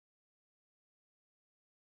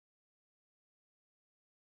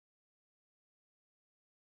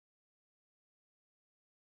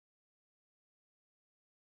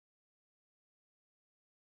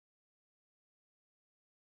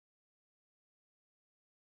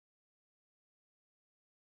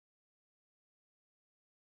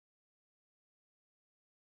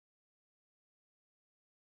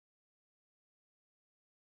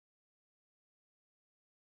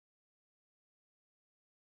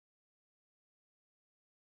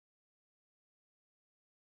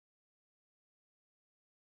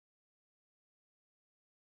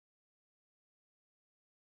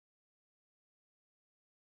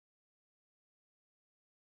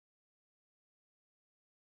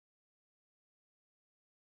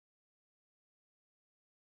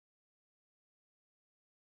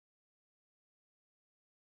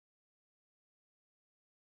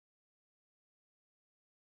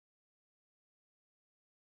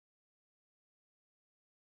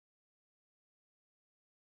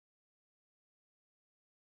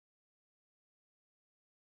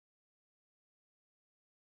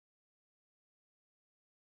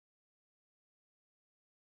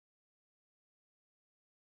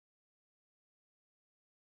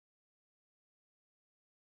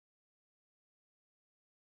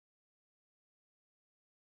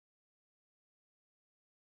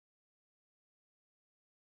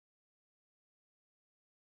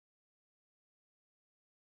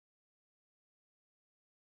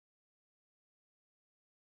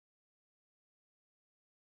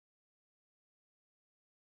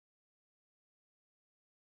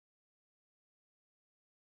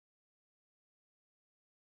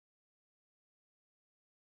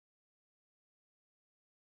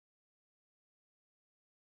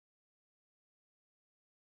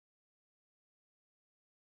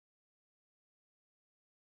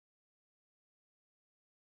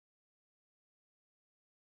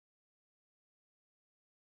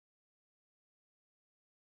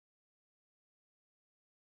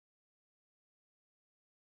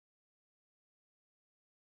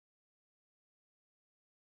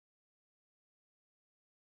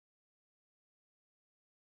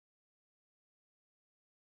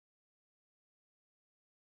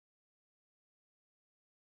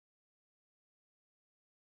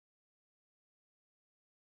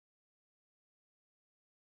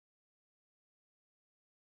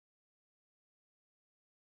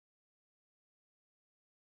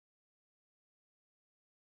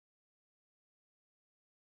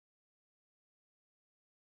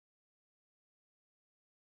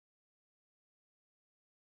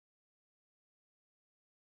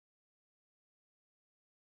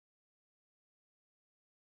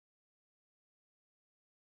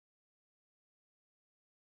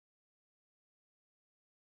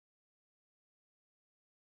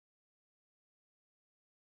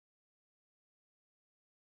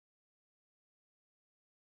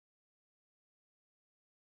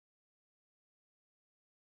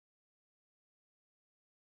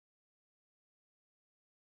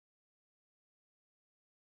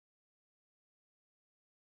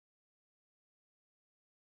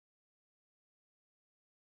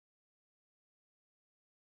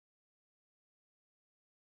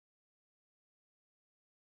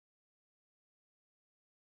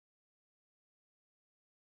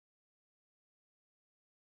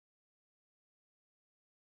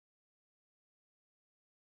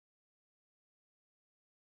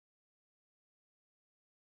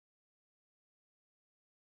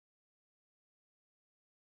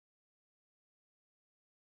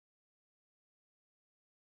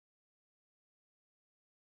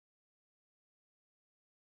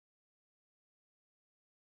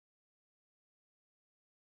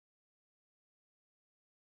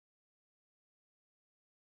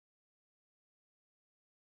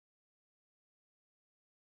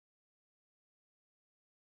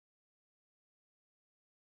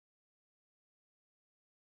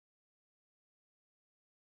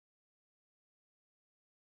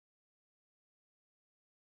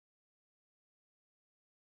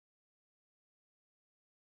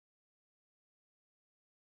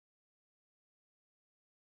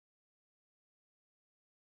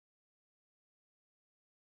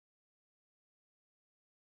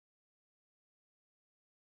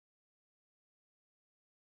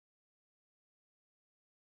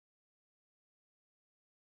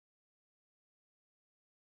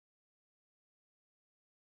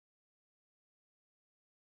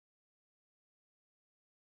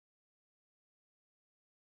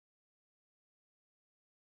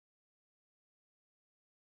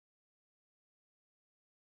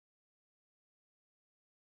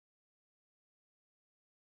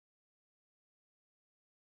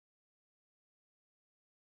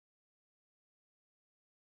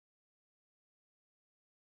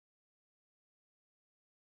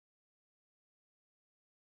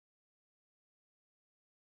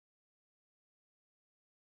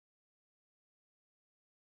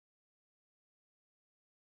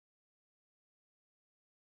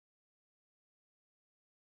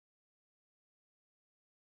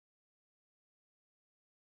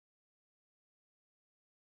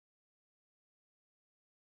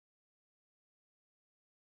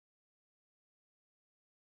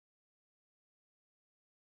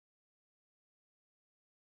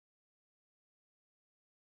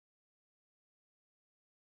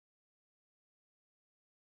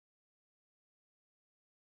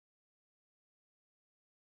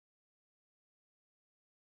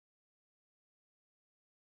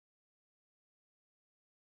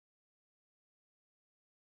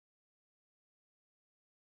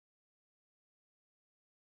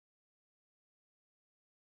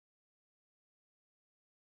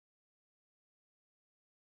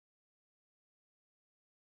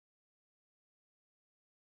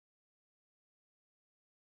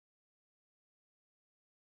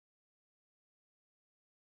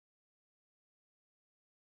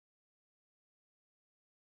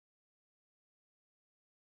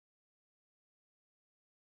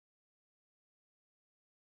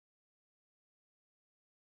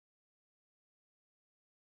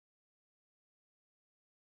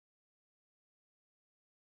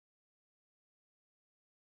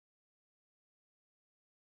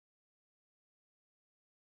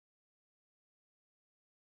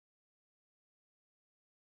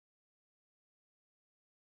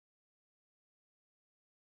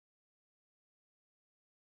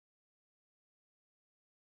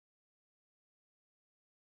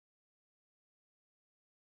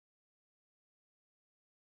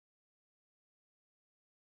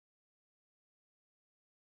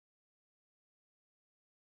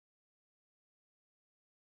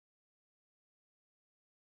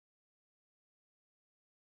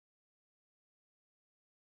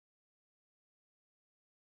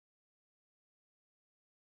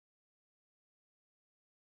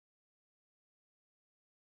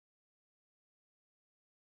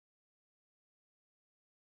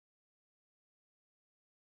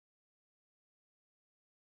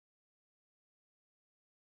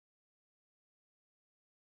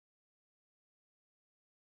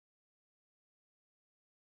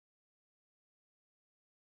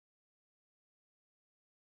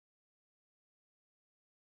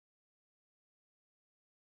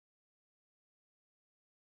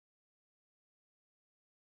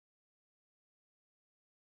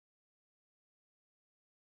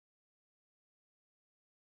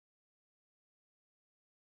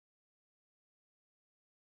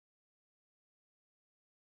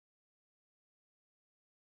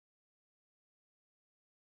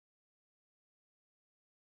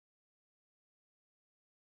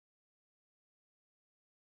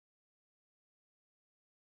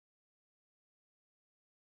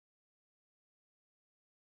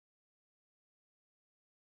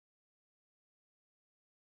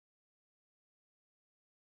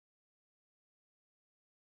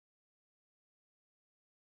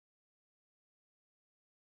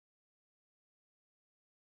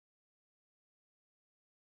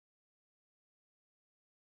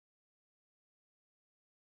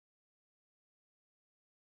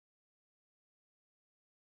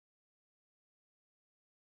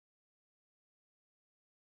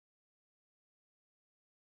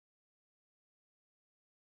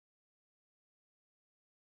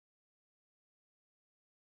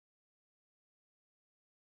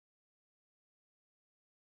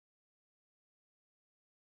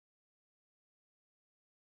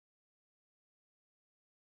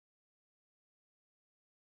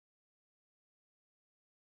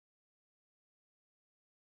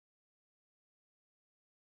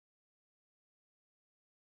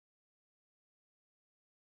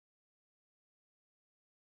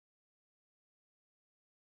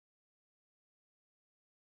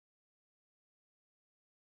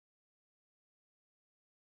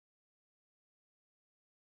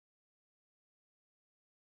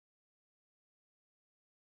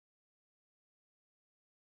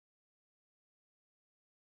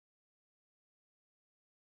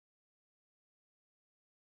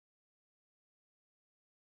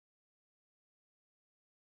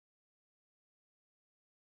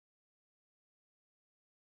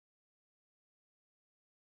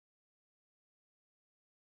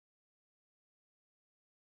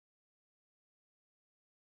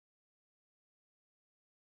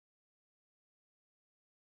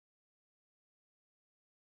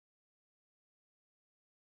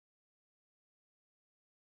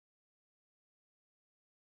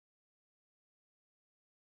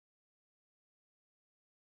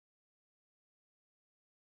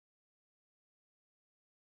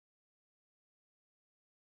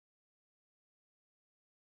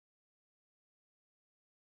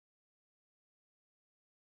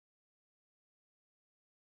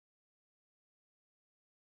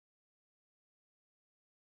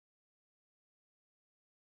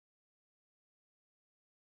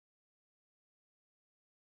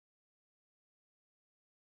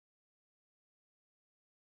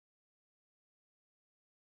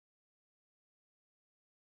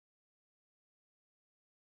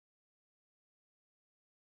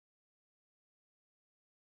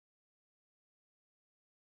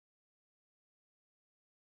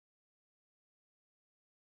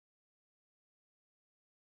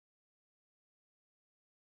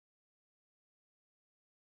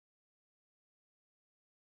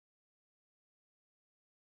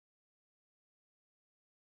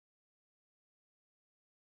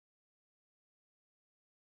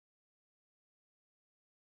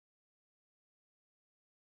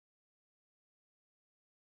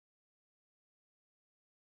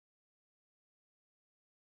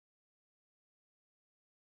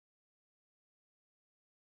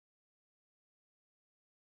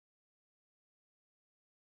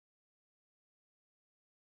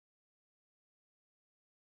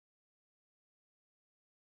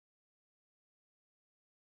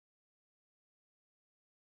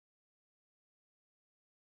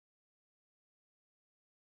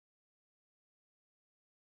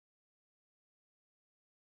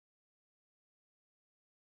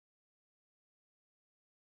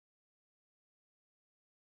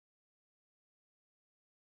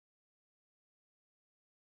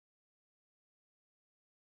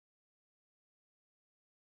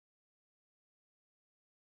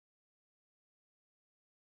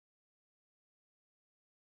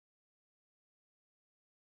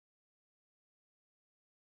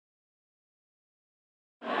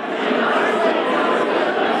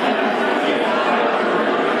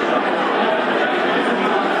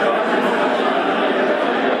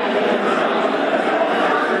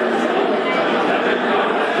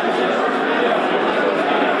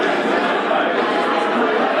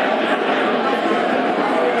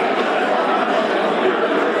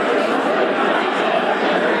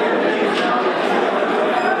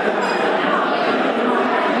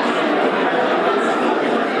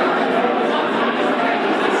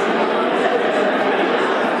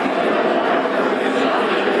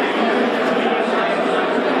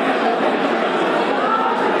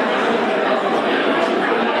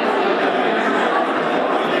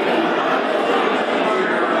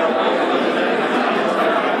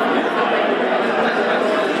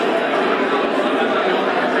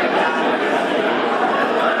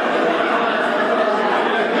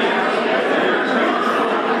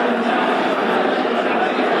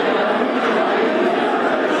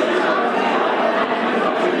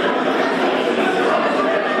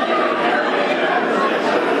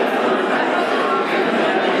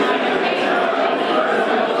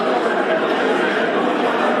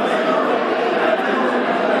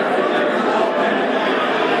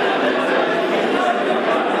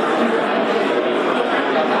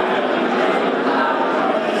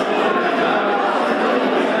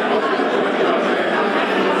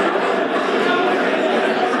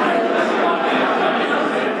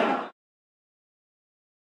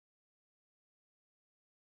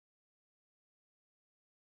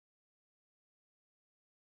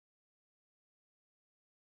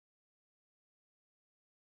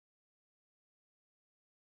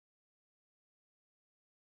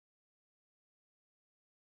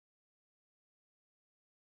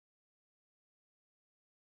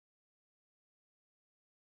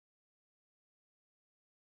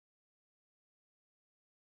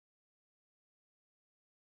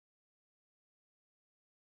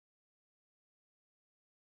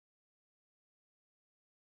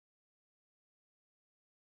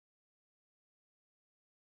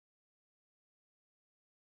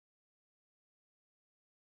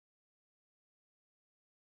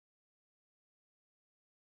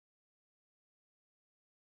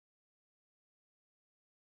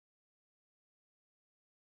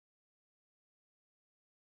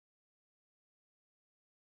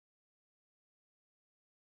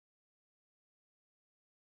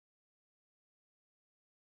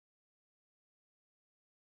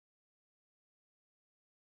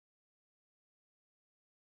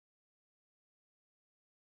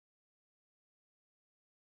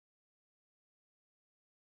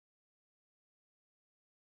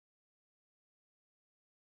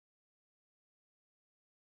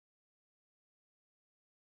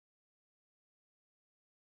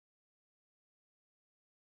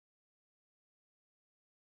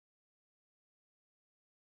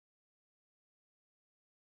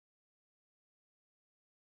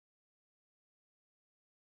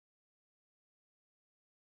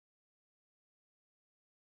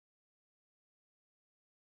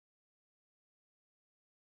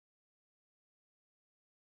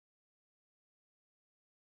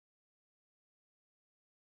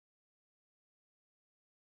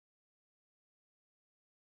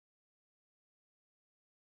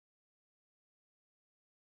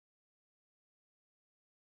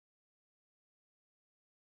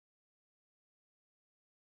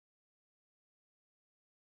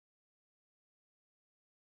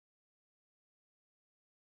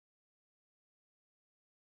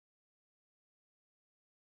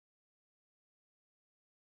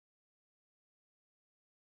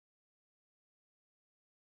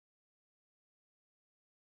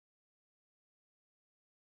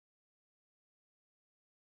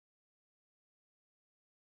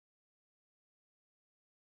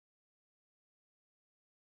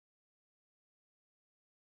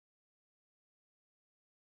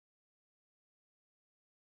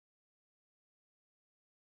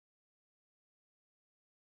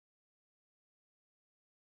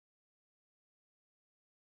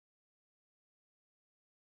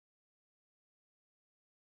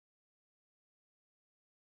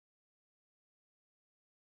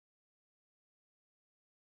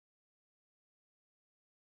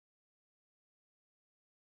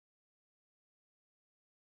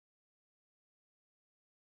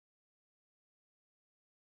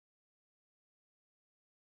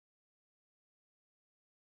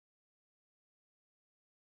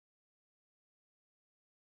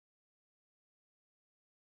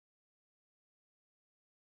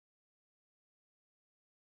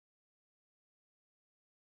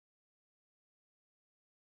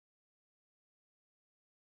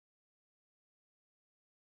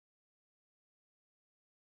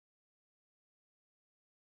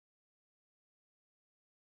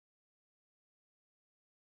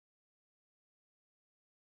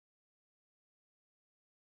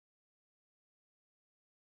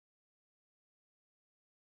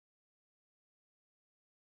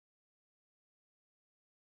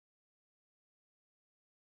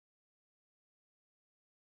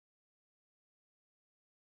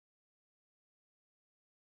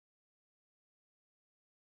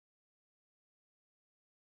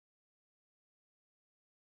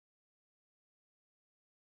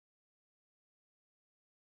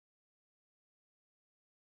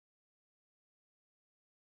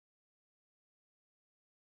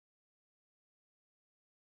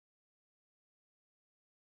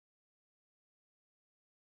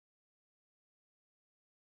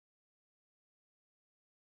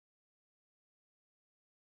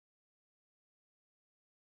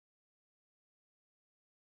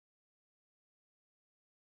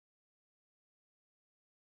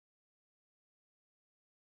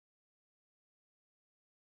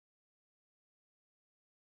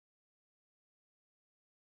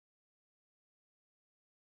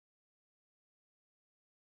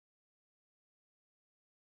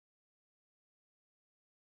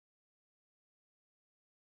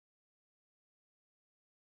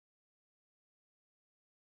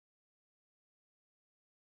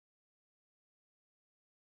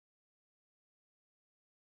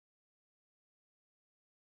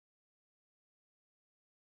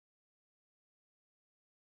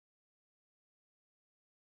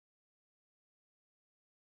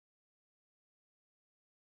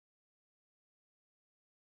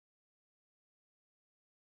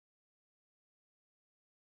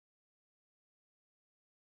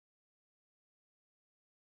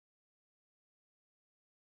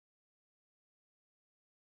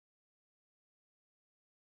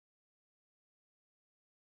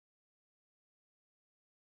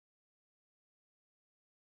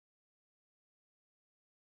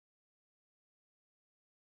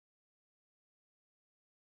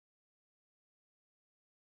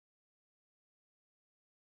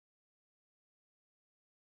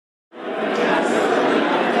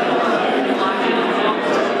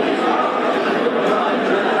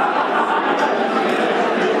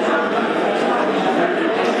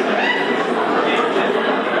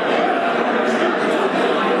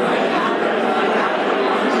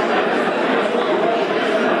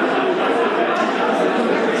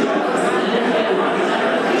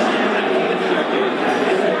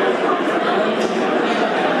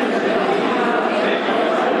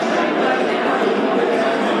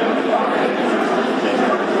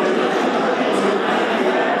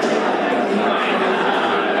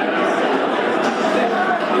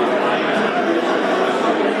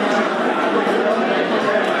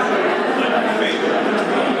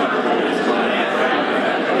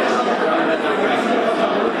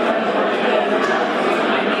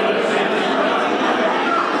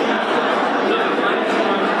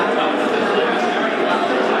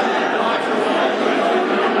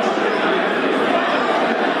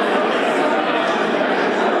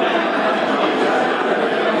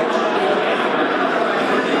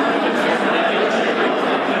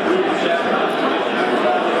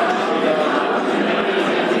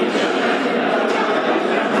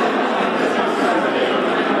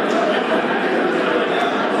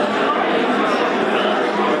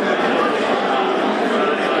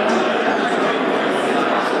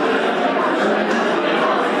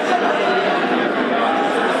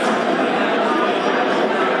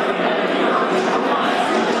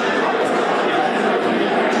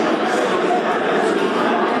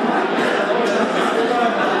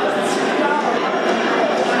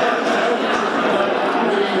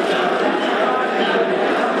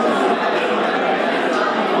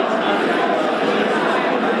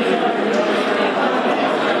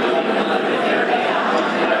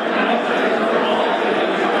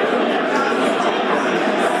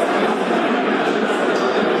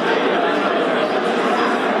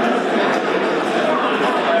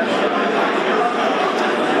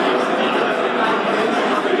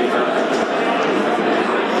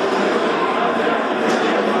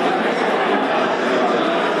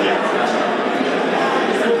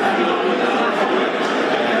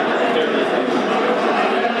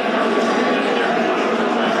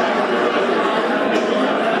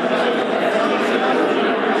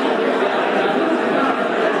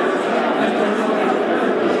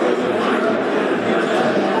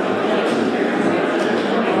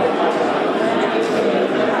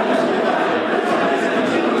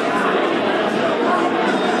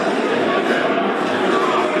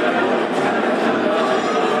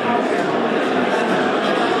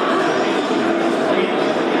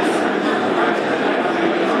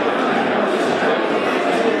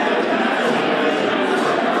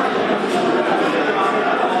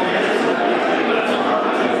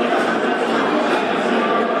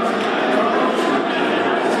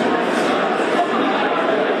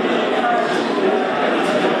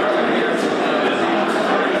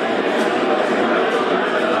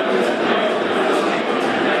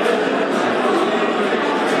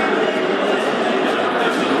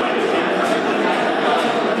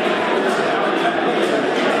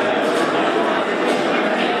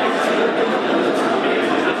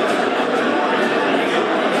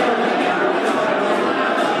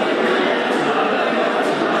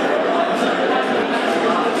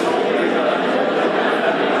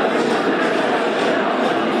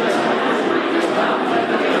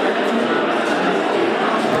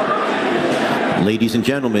ladies and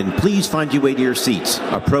gentlemen, please find your way to your seats.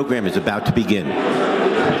 Our program is about to begin.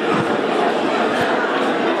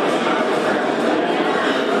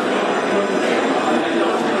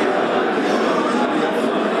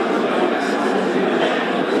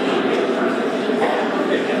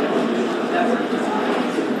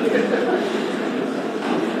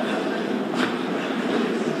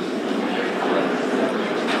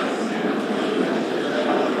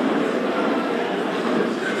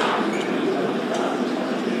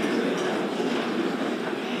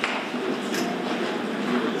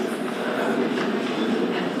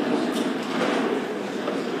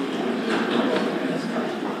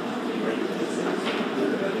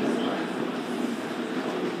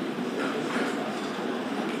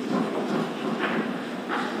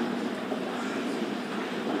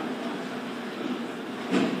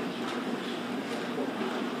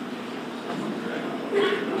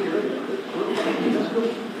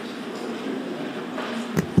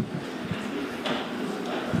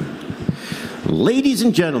 Ladies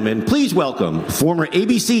and gentlemen, please welcome former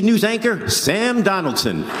ABC News anchor Sam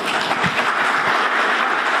Donaldson.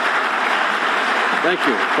 Thank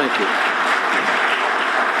you, thank you.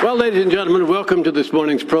 Well, ladies and gentlemen, welcome to this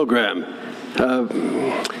morning's program.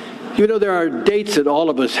 You know, there are dates that all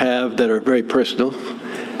of us have that are very personal,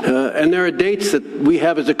 and there are dates that we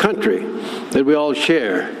have as a country that we all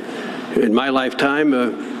share. In my lifetime,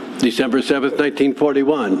 December 7th,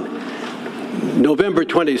 1941. November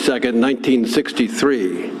 22nd,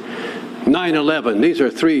 1963, 9/11. These are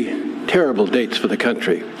three terrible dates for the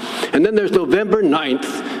country. And then there's November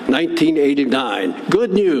 9th, 1989.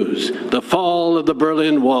 Good news, the fall of the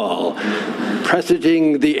Berlin Wall,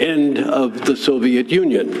 presaging the end of the Soviet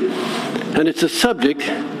Union. And it's a subject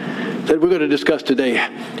that we're going to discuss today.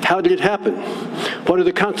 How did it happen? What are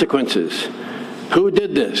the consequences? Who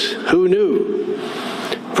did this? Who knew?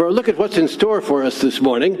 For a look at what's in store for us this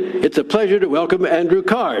morning, it's a pleasure to welcome Andrew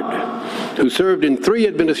Card, who served in 3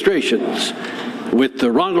 administrations, with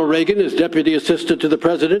Ronald Reagan as Deputy Assistant to the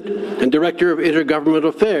President and Director of Intergovernmental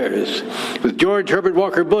Affairs, with George Herbert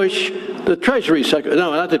Walker Bush, the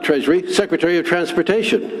Secretary of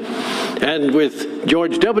Transportation, and with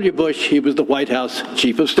George W. Bush, he was the White House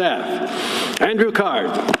Chief of Staff. Andrew Card.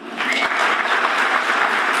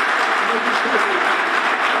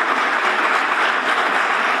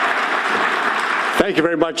 Thank you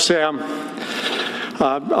very much, Sam.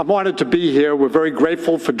 I'm honored to be here. We're very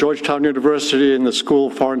grateful for Georgetown University and the School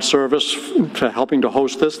of Foreign Service for helping to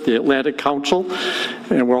host this, the Atlantic Council,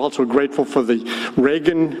 and we're also grateful for the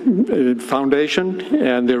Reagan Foundation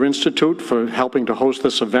and their institute for helping to host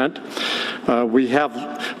this event. We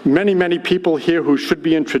have many, many people here who should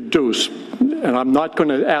be introduced, and I'm not going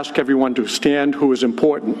to ask everyone to stand who is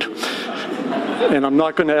important. And I'm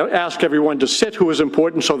not going to ask everyone to sit who is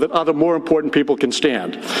important so that other more important people can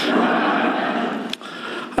stand.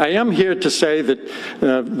 I am here to say that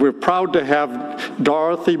we're proud to have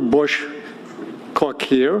Dorothy Bush Cook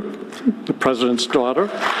here, the President's daughter.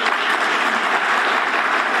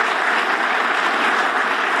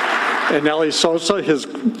 And Ellie Sosa, his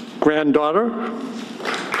granddaughter.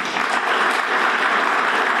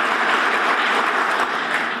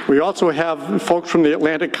 We also have folks from the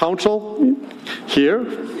Atlantic Council here,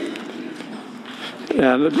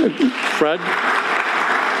 and Fred.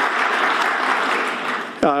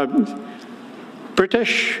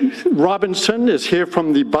 British Robinson is here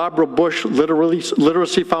from the Barbara Bush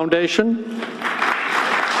Literacy Foundation.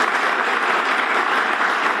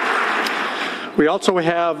 We also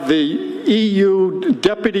have the EU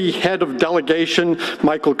Deputy Head of Delegation,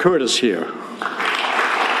 Michael Curtis, here.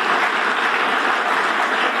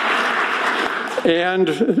 And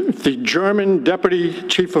the German Deputy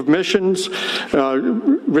Chief of Missions,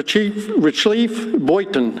 Richlief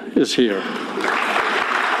Boyton, is here.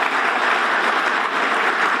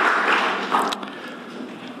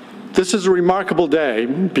 This is a remarkable day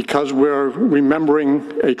because we're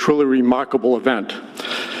remembering a truly remarkable event.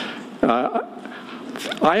 I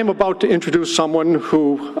am about to introduce someone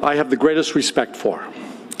who I have the greatest respect for.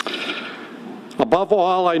 Above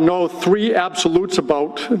all, I know 3 absolutes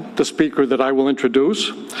about the speaker that I will introduce.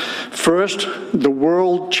 First, the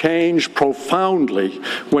world changed profoundly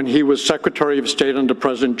when he was Secretary of State under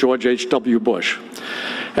President George H.W. Bush.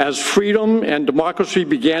 As freedom and democracy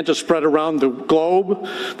began to spread around the globe,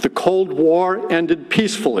 the Cold War ended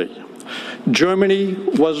peacefully. Germany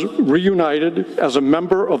was reunited as a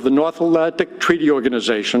member of the North Atlantic Treaty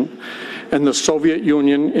Organization, and the Soviet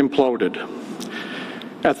Union imploded.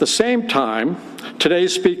 At the same time,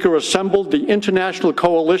 today's speaker assembled the international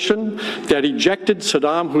coalition that ejected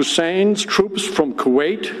Saddam Hussein's troops from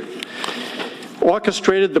Kuwait,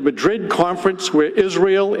 orchestrated the Madrid conference where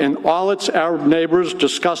Israel and all its Arab neighbors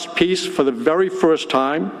discussed peace for the very first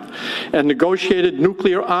time, and negotiated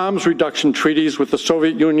nuclear arms reduction treaties with the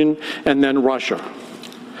Soviet Union and then Russia.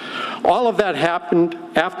 All of that happened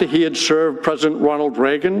after he had served President Ronald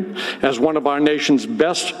Reagan as one of our nation's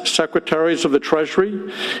best secretaries of the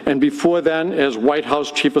Treasury, and before then as White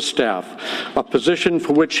House Chief of Staff, a position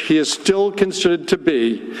for which he is still considered to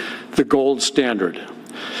be the gold standard.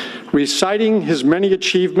 Reciting his many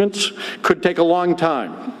achievements could take a long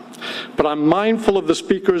time, but I'm mindful of the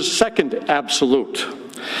Speaker's second absolute.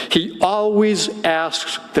 He always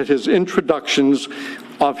asks that his introductions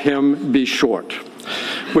of him be short,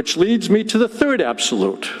 which leads me to the third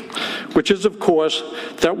absolute, which is, of course,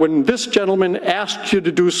 that when this gentleman asks you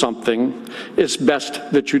to do something, it's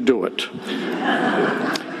best that you do it.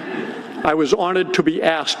 I was honored to be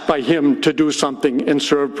asked by him to do something and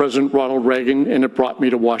serve President Ronald Reagan, and it brought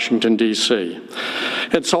me to Washington, D.C.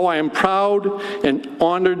 And so I am proud and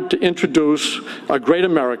honored to introduce a great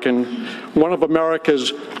American, one of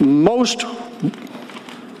America's most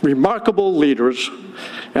remarkable leaders,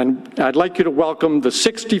 and I'd like you to welcome the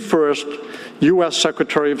 61st U.S.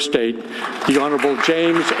 Secretary of State, the Honorable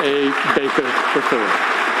James A. Baker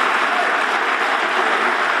III.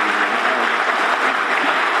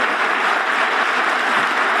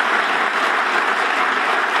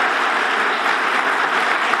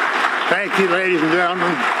 Thank you, ladies and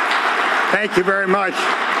gentlemen. Thank you very much.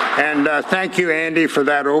 And thank you, Andy, for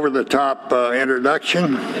that over-the-top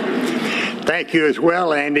introduction. Thank you as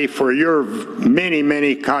well, Andy, for your many,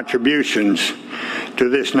 many contributions to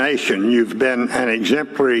this nation. You've been an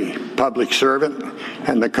exemplary public servant,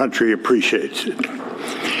 and the country appreciates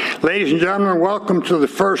it. Ladies and gentlemen, welcome to the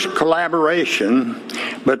first collaboration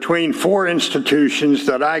between four institutions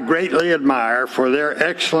that I greatly admire for their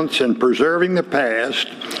excellence in preserving the past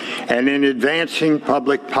and in advancing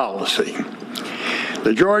public policy.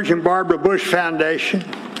 The George and Barbara Bush Foundation,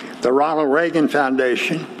 the Ronald Reagan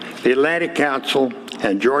Foundation, the Atlantic Council,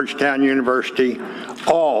 and Georgetown University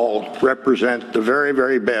all represent the very,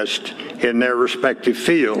 very best in their respective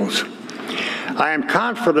fields. I am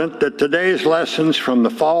confident that today's lessons from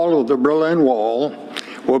the fall of the Berlin Wall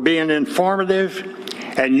will be an informative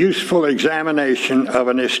and useful examination of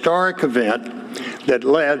an historic event that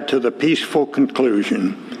led to the peaceful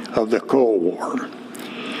conclusion of the Cold War.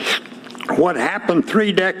 What happened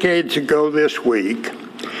 3 decades ago this week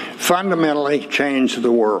fundamentally changed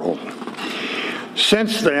the world.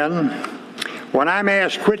 Since then, when I'm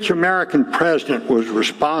asked which American president was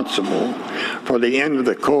responsible for the end of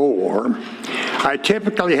the Cold War, I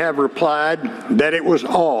typically have replied that it was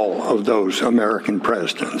all of those American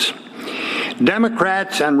presidents.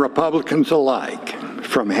 Democrats and Republicans alike,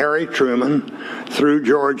 from Harry Truman through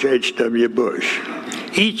George H.W. Bush.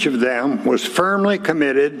 Each of them was firmly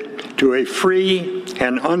committed to a free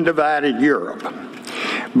and undivided Europe.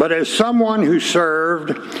 But as someone who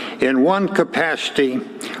served in one capacity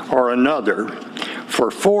or another for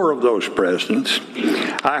 4 of those presidents,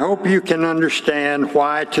 I hope you can understand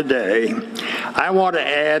why today I want to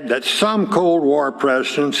add that some Cold War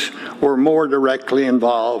presidents were more directly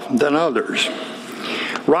involved than others.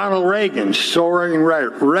 Ronald Reagan's soaring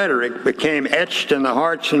rhetoric became etched in the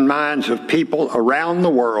hearts and minds of people around the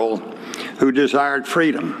world who desired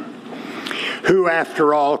freedom. Who,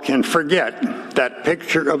 after all, can forget that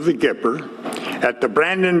picture of the Gipper at the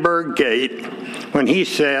Brandenburg Gate when he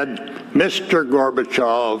said, "Mr.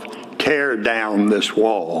 Gorbachev, tear down this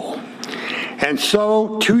wall." And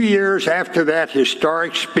so, 2 years after that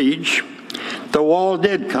historic speech, the wall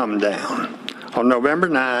did come down on November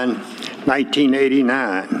 9,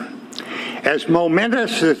 1989. As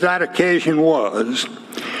momentous as that occasion was,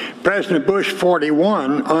 President Bush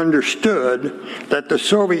 41 understood that the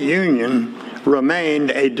Soviet Union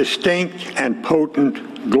remained a distinct and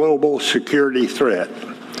potent global security threat.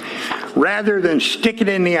 Rather than stick it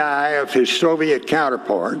in the eye of his Soviet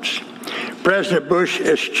counterparts, President Bush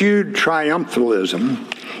eschewed triumphalism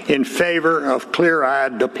in favor of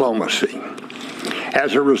clear-eyed diplomacy.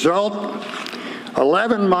 As a result,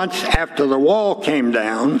 11 months after the wall came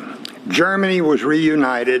down, Germany was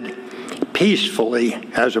reunited peacefully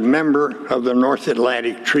as a member of the North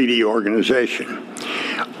Atlantic Treaty Organization,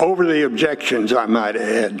 over the objections, I might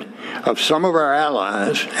add, of some of our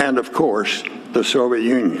allies and, of course, the Soviet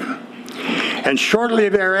Union. And shortly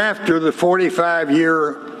thereafter, the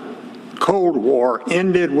 45-year Cold War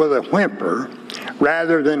ended with a whimper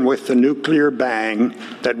rather than with the nuclear bang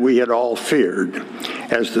that we had all feared,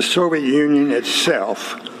 as the Soviet Union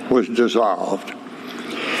itself was dissolved.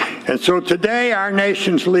 And so today, our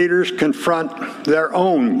nation's leaders confront their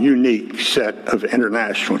own unique set of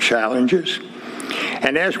international challenges,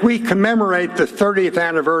 And as we commemorate the 30th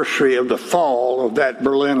anniversary of the fall of that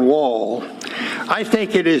Berlin Wall, I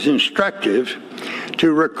think it is instructive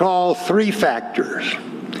to recall three factors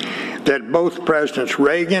that both Presidents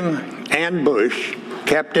Reagan and Bush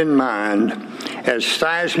kept in mind as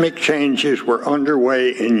seismic changes were underway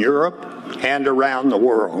in Europe and around the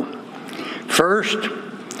world. First,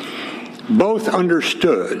 both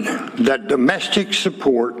understood that domestic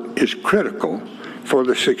support is critical for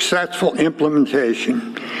the successful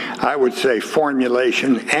implementation, I would say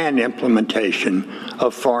formulation and implementation,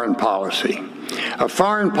 of foreign policy. A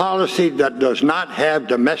foreign policy that does not have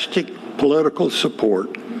domestic political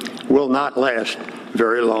support will not last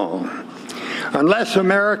very long. Unless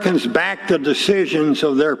Americans back the decisions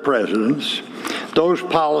of their presidents, those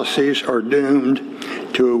policies are doomed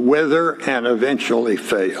to wither and eventually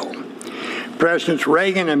fail. Presidents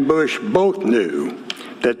Reagan and Bush both knew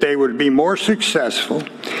that they would be more successful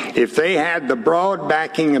if they had the broad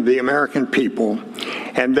backing of the American people,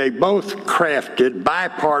 and they both crafted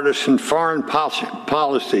bipartisan foreign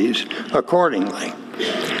policies accordingly.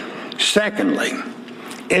 Secondly,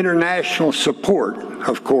 international support,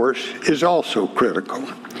 of course, is also critical.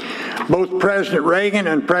 Both President Reagan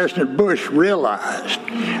and President Bush realized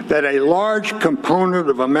that a large component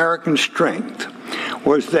of American strength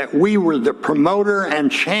was that we were the promoter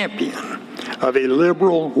and champion of a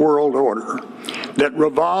liberal world order that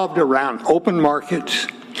revolved around open markets,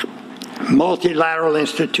 multilateral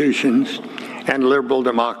institutions, and liberal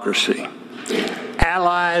democracy.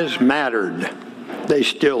 Allies mattered. They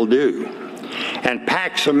still do. And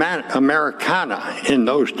Pax Americana in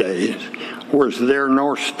those days was their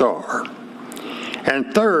North Star.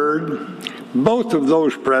 And third, both of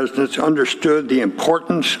those presidents understood the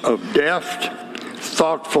importance of deft,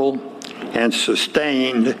 thoughtful, and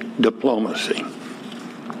sustained diplomacy.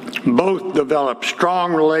 Both developed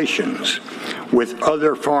strong relations with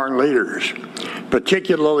other foreign leaders,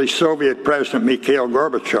 particularly Soviet President Mikhail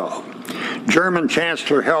Gorbachev, German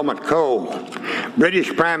Chancellor Helmut Kohl,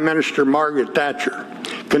 British Prime Minister Margaret Thatcher,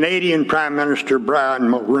 Canadian Prime Minister Brian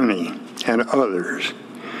Mulroney, and others.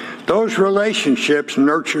 Those relationships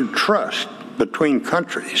nurtured trust between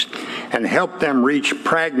countries and helped them reach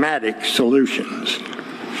pragmatic solutions.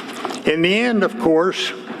 In the end, of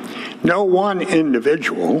course, no one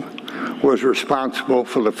individual was responsible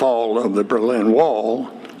for the fall of the Berlin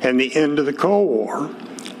Wall and the end of the Cold War.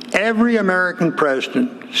 Every American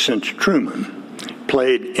president since Truman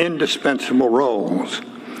played indispensable roles.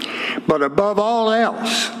 But above all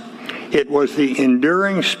else, it was the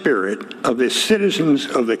enduring spirit of the citizens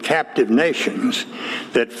of the captive nations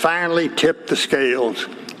that finally tipped the scales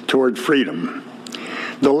toward freedom.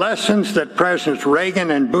 The lessons that Presidents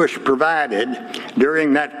Reagan and Bush provided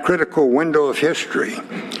during that critical window of history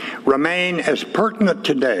remain as pertinent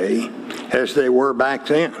today as they were back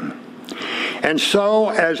then. And so,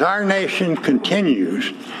 as our nation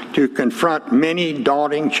continues to confront many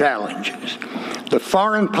daunting challenges, the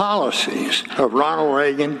foreign policies of Ronald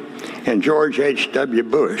Reagan and George H.W.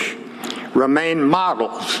 Bush remain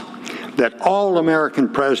models that all American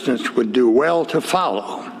presidents would do well to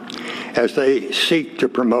follow as they seek to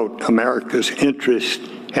promote America's interests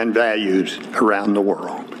and values around the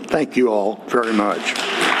world. Thank you all very much.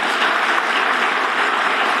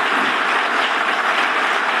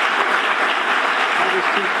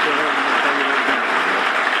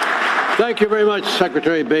 Thank you very much,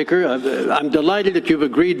 Secretary Baker. I'm delighted that you've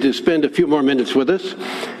agreed to spend a few more minutes with us.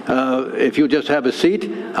 If you'll just have a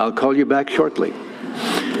seat, I'll call you back shortly.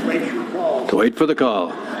 Wait for the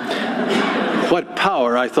call. What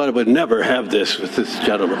power. I thought I would never have this with this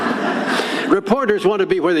gentleman. Reporters want to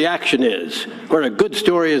be where the action is, where a good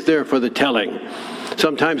story is there for the telling.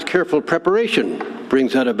 Sometimes careful preparation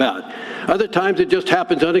brings that about. Other times it just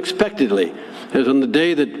happens unexpectedly, as on the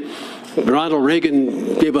day that Ronald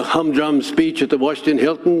Reagan gave a humdrum speech at the Washington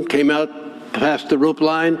Hilton, came out past the rope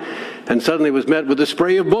line, and suddenly was met with a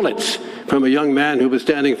spray of bullets from a young man who was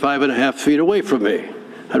standing 5.5 feet away from me.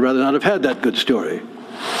 I'd rather not have had that good story.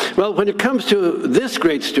 Well, when it comes to this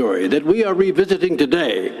great story that we are revisiting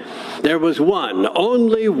today, there was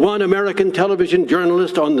only one American television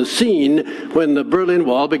journalist on the scene when the Berlin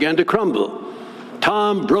Wall began to crumble.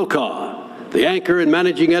 Tom Brokaw, the anchor and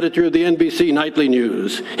managing editor of the NBC Nightly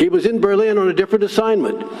News. He was in Berlin on a different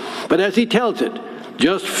assignment, but as he tells it,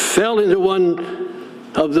 just fell into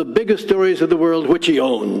one of the biggest stories of the world which he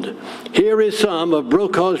owned. Here is some of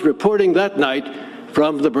Brokaw's reporting that night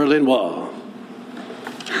from the Berlin Wall.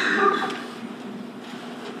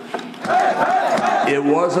 It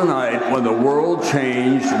It was a night when the world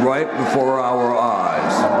changed right before our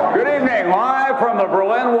eyes. Good evening, live from the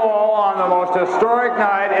Berlin Wall on the most historic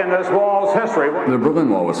night in this wall's history. The Berlin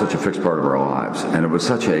Wall was such a fixed part of our lives, and it was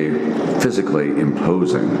such a physically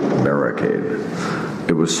imposing barricade.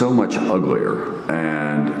 It was so much uglier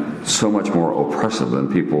and so much more oppressive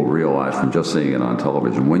than people realized from just seeing it on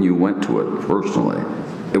television. When you went to it personally,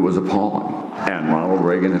 it was appalling. And Ronald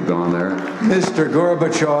Reagan had gone there. Mr.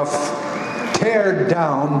 Gorbachev, tear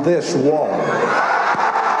down this wall.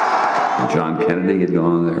 John Kennedy had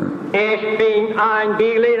gone there. Ich bin ein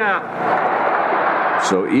Berliner.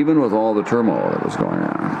 So even with all the turmoil that was going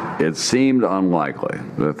on, it seemed unlikely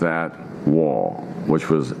that that wall,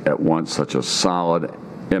 which was at once such a solid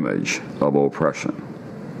image of oppression,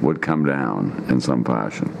 would come down in some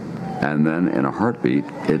fashion. And then in a heartbeat,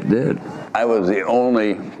 it did. I was the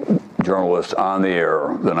only journalist on the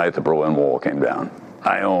air the night the Berlin Wall came down.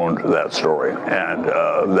 I owned that story, and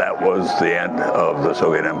that was the end of the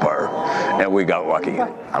Soviet Empire, and we got lucky.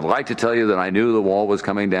 I'd like to tell you that I knew the wall was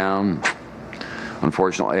coming down.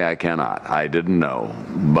 Unfortunately, I cannot. I didn't know,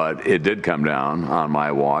 but it did come down on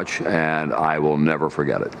my watch, and I will never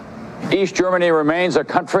forget it. East Germany remains a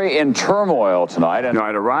country in turmoil tonight. You know,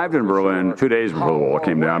 I'd arrived in Berlin 2 days before the wall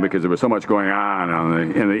came down because there was so much going on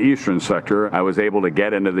in the eastern sector. I was able to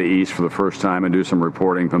get into the east for the first time and do some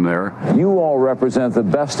reporting from there. You all represent the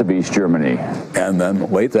best of East Germany. And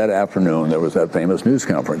then late that afternoon, there was that famous news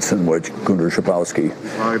conference in which Günter Schabowski,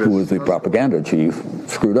 who was the propaganda chief,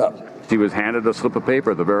 screwed up. He was handed a slip of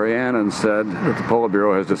paper at the very end and said that the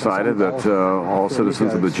Politburo has decided that all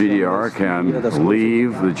citizens of the GDR can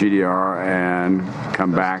leave the GDR and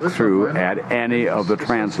come back through at any of the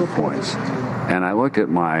transit points. And I looked at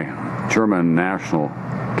my German national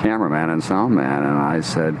cameraman and sound man, and I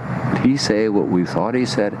said, did he say what we thought he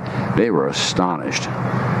said? They were astonished.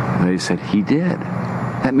 They said, he did.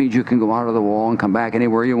 That means you can go out of the wall and come back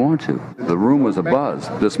anywhere you want to. The room was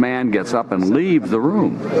abuzz. This man gets up and leaves the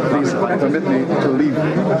room. Please permit me to leave.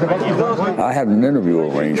 I had an interview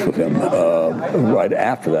arranged with him right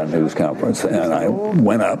after that news conference, and I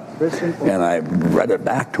went up and I read it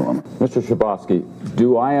back to him. Mr. Schabowski,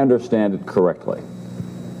 do I understand it correctly?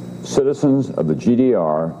 Citizens of the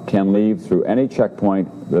GDR can leave through any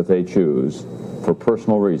checkpoint that they choose for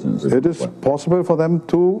personal reasons. It is possible for them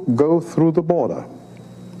to go through the border.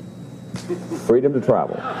 Freedom to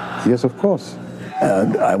travel. Yes, of course.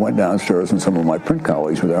 And I went downstairs and some of my print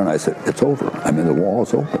colleagues were there, and I said, it's over. I mean, the wall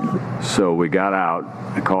is open. So we got out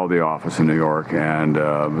and called the office in New York, and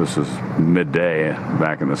this was midday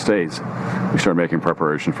back in the States. We started making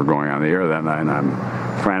preparations for going on the air that night, and I'm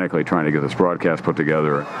frantically trying to get this broadcast put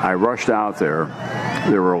together. I rushed out there.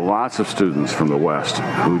 There were lots of students from the West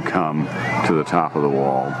who'd come to the top of the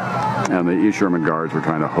wall, and the East German guards were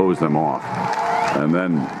trying to hose them off. And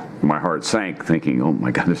then my heart sank, thinking, oh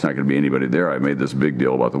my God, there's not going to be anybody there. I made this big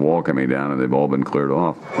deal about the wall coming down, and they've all been cleared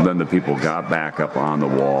off. Then the people got back up on the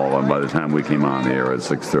wall, and by the time we came on the air at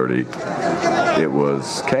 6:30, it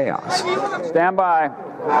was chaos. Stand by.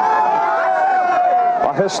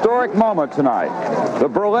 A historic moment tonight. The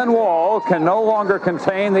Berlin Wall can no longer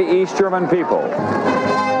contain the East German people.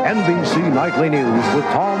 NBC Nightly News with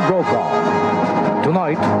Tom Brokaw.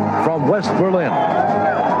 Tonight from West Berlin.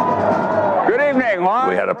 Good evening, Lon.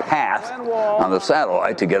 We had a path on the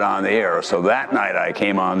satellite to get on the air, so that night I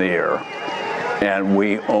came on the air. And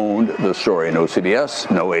we owned the story. No CBS,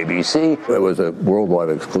 no ABC. It was a worldwide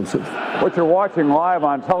exclusive. What you're watching live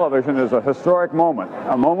on television is a historic moment,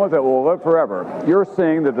 a moment that will live forever. You're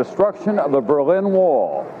seeing the destruction of the Berlin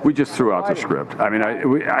Wall. We just threw out the script. I mean,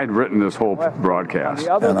 I'd written this whole broadcast.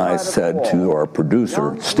 And I said to our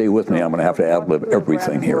producer, stay with me, I'm going to have to ad-lib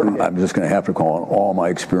everything here. I'm just going to have to call on all my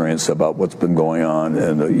experience about what's been going on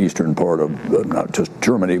in the eastern part of not just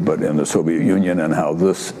Germany, but in the Soviet Union, and how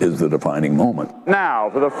this is the defining moment. Now,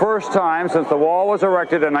 for the first time since the wall was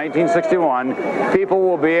erected in 1961, people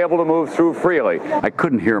will be able to move through freely. I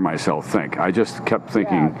couldn't hear myself think. I just kept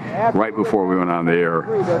thinking right before we went on the air.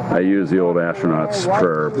 I used the old astronaut's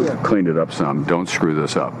prayer, cleaned it up some. Don't screw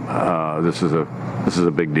this up. This is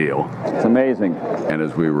a big deal. It's amazing. And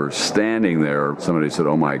as we were standing there, somebody said,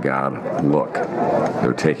 oh my God, look,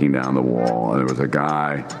 they're taking down the wall. And there was a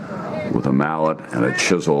guy with a mallet and a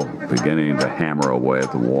chisel beginning to hammer away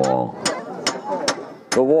at the wall.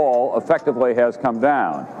 The wall effectively has come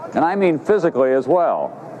down, and I mean physically as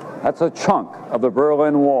well. That's a chunk of the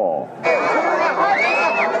Berlin Wall.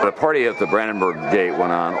 The party at the Brandenburg Gate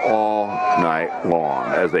went on all night long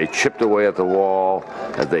as they chipped away at the wall,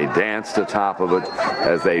 as they danced atop of it,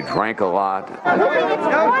 as they drank a lot. It's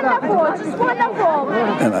wonderful, just wonderful.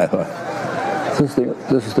 And I thought,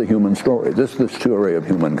 is the human story. This is the story of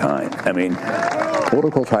humankind. I mean,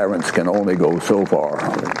 political tyrants can only go so far,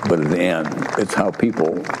 but at the end, it's how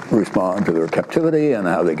people respond to their captivity and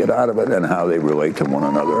how they get out of it and how they relate to one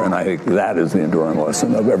another. And I think that is the enduring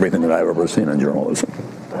lesson of everything that I've ever seen in journalism.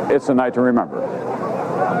 It's a night to remember.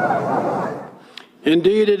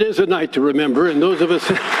 Indeed, it is a night to remember, and those of us,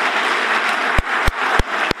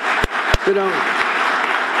 you know,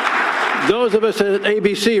 those of us at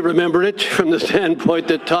ABC remember it from the standpoint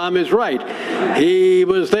that Tom is right. He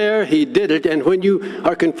was there, he did it, and when you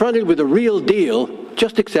are confronted with a real deal,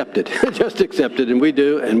 just accept it. Just accept it, and we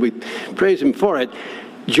do, and we praise him for it.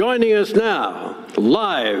 Joining us now,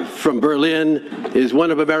 live from Berlin, is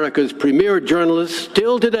one of America's premier journalists,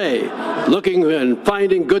 still today, looking and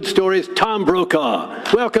finding good stories, Tom Brokaw.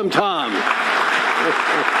 Welcome, Tom.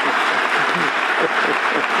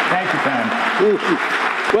 Thank you, Sam.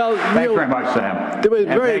 Well, thanks very much, Sam. It was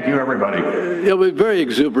thank you, everybody. It was very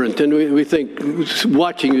exuberant, and we think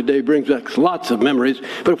watching you today brings back lots of memories.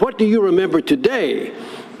 But what do you remember today,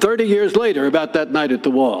 30 years later, about that night at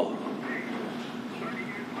the Wall?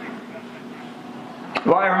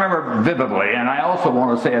 Well, I remember vividly, and I also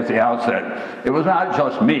want to say at the outset, it was not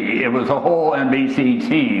just me, it was the whole NBC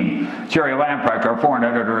team. Jerry Lamprecht, our foreign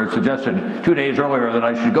editor, had suggested 2 days earlier that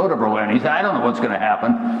I should go to Berlin. He said, I don't know what's going to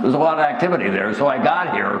happen. There's a lot of activity there. So I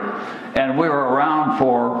got here, and we were around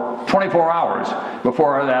for 24 hours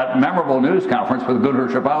before that memorable news conference with Günter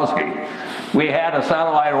Schabowski. We had a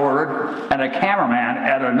satellite ordered, and a cameraman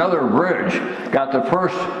at another bridge got the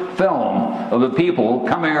first film of the people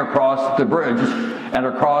coming across the bridge and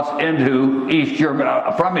across into East Germany,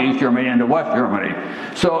 from East Germany into West Germany.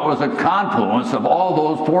 So it was a confluence of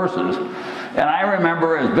all those forces. And I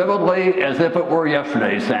remember as vividly as if it were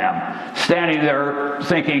yesterday, Sam, standing there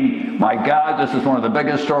thinking, my God, this is one of the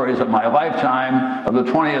biggest stories of my lifetime, of the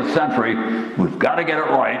 20th century. We've got to get it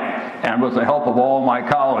right. And with the help of all my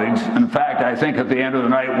colleagues, in fact, I think at the end of the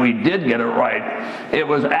night, we did get it right. It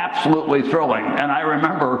was absolutely thrilling. And I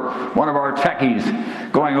remember one of our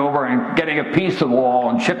techies going over and getting a piece of the wall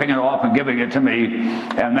and chipping it off and giving it to me.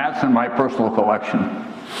 And that's in my personal collection.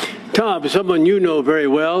 Tom, someone you know very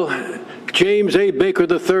well, James A. Baker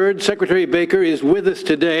III, Secretary Baker, is with us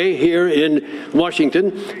today here in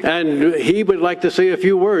Washington, and he would like to say a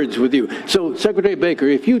few words with you. So, Secretary Baker,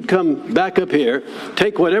 if you'd come back up here,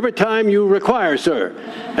 take whatever time you require, sir.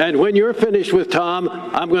 And when you're finished with Tom,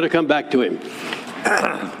 I'm going to come back to him.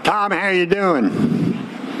 Tom, how you doing?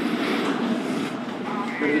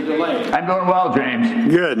 I'm doing well,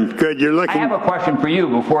 James. Good, good. You're looking. I have a question for you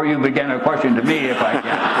before you begin a question to me, if I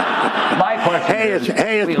can. My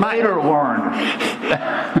question we later learned.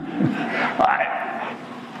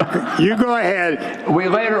 You go ahead. We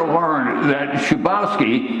later learned that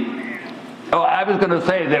Schabowski. I was going to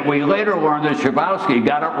say that we later learned that Schabowski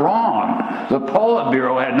got it wrong. The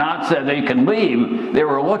Politburo had not said they can leave. They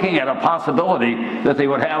were looking at a possibility that they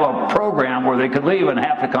would have a program where they could leave and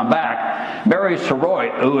have to come back. Mary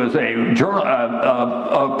Saroit, who is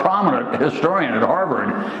a prominent historian at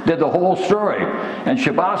Harvard, did the whole story. And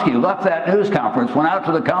Schabowski left that news conference, went out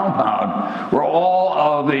to the compound where all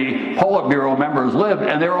of the Politburo members lived,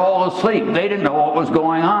 and they were all asleep. They didn't know what was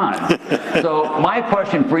going on. So my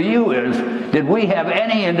question for you is, did we have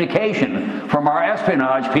any indication from our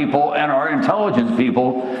espionage people and our intelligence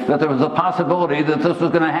people that there was a possibility that this was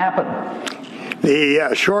going to happen?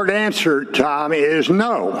 The short answer, Tom, is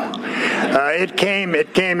no. It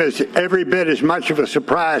came as every bit as much of a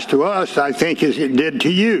surprise to us, I think, as it did to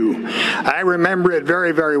you. I remember it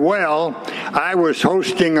very, very well. I was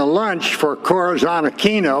hosting a lunch for Corazon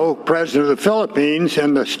Aquino, president of the Philippines,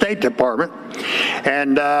 in the State Department,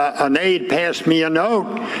 and an aide passed me a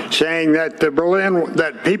note saying that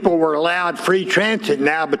that people were allowed free transit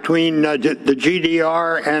now between the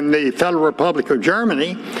GDR and the Federal Republic of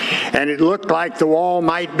Germany, and it looked like the wall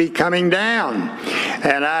might be coming down.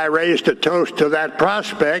 And I raised a toast to that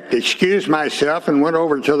prospect, excused myself, and went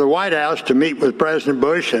over to the White House to meet with President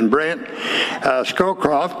Bush and Brent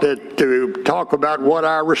Scowcroft to talk about what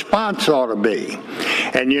our response ought to be.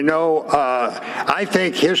 And you know, I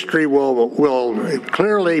think history will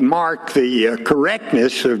clearly mark the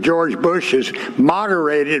correctness of George Bush's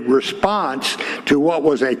moderated response to what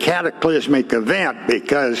was a cataclysmic event,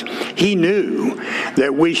 because he knew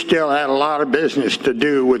that we still had a lot of business to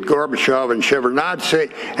do with Gorbachev and Shevardnadze,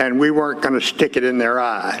 and we weren't going to stick it in their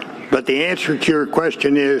eye. But the answer to your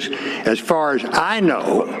question is, as far as I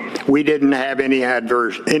know, we didn't have any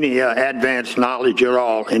advanced knowledge at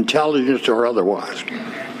all, intelligence or otherwise.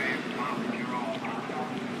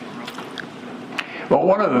 Well,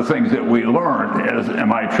 one of the things that we learned in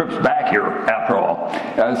my trips back here, after all,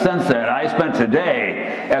 since then. I spent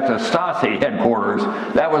today at the Stasi headquarters.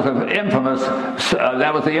 That was an infamous.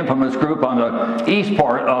 That was the infamous group on the east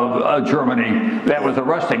part of Germany that was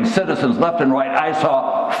arresting citizens left and right. I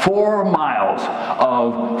saw 4 miles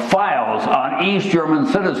of files on East German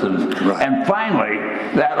citizens, and finally,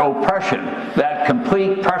 that oppression, that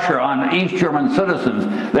complete pressure on East German citizens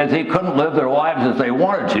that they couldn't live their lives as they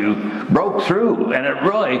wanted to, broke through. And it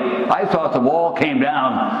really, I thought the wall came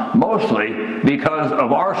down mostly because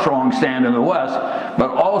of our strong stand in the West, but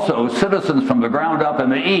also citizens from the ground up in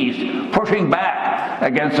the East pushing back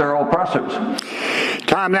against their oppressors.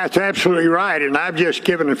 Tom, that's absolutely right, and I've just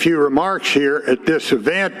given a few remarks here at this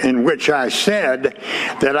event in which I said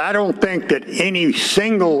that I don't think that any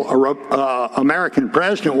single American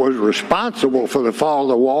president was responsible for the fall of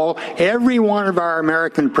the wall. Every one of our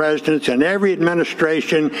American presidents and every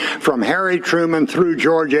administration from Harry Truman through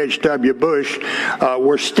George H.W. Bush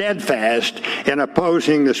were steadfast in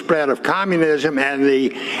opposing the spread of communism and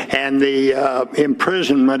the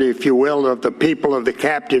imprisonment, if you will, of the people of the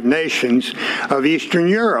captive nations of Eastern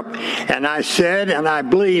Europe. And I said, and I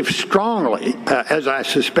believe strongly, as I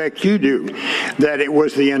suspect you do, that it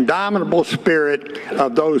was the indomitable spirit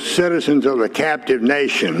of those citizens of the captive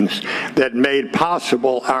nations that made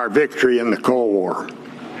possible our victory in the Cold War.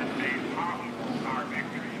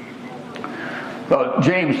 Well,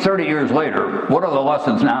 James, 30 years later, what are the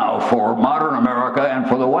lessons now for modern America and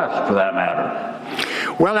for the West, for that matter?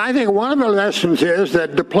 Well, I think one of the lessons is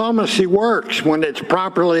that diplomacy works when it's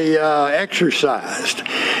properly exercised.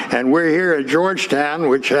 And we're here at Georgetown,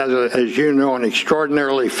 which has, as you know, an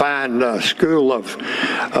extraordinarily fine school of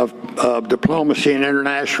diplomacy and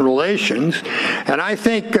international relations. And I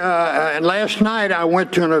think, and last night I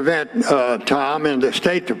went to an event, Tom, in the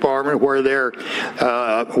State Department where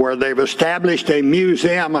they've established a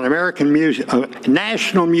museum, an American museum,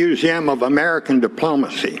 National Museum of American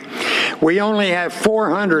Diplomacy. We only have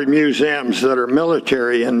 400 museums that are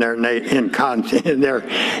military in their nature,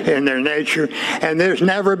 and there's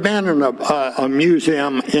never been a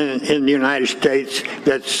museum in the United States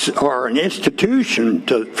or an institution,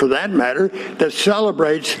 for that matter, that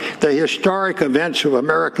celebrates the historic events of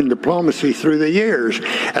American diplomacy through the years.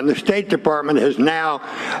 And the State Department is now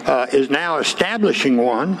establishing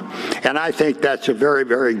one, and I think that's a very,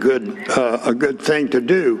 very good thing to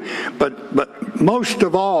do. But most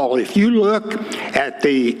of all, if you look at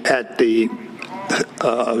the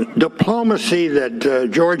diplomacy that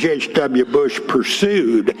George H.W. Bush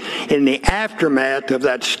pursued in the aftermath of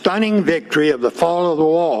that stunning victory of the fall of the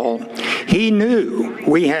wall, he knew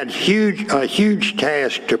we had a huge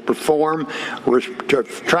task to perform, was to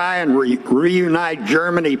try and reunite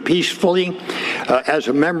Germany peacefully as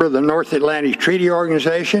a member of the North Atlantic Treaty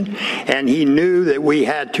Organization, and he knew that we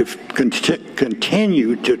had to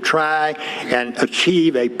continue to try and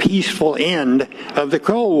achieve a peaceful end of the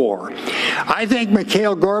Cold War. I think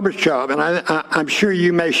Mikhail Gorbachev, and I'm sure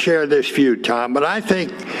you may share this view, Tom, but I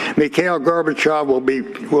think Mikhail Gorbachev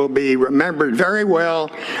will be remembered very well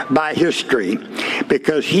by history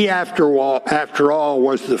because he, after all,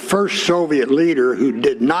 was the first Soviet leader who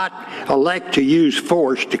did not elect to use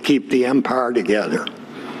force to keep the empire together.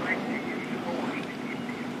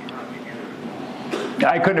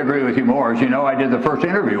 I couldn't agree with you more. As you know, I did the first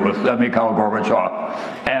interview with Mikhail Gorbachev.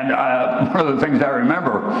 And one of the things I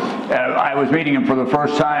remember, I was meeting him for the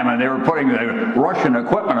first time, and they were putting the Russian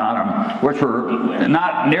equipment on him, which were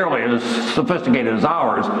not nearly as sophisticated as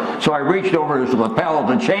ours. So I reached over his lapel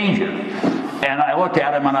to change it. And I looked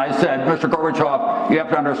at him and I said, Mr. Gorbachev, you have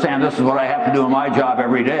to understand this is what I have to do in my job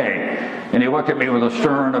every day. And he looked at me with a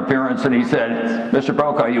stern appearance and he said, Mr.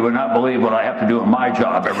 Brokaw, you would not believe what I have to do in my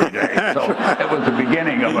job every day. So it was the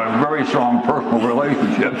beginning of a very strong personal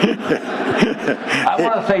relationship. I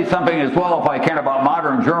want to say something as well, if I can, about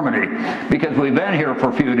modern Germany, because we've been here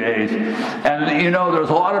for a few days. And you know,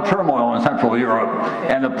 there's a lot of turmoil in Central Europe,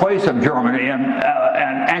 and the place of Germany and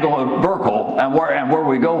Angela Merkel and where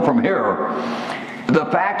we go from here. The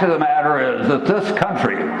fact of the matter is that this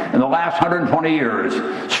country, in the last 120 years,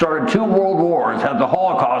 started 2 world wars, had the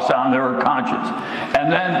Holocaust on their conscience, and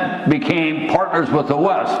then became partners with the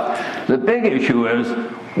West. The big issue is,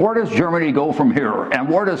 where does Germany go from here? And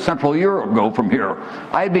where does Central Europe go from here?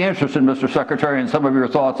 I'd be interested, Mr. Secretary, in some of your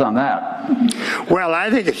thoughts on that. Well, I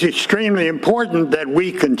think it's extremely important that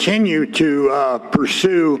we continue to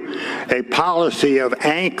pursue a policy of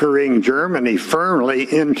anchoring Germany firmly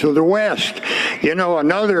into the West. You know,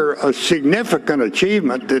 another significant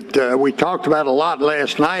achievement that we talked about a lot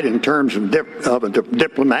last night in terms of a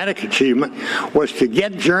diplomatic achievement was to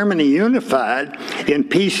get Germany unified in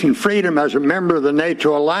peace and freedom as a member of the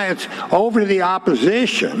NATO alliance over the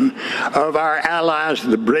opposition of our allies,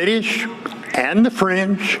 the British and the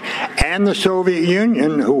French and the Soviet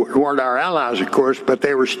Union, who weren't our allies, of course, but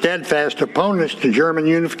they were steadfast opponents to German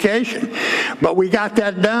unification. But we got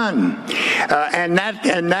that done, and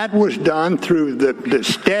that was done through the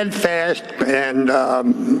steadfast and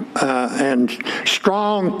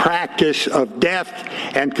strong practice of deft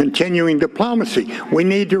and continuing diplomacy. We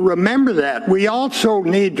need to remember that. We also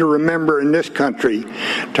need to remember in this country,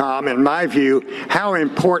 Tom, in my view, how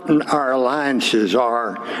important our alliances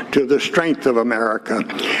are to the strength of America.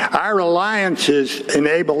 Our alliances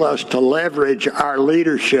enable us to leverage our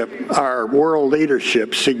leadership, our world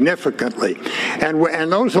leadership, significantly.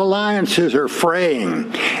 And those alliances are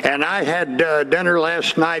fraying. And I had dinner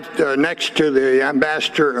last night next to the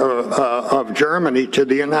ambassador of Germany to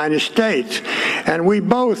the United States. And we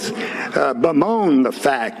both bemoan the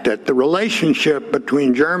fact that the relationship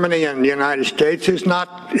between Germany and the United States is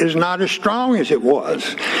not as strong as it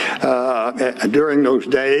was during those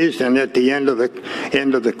days and at the end of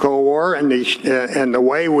the Cold War, and the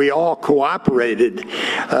way we all cooperated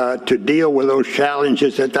to deal with those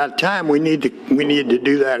challenges at that time. We need to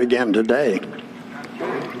do that again today.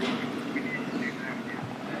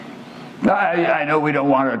 I know we don't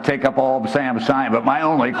want to take up all of Sam's time, but my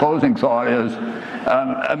only closing thought is,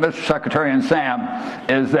 Mr. Secretary and Sam,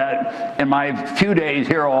 is that in my few days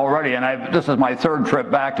here already, and this is my third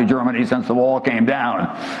trip back to Germany since the wall came down,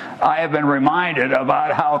 I have been reminded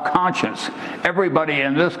about how conscious everybody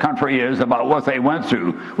in this country is about what they went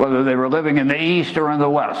through, whether they were living in the East or in the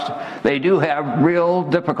West. They do have real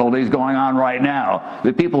difficulties going on right now.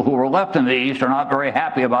 The people who were left in the East are not very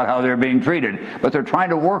happy about how they're being treated, but they're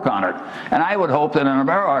trying to work on it. And I would hope that in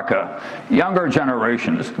America, younger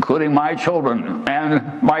generations, including my children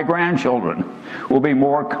and my grandchildren, will be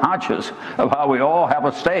more conscious of how we all have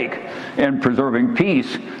a stake in preserving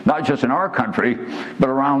peace, not just in our country, but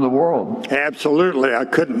around the world. Absolutely. I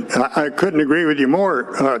couldn't agree with you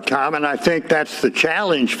more, Tom, and I think that's the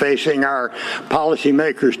challenge facing our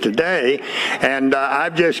policymakers today. And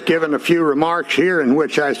I've just given a few remarks here in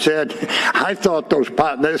which I said I thought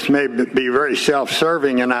this may be very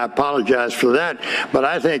self-serving, and I apologize for that, but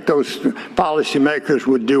I think those policymakers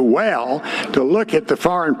would do well to look at the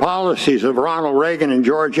foreign policies of Ronald Reagan and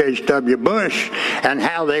George H.W. Bush and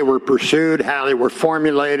how they were pursued, how they were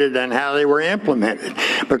formulated, and how they were implemented,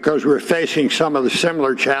 because we're facing some of the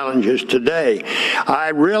similar challenges today. I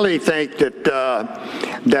really think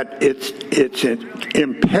that it's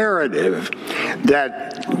imperative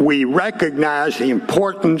that we recognize the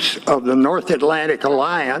importance of the North Atlantic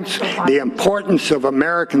Alliance, the importance of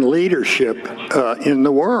American leadership in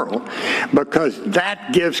the world, because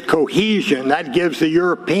that gives cohesion, that gives the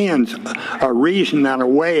Europeans a reason and a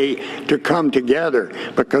way to come together,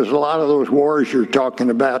 because a lot of those wars you're talking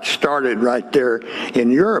about started right there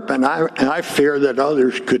in Europe, and I fear that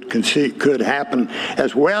others could happen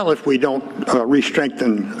as well if we don't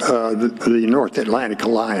re-strengthen the North Atlantic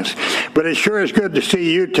Alliance. But it sure is good to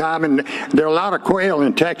see you, Tom, and there are a lot of quail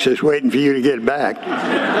in Texas waiting for you to get back.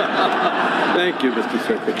 Thank you, Mr.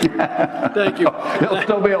 Secretary. Thank you. He'll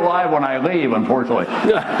still be alive when I leave, unfortunately.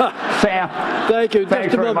 Sam, thank you.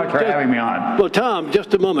 Thanks very much for having me on. Well, Tom,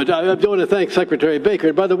 just a moment. I want to thank Secretary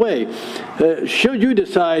Baker. By the way, should you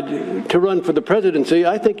decide to run for the presidency,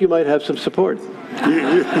 I think you might have some support.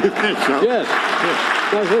 You think so? Yes.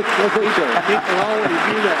 I think so. People always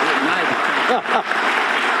do that at night.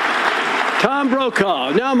 Tom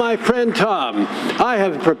Brokaw. Now, my friend Tom, I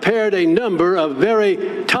have prepared a number of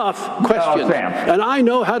very tough questions, and I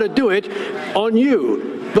know how to do it on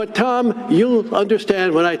you. But, Tom, you'll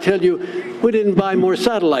understand when I tell you we didn't buy more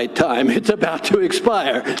satellite time. It's about to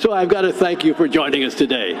expire. So I've got to thank you for joining us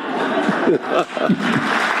today. Sam,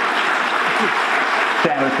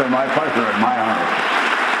 it's been my pleasure and my honor.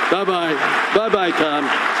 Bye-bye. Bye-bye, Tom.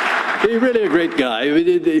 He's really a great guy.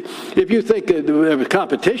 If you think there was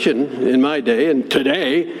competition in my day and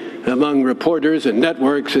today among reporters and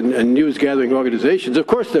networks and news-gathering organizations, of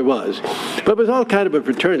course there was. But it was all kind of a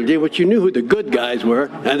fraternity in which you knew who the good guys were,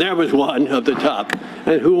 and there was one of the top,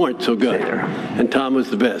 and who weren't so good. And Tom was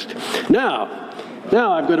the best. Now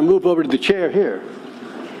I'm going to move over to the chair here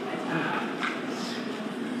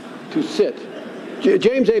to sit.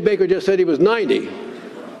 James A. Baker just said he was 90.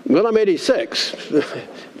 Well, I'm 86.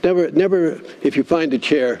 Never, if you find a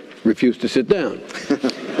chair, refuse to sit down.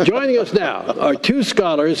 Joining us now are two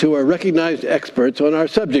scholars who are recognized experts on our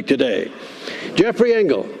subject today. Jeffrey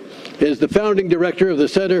Engel is the founding director of the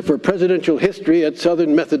Center for Presidential History at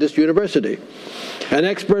Southern Methodist University, an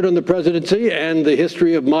expert on the presidency and the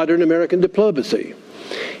history of modern American diplomacy.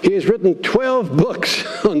 He has written 12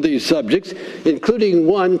 books on these subjects, including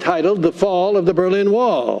one titled The Fall of the Berlin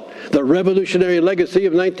Wall, The Revolutionary Legacy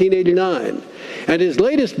of 1989. And his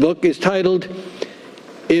latest book is titled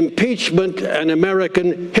Impeachment and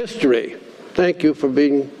American History. Thank you for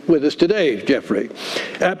being with us today, Jeffrey.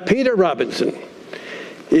 Peter Robinson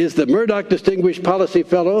is the Murdoch Distinguished Policy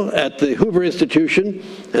Fellow at the Hoover Institution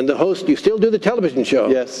and the host, you still do the television show?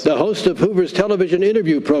 Yes. The host of Hoover's television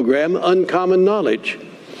interview program, Uncommon Knowledge.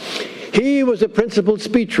 He was a principal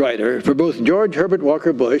speechwriter for both George Herbert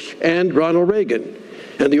Walker Bush and Ronald Reagan,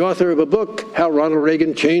 and the author of a book, How Ronald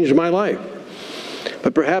Reagan Changed My Life.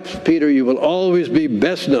 But perhaps, Peter, you will always be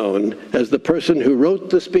best known as the person who wrote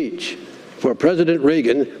the speech for President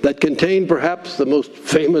Reagan that contained perhaps the most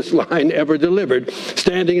famous line ever delivered,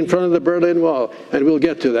 standing in front of the Berlin Wall. And we'll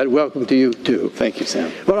get to that. Welcome to you, too. Thank you,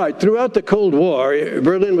 Sam. All right. Throughout the Cold War,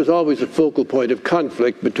 Berlin was always a focal point of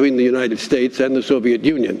conflict between the United States and the Soviet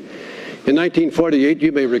Union. In 1948,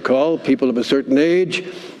 you may recall, people of a certain age,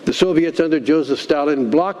 the Soviets under Joseph Stalin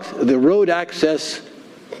blocked the road access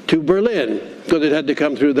to Berlin, so they had to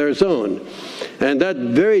come through their zone. And that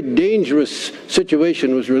very dangerous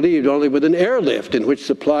situation was relieved only with an airlift in which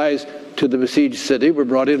supplies to the besieged city were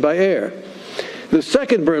brought in by air. The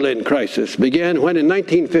second Berlin crisis began when in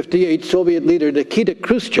 1958 Soviet leader Nikita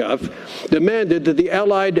Khrushchev demanded that the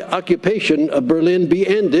Allied occupation of Berlin be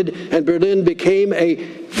ended and Berlin became a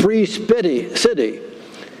free city.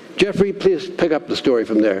 Jeffrey, please pick up the story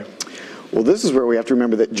from there. Well, this is where we have to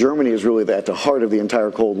remember that Germany is really at the heart of the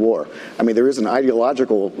entire Cold War. I mean, there is an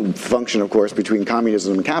ideological function, of course, between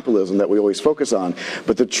communism and capitalism that we always focus on,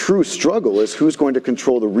 but the true struggle is who's going to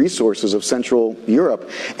control the resources of Central Europe.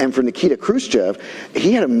 And for Nikita Khrushchev,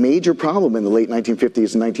 he had a major problem in the late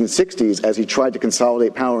 1950s and 1960s as he tried to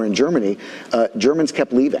consolidate power in Germany. Germans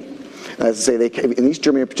kept leaving. As I say, in East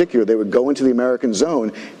Germany in particular, they would go into the American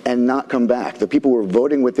zone and not come back. The people were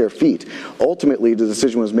voting with their feet. Ultimately, the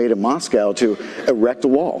decision was made in Moscow to erect a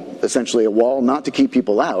wall, essentially a wall not to keep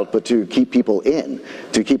people out, but to keep people in,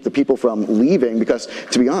 to keep the people from leaving, because,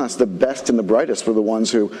 to be honest, the best and the brightest were the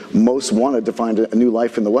ones who most wanted to find a new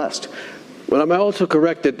life in the West. Well, I'm also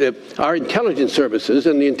correct that our intelligence services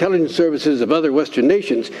and the intelligence services of other Western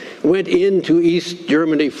nations went into East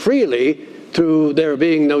Germany freely through there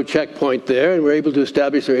being no checkpoint there, and we're able to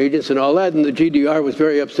establish their agents and all that, and the GDR was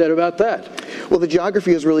very upset about that. Well, the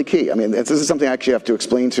geography is really key. I mean, this is something I actually have to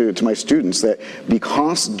explain to my students, that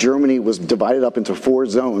because Germany was divided up into 4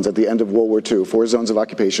 zones at the end of World War II, 4 zones of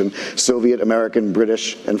occupation, Soviet, American,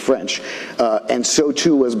 British, and French, and so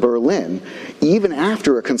too was Berlin, even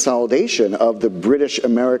after a consolidation of the British,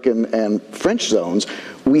 American, and French zones,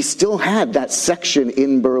 we still had that section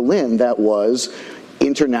in Berlin that was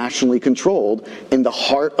internationally controlled in the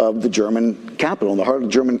heart of the German capital, in the heart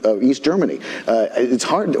of East Germany. It's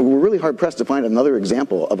hard, we're really hard pressed to find another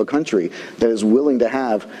example of a country that is willing to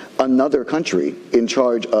have another country in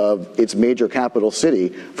charge of its major capital city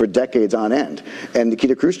for decades on end. And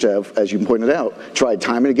Nikita Khrushchev, as you pointed out, tried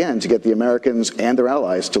time and again to get the Americans and their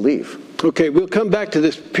allies to leave. Okay, we'll come back to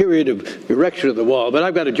this period of erection of the wall, but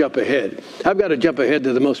I've got to jump ahead. I've got to jump ahead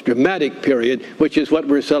to the most dramatic period, which is what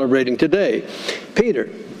we're celebrating today.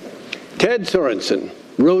 Peter, Ted Sorensen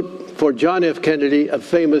wrote for John F. Kennedy a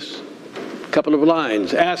famous couple of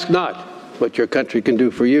lines, "Ask not what your country can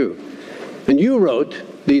do for you." And you wrote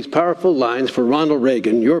these powerful lines for Ronald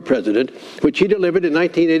Reagan, your president, which he delivered in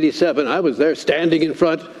 1987. I was there standing in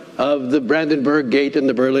front of the Brandenburg Gate and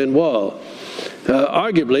the Berlin Wall.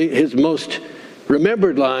 Arguably his most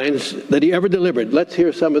remembered lines that he ever delivered. Let's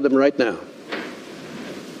hear some of them right now.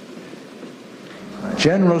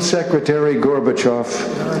 General Secretary Gorbachev,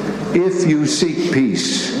 if you seek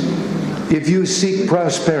peace, if you seek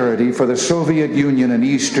prosperity for the Soviet Union and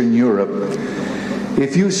Eastern Europe,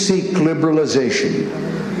 if you seek liberalization,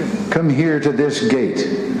 come here to this gate.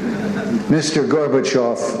 Mr.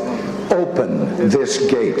 Gorbachev, open this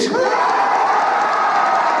gate.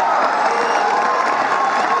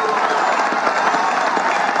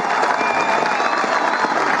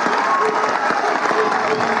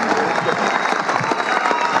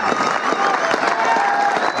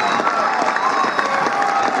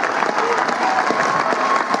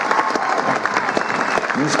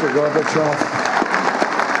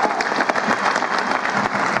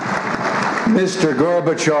 Mr.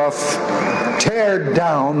 Gorbachev, tear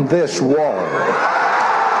down this wall.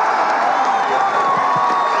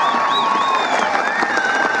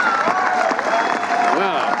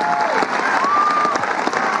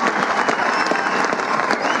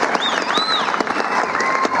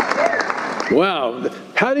 Wow.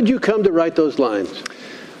 How did you come to write those lines?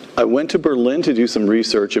 I went to Berlin to do some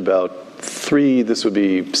research about 6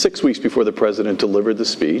 weeks before the president delivered the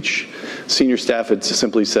speech. Senior staff had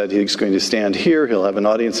simply said he's going to stand here, he'll have an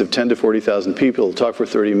audience of 10 to 40,000 people, he'll talk for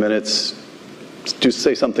 30 minutes,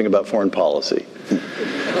 say something about foreign policy.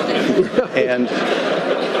 And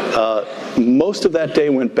most of that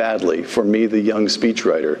day went badly for me, the young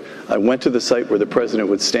speechwriter. I went to the site where the president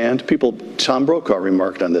would stand. Tom Brokaw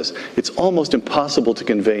remarked on this, it's almost impossible to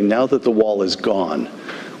convey now that the wall is gone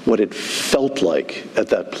what it felt like at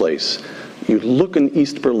that place. You look in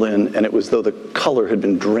East Berlin and it was though the color had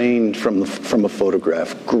been drained from a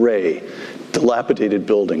photograph, gray, dilapidated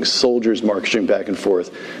buildings, soldiers marching back and forth.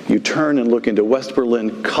 You turn and look into West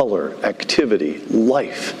Berlin, color, activity,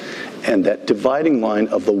 life, and that dividing line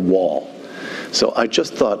of the wall. So I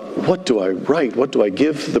just thought, what do I write? What do I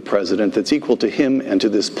give the president that's equal to him and to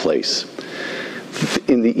this place?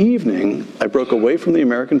 In the evening, I broke away from the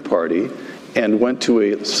American Party and went to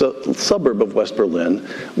a suburb of West Berlin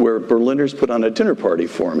where Berliners put on a dinner party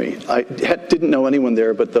for me. I didn't know anyone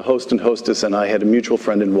there, but the host and hostess and I had a mutual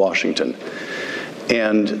friend in Washington.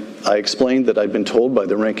 And I explained that I'd been told by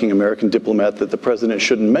the ranking American diplomat that the president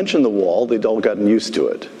shouldn't mention the wall. They'd all gotten used to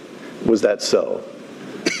it. Was that so?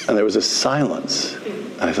 And there was a silence.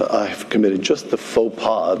 I thought, I've committed just the faux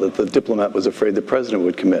pas that the diplomat was afraid the president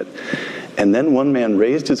would commit. And then one man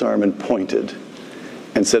raised his arm and pointed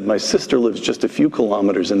and said, my sister lives just a few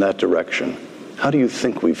kilometers in that direction. How do you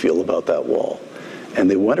think we feel about that wall?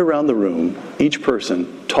 And they went around the room, each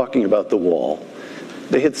person talking about the wall.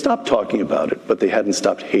 They had stopped talking about it, but they hadn't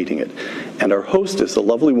stopped hating it. And our hostess, a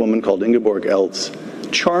lovely woman called Ingeborg Eltz,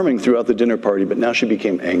 charming throughout the dinner party, but now she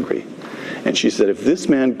became angry. And she said, if this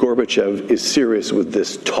man Gorbachev is serious with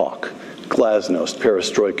this talk, glasnost,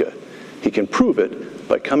 perestroika, he can prove it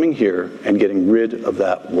by coming here and getting rid of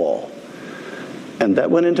that wall. And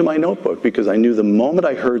that went into my notebook because I knew the moment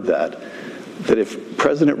I heard that if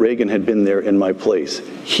President Reagan had been there in my place,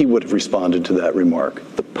 he would have responded to that remark.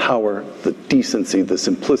 The power, the decency, the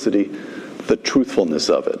simplicity, the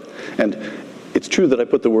truthfulness of it. And it's true that I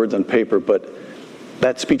put the words on paper, but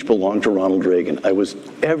that speech belonged to Ronald Reagan.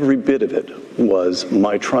 Every bit of it was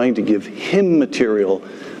my trying to give him material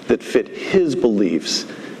that fit his beliefs,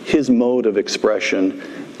 his mode of expression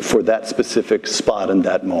for that specific spot in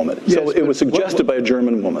that moment. Yes, so it was suggested by a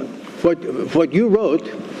German woman. What you wrote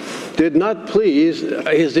did not please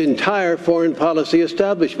his entire foreign policy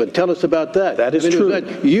establishment. Tell us about that. That is true.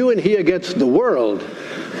 You and he against the world.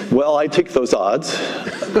 Well, I take those odds.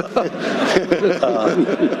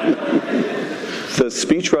 The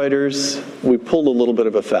speechwriters, we pulled a little bit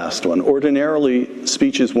of a fast one. Ordinarily,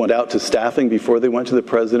 speeches went out to staffing before they went to the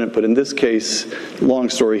president, but in this case, long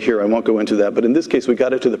story here, I won't go into that, but in this case, we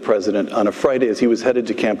got it to the president on a Friday as he was headed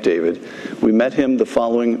to Camp David. We met him the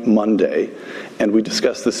following Monday, and we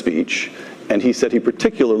discussed the speech, and he said he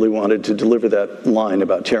particularly wanted to deliver that line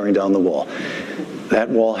about tearing down the wall. That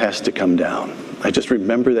wall has to come down. I just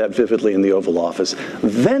remember that vividly in the Oval Office.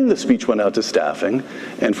 Then the speech went out to staffing,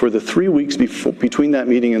 and for the 3 weeks between that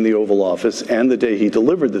meeting in the Oval Office and the day he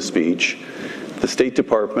delivered the speech, the State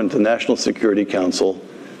Department, the National Security Council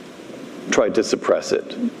tried to suppress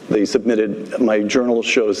it. They submitted, my journal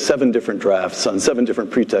shows 7 different drafts on 7 different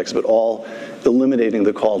pretexts, but all eliminating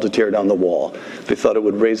the call to tear down the wall. They thought it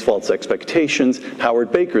would raise false expectations.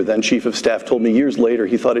 Howard Baker, then chief of staff, told me years later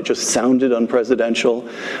he thought it just sounded unpresidential.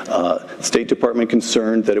 State Department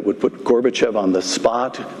concerned that it would put Gorbachev on the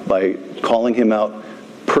spot by calling him out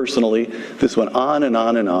personally. This went on and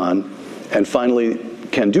on and on. And finally,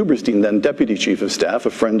 Ken Duberstein, then deputy chief of staff,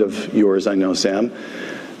 a friend of yours, I know, Sam,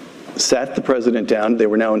 sat the president down. They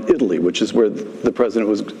were now in Italy, which is where the president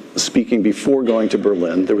was speaking before going to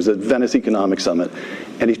Berlin. There was a Venice Economic Summit,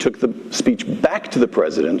 and he took the speech back to the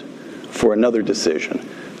president for another decision.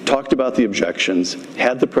 Talked about the objections,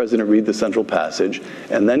 had the president read the central passage,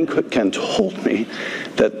 and then Ken told me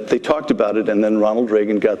that they talked about it, and then Ronald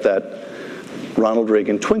Reagan got that Ronald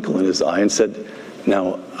Reagan twinkle in his eye and said,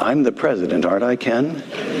 now, I'm the president, aren't I, Ken?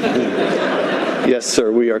 Yes,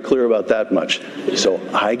 sir, we are clear about that much. So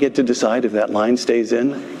I get to decide if that line stays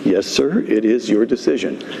in? Yes, sir, it is your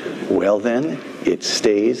decision. Well, then, it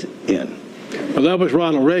stays in. Well, that was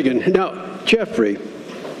Ronald Reagan. Now, Jeffrey,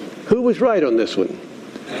 who was right on this one?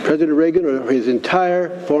 President Reagan or his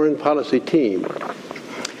entire foreign policy team?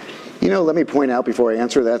 You know, let me point out before I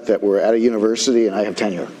answer that we're at a university and I have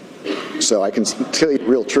tenure. So I can tell you the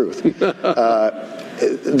real truth.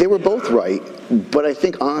 They were both right, but I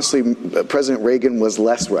think honestly President Reagan was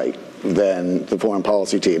less right than the foreign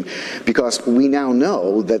policy team, because we now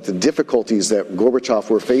know that the difficulties that Gorbachev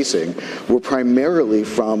were facing were primarily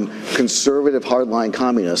from conservative hardline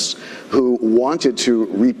communists who wanted to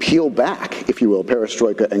repeal back, if you will,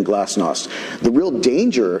 perestroika and glasnost. The real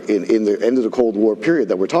danger in the end of the Cold War period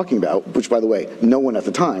that we're talking about, which by the way, no one at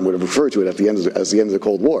the time would have referred to it as the end of the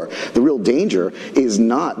Cold War, the real danger is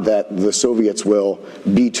not that the Soviets will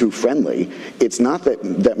be too friendly. It's not that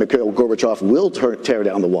Mikhail Gorbachev will tear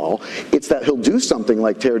down the wall. It's that he'll do something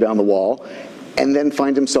like tear down the wall and then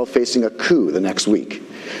find himself facing a coup the next week.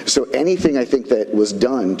 So anything I think that was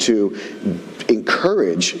done to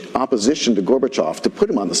encourage opposition to Gorbachev, to put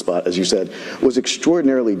him on the spot, as you said, was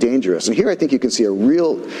extraordinarily dangerous. And here I think you can see a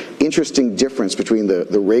real interesting difference between the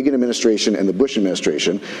Reagan administration and the Bush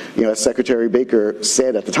administration. You know, as Secretary Baker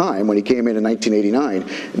said at the time when he came in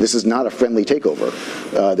 1989, this is not a friendly takeover.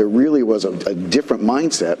 There really was a different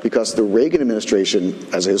mindset, because the Reagan administration,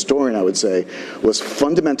 as a historian I would say, was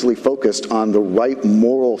fundamentally focused on the right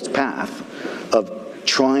moral path of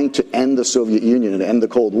trying to end the Soviet Union and end the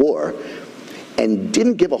Cold War, and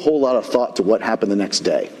didn't give a whole lot of thought to what happened the next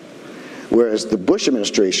day. Whereas the Bush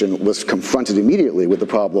administration was confronted immediately with the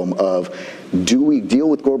problem of, do we deal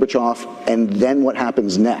with Gorbachev, and then what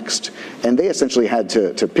happens next? And they essentially had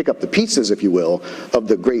to pick up the pieces, if you will, of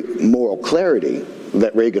the great moral clarity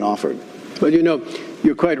that Reagan offered. Well, you know,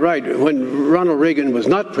 you're quite right. When Ronald Reagan was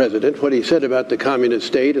not president, what he said about the communist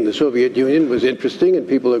state and the Soviet Union was interesting, and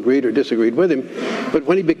people agreed or disagreed with him. But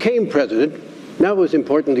when he became president, now it was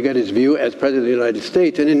important to get his view as President of the United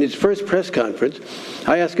States. And in his first press conference,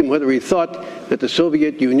 I asked him whether he thought that the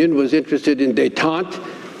Soviet Union was interested in détente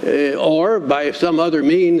or by some other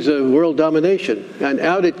means of world domination. And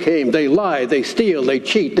out it came. They lie, they steal, they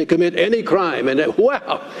cheat, they commit any crime. And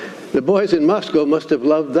wow, the boys in Moscow must have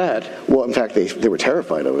loved that. Well, in fact, they were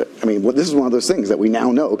terrified of it. I mean, this is one of those things that we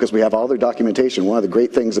now know because we have all their documentation. One of the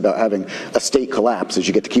great things about having a state collapse is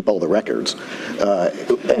you get to keep all the records.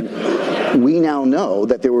 And we now know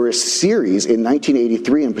that there were a series in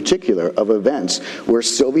 1983 in particular of events where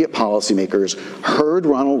Soviet policymakers heard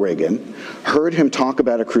Ronald Reagan, heard him talk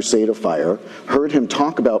about a crusade of fire, heard him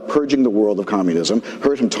talk about purging the world of communism,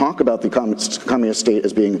 heard him talk about the communist state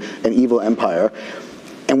as being an evil empire,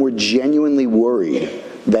 and were genuinely worried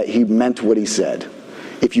that he meant what he said.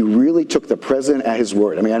 If you really took the president at his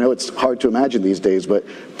word, I mean, I know it's hard to imagine these days, but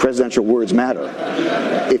presidential words matter.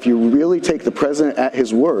 If you really take the president at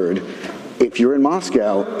his word, if you're in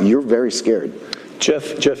Moscow, you're very scared.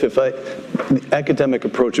 Jeff, the academic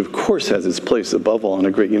approach, of course, has its place above all in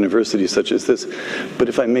a great university such as this. But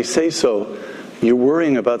if I may say so, you're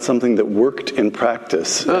worrying about something that worked in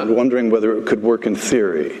practice and wondering whether it could work in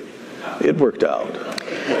theory. It worked out.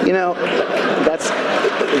 You know, that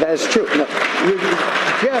is true. No,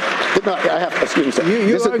 Jeff, no, I have, excuse me, sir.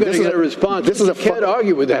 You are going to get a response. You can't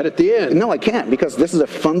argue with that at the end. No, I can't, because this is a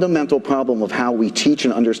fundamental problem of how we teach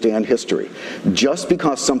and understand history. Just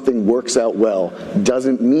because something works out well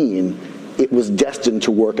doesn't mean it was destined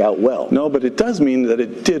to work out well. No, but it does mean that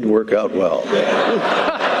it did work out well.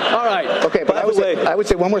 All right. Okay, but I would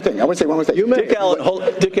say one more thing.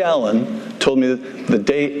 Dick Allen told me that the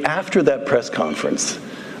day after that press conference,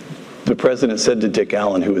 the president said to Dick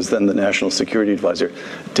Allen, who was then the national security advisor,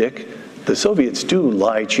 "Dick, the Soviets do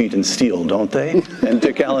lie, cheat, and steal, don't they?" And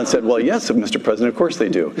Dick Allen said, "Well, yes, Mr. President, of course they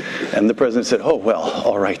do." And the president said, "Oh, well,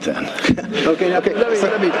 all right then." Okay,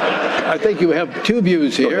 let me, I think you have two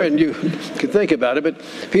views here, and you can think about it. But,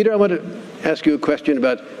 Peter, I want to ask you a question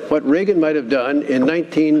about what Reagan might have done in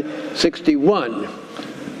 1961.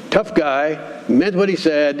 Tough guy, meant what he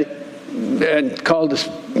said, and called us,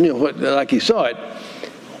 like he saw it.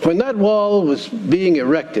 When that wall was being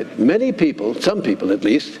erected, many people, some people at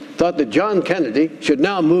least, thought that John Kennedy should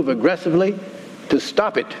now move aggressively to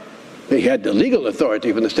stop it. He had the legal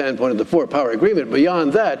authority from the standpoint of the four-power agreement.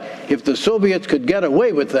 Beyond that, if the Soviets could get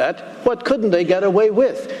away with that, what couldn't they get away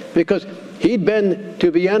with? Because he'd been to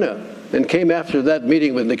Vienna and came after that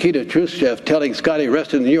meeting with Nikita Khrushchev telling Scotty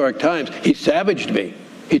Rest in the New York Times, he savaged me,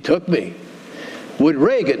 he took me. Would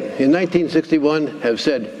Reagan in 1961 have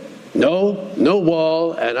said, no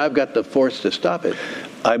wall, and I've got the force to stop it?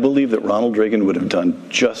 I believe that Ronald Reagan would have done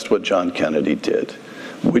just what John Kennedy did,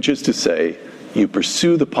 which is to say, you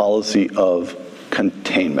pursue the policy of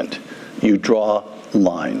containment. You draw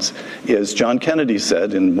lines. As John Kennedy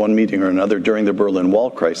said in one meeting or another during the Berlin Wall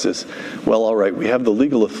crisis, well, all right, we have the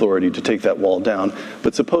legal authority to take that wall down,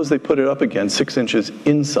 but suppose they put it up again 6 inches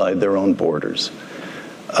inside their own borders.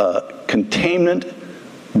 Containment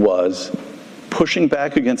was pushing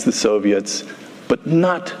back against the Soviets, but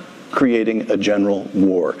not creating a general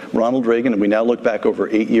war. Ronald Reagan, and we now look back over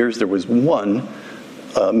 8 years, there was one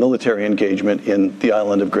military engagement in the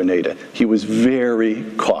island of Grenada. He was very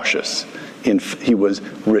cautious. He was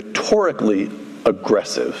rhetorically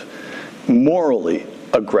aggressive, morally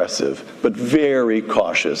aggressive, but very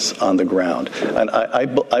cautious on the ground. And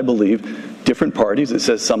I believe different parties, it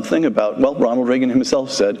says something about, well, Ronald Reagan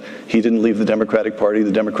himself said he didn't leave the Democratic Party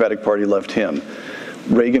Party left him.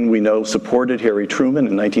 Reagan, we know, supported Harry Truman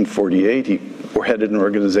in 1948. He headed an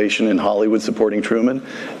organization in Hollywood supporting Truman,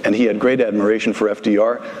 and he had great admiration for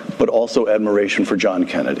FDR, but also admiration for John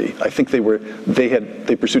Kennedy. I think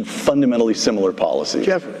they pursued fundamentally similar policies.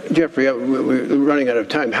 Jeffrey, we're running out of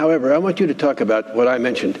time. However, I want you to talk about what I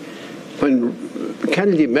mentioned. When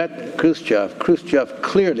Kennedy met Khrushchev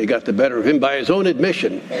clearly got the better of him by his own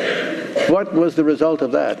admission. What was the result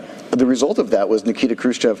of that? The result of that was Nikita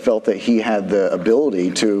Khrushchev felt that he had the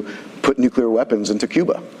ability to put nuclear weapons into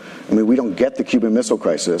Cuba. I mean, we don't get the Cuban Missile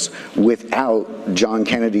Crisis without John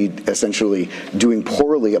Kennedy essentially doing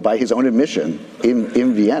poorly, by his own admission,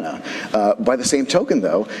 in Vienna. By the same token,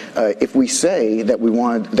 though, if we say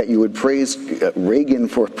that you would praise Reagan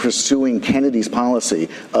for pursuing Kennedy's policy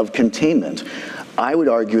of containment, I would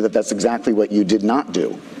argue that that's exactly what you did not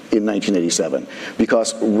do in 1987,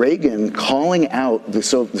 because Reagan calling out the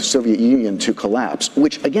Soviet Union to collapse,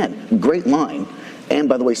 which, again, great line, and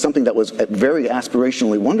by the way, something that was very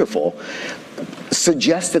aspirationally wonderful,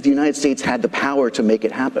 suggests that the United States had the power to make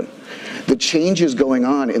it happen. The changes going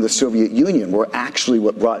on in the Soviet Union were actually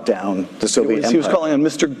what brought down the Soviet Empire. He was calling on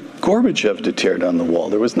Mr. Gorbachev to tear down the wall.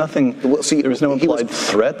 There was nothing, there was no implied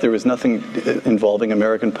threat, there was nothing involving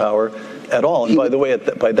American power at all. And by the way,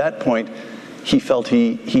 by that point, he felt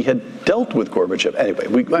he had dealt with Gorbachev. Anyway,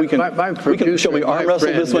 shall we arm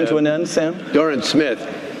wrestle this one to an end, Sam? Doran Smith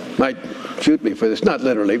might shoot me for this, not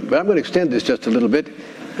literally, but I'm going to extend this just a little bit,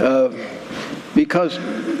 because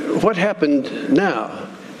what happened now,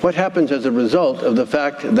 what happens as a result of the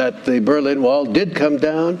fact that the Berlin Wall did come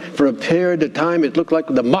down for a period of time, it looked like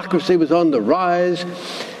democracy was on the rise.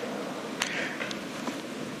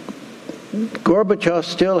 Gorbachev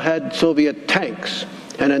still had Soviet tanks.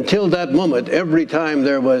 And until that moment, every time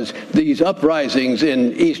there was these uprisings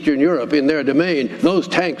in Eastern Europe, in their domain, those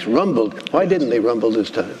tanks rumbled. Why didn't they rumble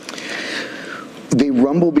this time? They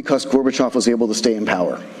rumbled because Gorbachev was able to stay in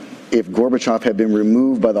power. If Gorbachev had been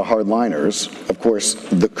removed by the hardliners, of course,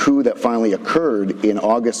 the coup that finally occurred in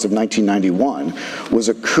August of 1991 was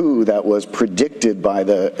a coup that was predicted by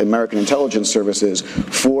the American intelligence services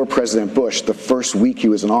for President Bush the first week he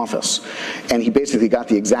was in office. And he basically got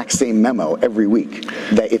the exact same memo every week,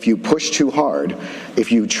 that if you push too hard, if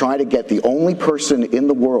you try to get the only person in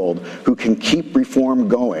the world who can keep reform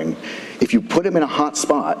going, if you put him in a hot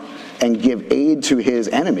spot and give aid to his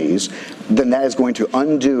enemies, then that is going to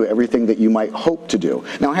undo everything that you might hope to do.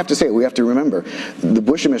 Now, I have to say, we have to remember, the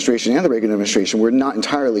Bush administration and the Reagan administration were not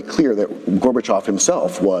entirely clear that Gorbachev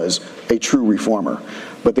himself was a true reformer.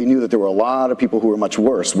 But they knew that there were a lot of people who were much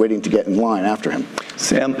worse waiting to get in line after him.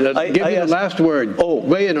 Sam, give me the last word.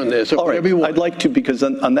 Weigh in on this. All right, I'd like to, because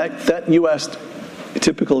on that you asked,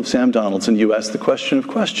 typical of Sam Donaldson, you asked the question of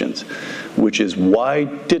questions, which is, why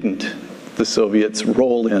didn't the Soviets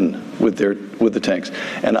roll in with the tanks?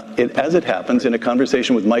 And as it happens, in a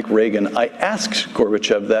conversation with Mike Reagan, I asked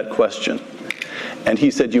Gorbachev that question. And he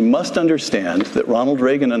said, you must understand that Ronald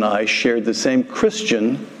Reagan and I shared the same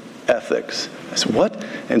Christian ethics. I said, what?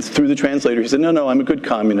 And through the translator, he said, no, I'm a good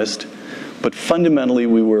communist, but fundamentally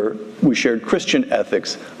we shared Christian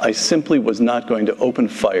ethics. I simply was not going to open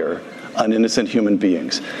fire on innocent human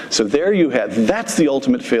beings. So there you have, that's the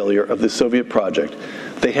ultimate failure of the Soviet project.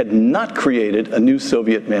 They had not created a new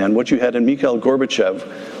Soviet man. What you had in Mikhail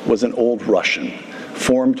Gorbachev was an old Russian,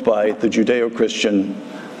 formed by the Judeo-Christian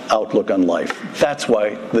outlook on life. That's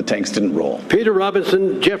why the tanks didn't roll. Peter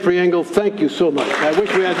Robinson, Jeffrey Engel, thank you so much. I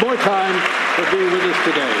wish we had more time for being with us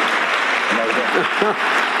today.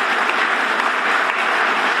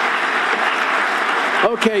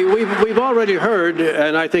 Okay, we've already heard,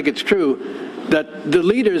 and I think it's true, that the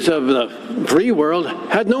leaders of the free world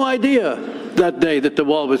had no idea that day that the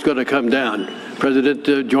wall was going to come down.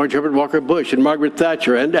 President George Herbert Walker Bush and Margaret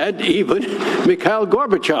Thatcher and even Mikhail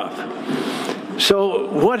Gorbachev. So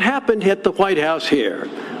what happened at the White House here?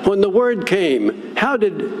 When the word came, how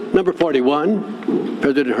did number 41,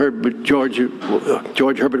 President George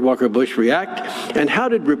Herbert Walker Bush, react? And how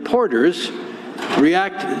did reporters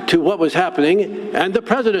react to what was happening and the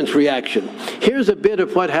president's reaction? Here's a bit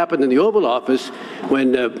of what happened in the Oval Office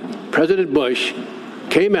when President Bush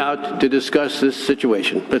came out to discuss this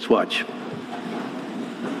situation. Let's watch.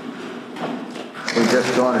 We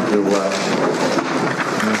just wanted to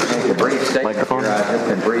Make a brief statement here. I've just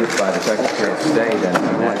been briefed by the Secretary of State and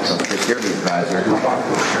the National Security Advisor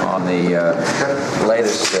on the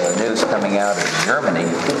latest news coming out of Germany.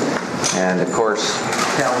 And of course,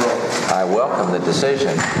 I welcome the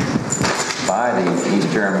decision by the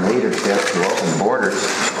East German leadership to open borders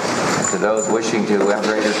to those wishing to have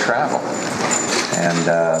greater travel. And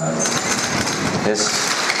this,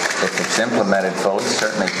 if it's implemented fully,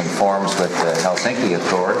 certainly conforms with the Helsinki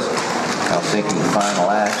Accords, Helsinki Final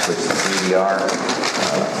Acts, which the GDR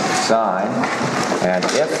signed. And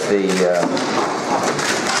if the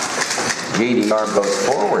GDR goes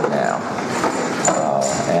forward now,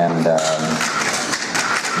 and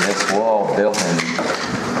this wall built in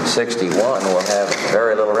 61 will have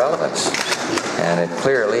very little relevance. And it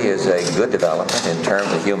clearly is a good development in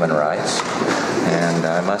terms of human rights. And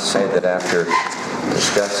I must say that after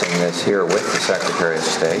discussing this here with the Secretary of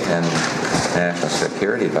State and National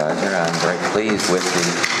Security Advisor, I'm very pleased with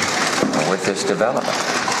this development.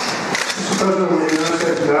 Mr. President, when the United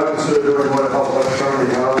States is now considered doing what help West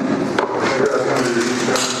Germany out,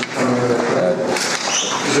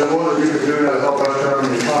 is there more that we could do to help West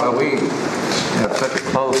Germany? Well, we have such a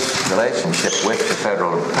close relationship with the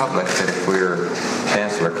Federal Republic that if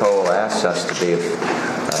Chancellor Kohl asks us to be of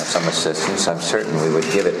some assistance, I'm certain we would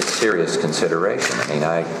give it serious consideration. I mean,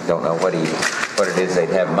 I don't know what it is they'd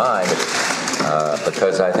have in mind,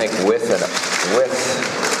 because I think with a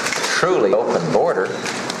truly open border,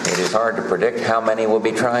 it is hard to predict how many will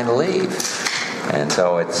be trying to leave. And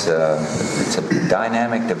so it's a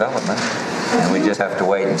dynamic development, and we just have to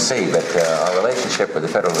wait and see. But our relationship with the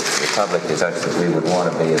Federal Republic is such that we would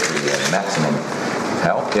want to be at the maximum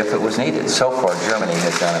help if it was needed. So far, Germany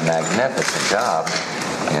has done a magnificent job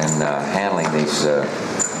in handling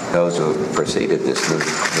those who have preceded this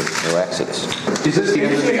new exodus. Is this the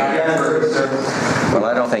end of the Iron Curtain? Well,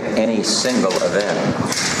 I don't think any single event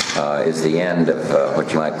is the end of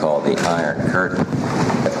what you might call the Iron Curtain.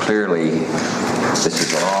 But clearly, this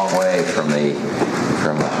is a long way from the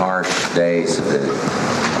harsh days of the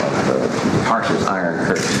harshest Iron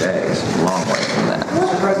Curtain days. A long way from that.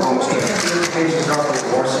 Mr. President, what do you think the indications are for the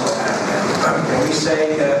Warsaw Pact? Can we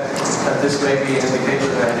say that this may be an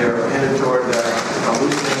indication that they're headed toward a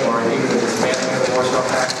loosening or even the dismantling of the Warsaw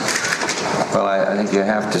Pact? Well, I think you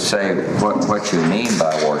have to say what you mean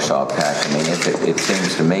by Warsaw Pact. I mean, it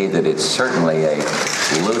seems to me that it's certainly a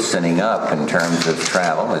loosening up in terms of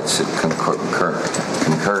travel. It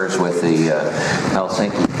concurs with the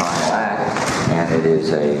Helsinki Final Act, and it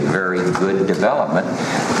is a very good development.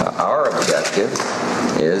 Our objective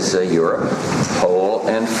is Europe whole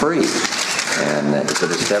and free. And is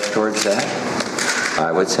it a step towards that?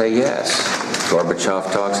 I would say yes.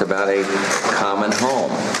 Gorbachev talks about a common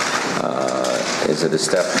home. Is it a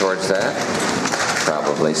step towards that?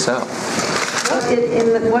 Probably so.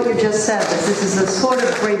 In what you just said, this is a sort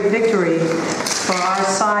of great victory for our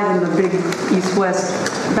side in the big East-West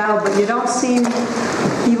battle, but you don't seem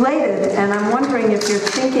elated, and I'm wondering if you're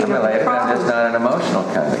thinking of the problem. I'm just not an emotional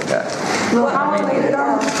kind of guy. Well, how elated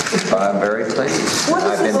are you? But I'm very pleased.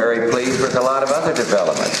 I've been very pleased with a lot of other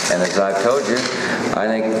developments, and as I've told you, I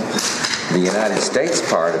think the United States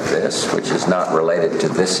part of this, which is not related to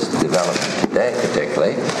this development today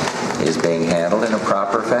particularly, is being handled in a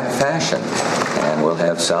proper fashion. And we'll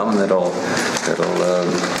have some that'll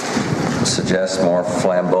suggest more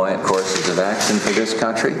flamboyant courses of action for this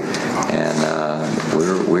country. And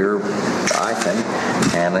we're, I think,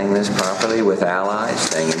 handling this properly with allies,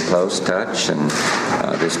 staying in close touch, and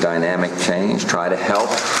this dynamic change, try to help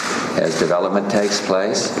as development takes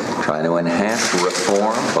place, trying to enhance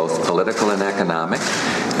reform, both political and economic.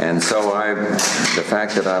 And so the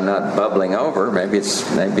fact that I'm not bubbling over, maybe it's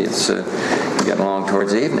getting along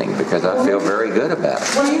towards evening, because I feel very good about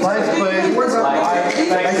it. Well, you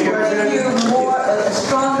a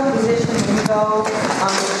stronger position when you go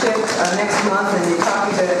on the ship next month and you're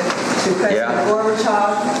talking to President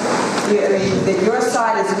Gorbachev, that your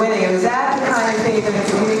side is winning. And is that the kind of thing you're going to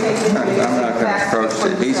communicate to him? I'm not going to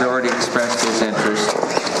approach it. He's already expressed his interest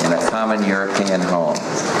in a common European home.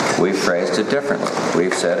 We've phrased it differently.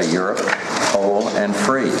 We've said a Europe whole and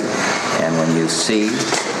free. And when you see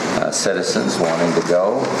citizens wanting to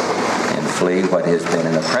go and flee what has been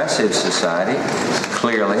an oppressive society,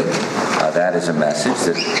 clearly that is a message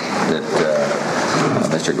that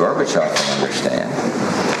Mr. Gorbachev can understand.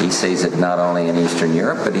 He sees it not only in Eastern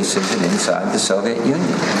Europe, but he sees it inside the Soviet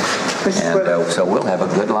Union. And so we'll have a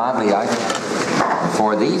good, lively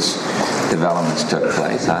for these developments took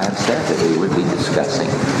place, I have said that we would be discussing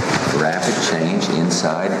rapid change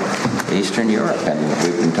inside Eastern Europe, and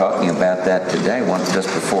we've been talking about that today. Just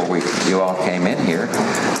before you all came in here,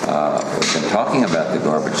 we've been talking about the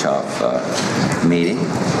Gorbachev meeting,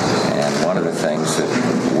 and one of the things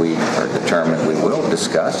that we are determined we will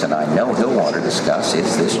discuss, and I know he'll want to discuss,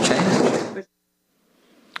 is this change.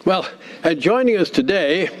 Well, and joining us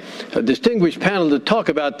today, a distinguished panel to talk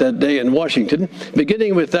about that day in Washington,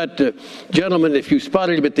 beginning with that gentleman, if you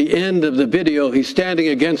spotted him at the end of the video, he's standing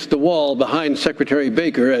against the wall behind Secretary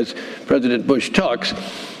Baker as President Bush talks,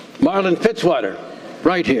 Marlin Fitzwater,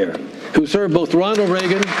 right here, who served both Ronald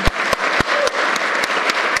Reagan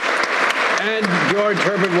and George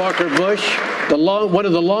Herbert Walker Bush, one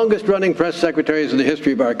of the longest-running press secretaries in the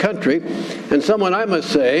history of our country, and someone I must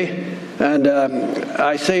say, and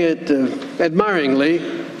I say it admiringly,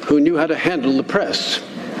 who knew how to handle the press.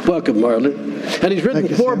 Welcome, Marlin. And he's written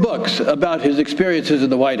 4 books about his experiences in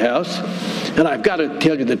the White House, and I've got to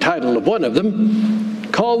tell you the title of one of them,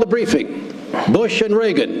 Call the Briefing, Bush and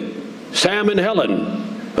Reagan, Sam and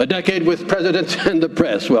Helen, A Decade with Presidents and the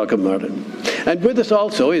Press. Welcome, Marlin. And with us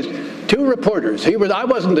also is 2 reporters. I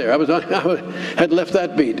wasn't there. I had left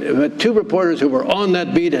that beat. But 2 reporters who were on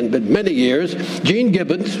that beat and been many years. Gene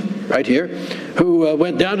Gibbons, right here, who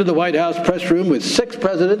went down to the White House press room with 6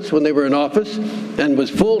 presidents when they were in office and was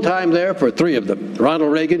full-time there for 3 of them.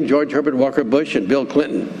 Ronald Reagan, George Herbert Walker Bush, and Bill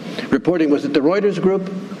Clinton. Reporting, was it the Reuters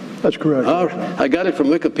Group? That's correct. I got it from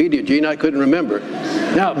Wikipedia, Gene. I couldn't remember.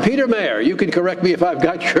 Now, Peter Mayer, you can correct me if I've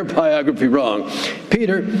got your biography wrong.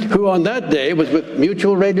 Peter, who on that day was with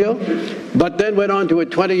Mutual Radio, but then went on to a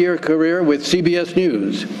 20-year career with CBS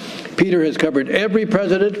News. Peter has covered every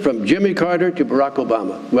president from Jimmy Carter to Barack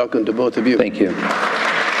Obama. Welcome to both of you. Thank you.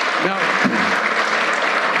 Now,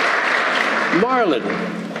 Marlin,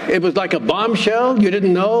 it was like a bombshell? You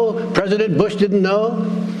didn't know? President Bush didn't know?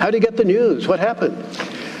 How did you get the news? What happened?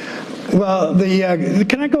 Well,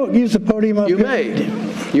 can I go use the podium up here?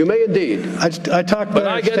 You may indeed. I talk better but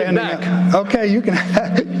I get it back. Up. Okay, you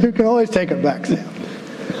can always take it back, Sam.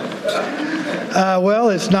 Well,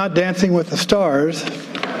 it's not Dancing with the Stars.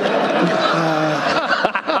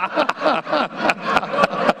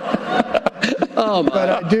 But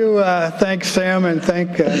I do thank Sam and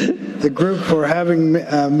thank the group for having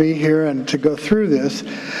me here and to go through this.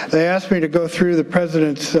 They asked me to go through the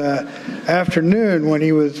president's afternoon when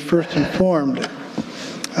he was first informed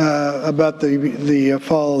about the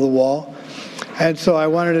fall of the wall. And so I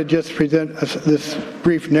wanted to just present this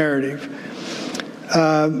brief narrative.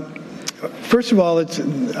 First of all,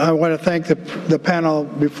 I want to thank the panel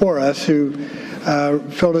before us who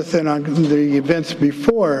filled us in on the events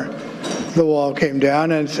before the wall came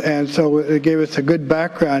down, and so it gave us a good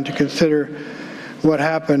background to consider what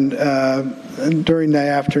happened during the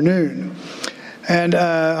afternoon. And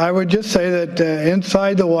I would just say that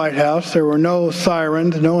inside the White House there were no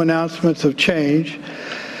sirens, no announcements of change,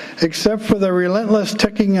 except for the relentless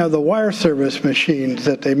ticking of the wire service machines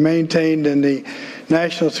that they maintained in the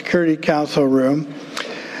National Security Council room.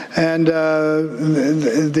 And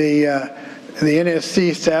the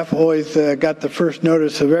NSC staff always got the first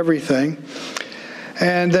notice of everything.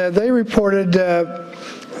 And they reported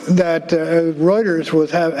that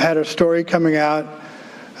Reuters had a story coming out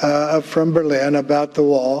from Berlin about the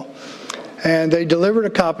wall. And they delivered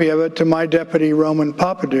a copy of it to my deputy, Roman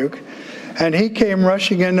Papaduke. And he came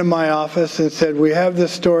rushing into my office and said, "We have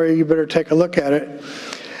this story, you better take a look at it."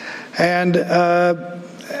 And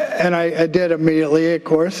I did immediately, of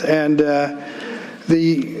course. And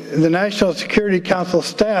the National Security Council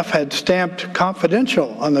staff had stamped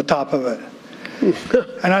confidential on the top of it.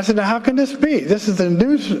 And I said, "Now how can this be? This is the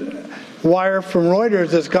news wire from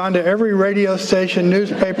Reuters that's gone to every radio station,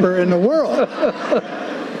 newspaper in the world.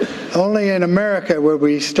 Only in America would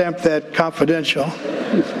we stamp that confidential."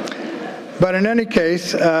 But in any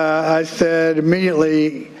case, I said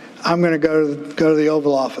immediately, "I'm going to go to the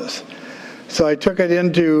Oval Office." So I took it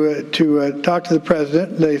in to talk to the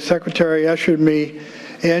president. The secretary ushered me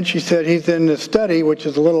in. She said, "He's in the study," which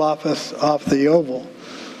is a little office off the Oval.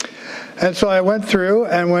 And so I went through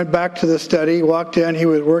and went back to the study, walked in. He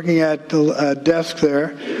was working at the desk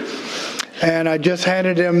there. And I just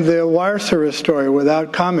handed him the wire service story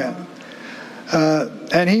without comment.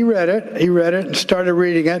 And he read it and started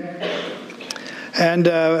reading it. And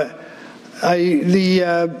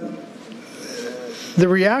the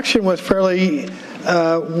reaction was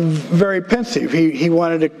very pensive. He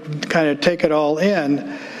wanted to kind of take it all in.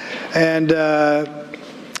 And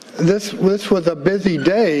this was a busy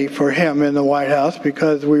day for him in the White House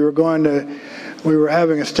because we were going to we were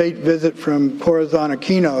having a state visit from Corazon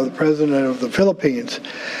Aquino, the president of the Philippines.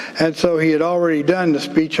 And so he had already done the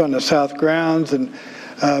speech on the South grounds and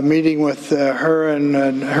meeting with her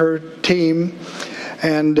and her team.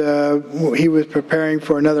 And he was preparing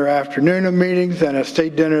for another afternoon of meetings and a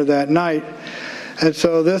state dinner that night. And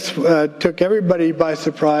so this took everybody by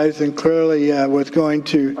surprise and clearly was going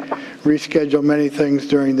to reschedule many things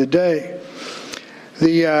during the day.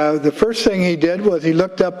 The first thing he did was he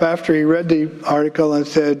looked up after he read the article and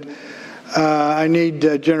said, I need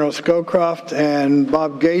General Scowcroft and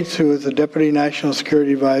Bob Gates, who is the Deputy National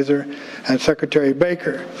Security Advisor, and Secretary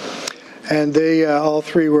Baker. And they all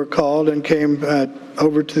three were called and came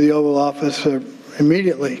over to the Oval Office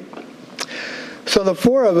immediately. So the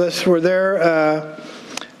four of us were there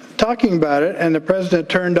talking about it, and the president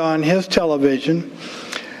turned on his television,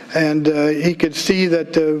 and he could see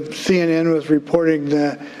that CNN was reporting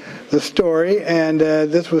the story, and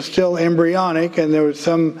this was still embryonic, and there was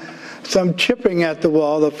some chipping at the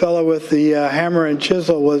wall. The fellow with the hammer and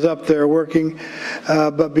chisel was up there working,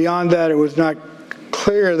 but beyond that, it was not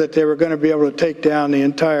clear that they were going to be able to take down the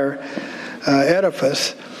entire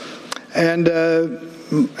edifice. But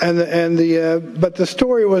the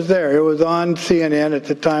story was there. It was on CNN at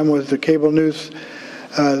the time, was the cable news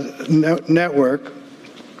network.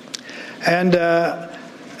 And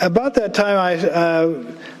about that time,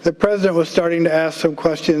 the president was starting to ask some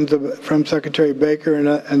questions from Secretary Baker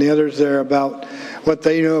and the others there about what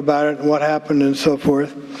they knew about it and what happened and so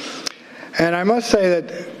forth. And I must say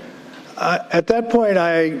that at that point,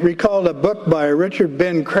 I recalled a book by Richard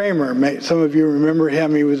Ben Kramer. Some of you remember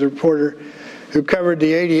him. He was a reporter who covered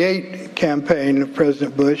the '88 campaign of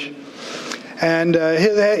President Bush. And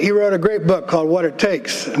he wrote a great book called What It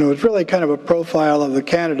Takes, and it was really kind of a profile of the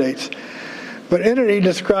candidates. But in it, he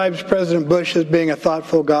describes President Bush as being a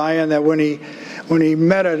thoughtful guy, and that when he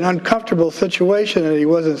met an uncomfortable situation that he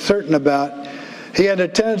wasn't certain about, he had a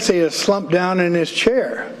tendency to slump down in his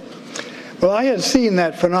chair. Well, I had seen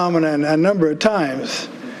that phenomenon a number of times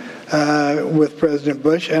with President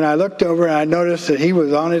Bush, and I looked over and I noticed that he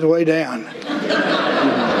was on his way down.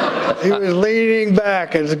 He was leaning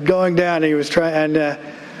back and going down. He was trying,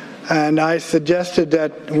 and I suggested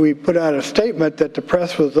that we put out a statement that the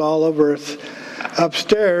press was all over us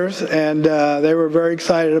upstairs, and they were very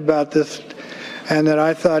excited about this, and that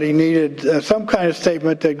I thought he needed some kind of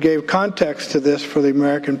statement that gave context to this for the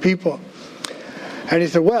American people. And he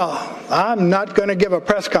said, well, I'm not going to give a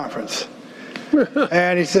press conference.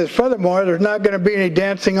 And he says, furthermore, there's not going to be any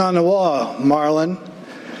dancing on the wall, Marlin.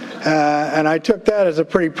 And I took that as a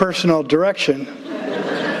pretty personal direction.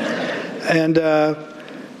 And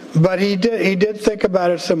but he did think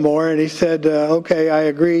about it some more, and he said, okay, I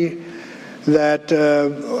agree that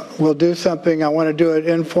we'll do something. I want to do it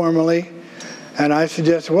informally. And I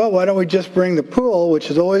suggested, well, why don't we just bring the pool, which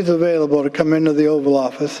is always available to come into the Oval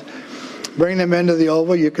Office, bring them into the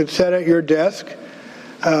Oval. You could sit at your desk,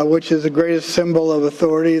 which is the greatest symbol of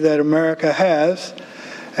authority that America has,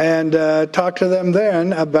 and talk to them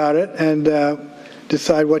then about it and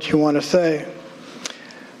decide what you want to say.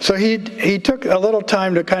 So he took a little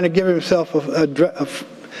time to kind of give himself a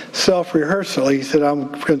self-rehearsal. He said, I'm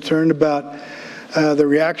concerned about the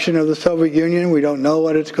reaction of the Soviet Union. We don't know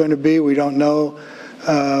what it's going to be. We don't know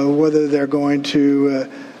whether they're going to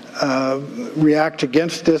react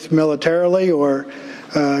against this militarily or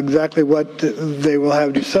exactly what they will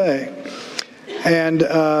have to say. And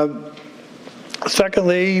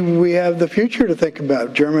secondly, we have the future to think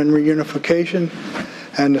about, German reunification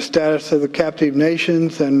and the status of the captive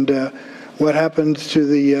nations and what happens to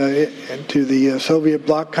the Soviet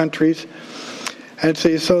bloc countries. And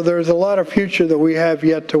so there's a lot of future that we have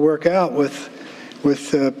yet to work out with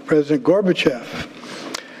President Gorbachev.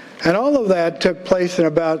 And all of that took place in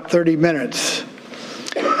about 30 minutes.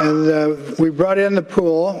 And we brought in the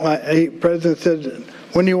pool. The president said,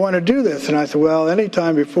 when do you want to do this? And I said, well,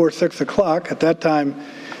 anytime before 6 o'clock. At that time,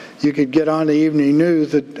 you could get on the evening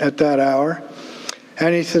news at that hour.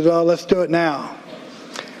 And he said, well, let's do it now,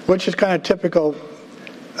 which is kind of typical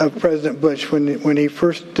of President Bush. When he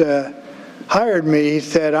first hired me, he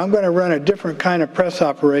said, I'm going to run a different kind of press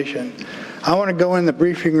operation. I want to go in the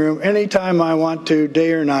briefing room anytime I want to,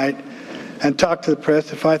 day or night, and talk to the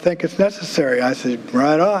press if I think it's necessary. I said,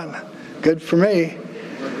 right on. Good for me.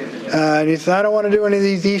 And he said, I don't want to do any of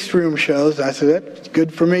these East Room shows. I said, that's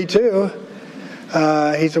good for me too.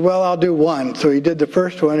 He said, well, I'll do one. So he did the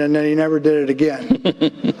first one, and then he never did it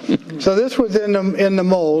again. So this was in the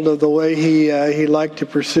mold of the way he liked to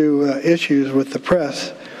pursue issues with the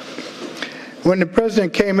press. When the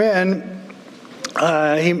president came in,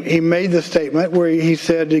 he made the statement where he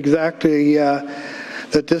said exactly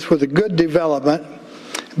that this was a good development,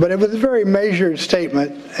 but it was a very measured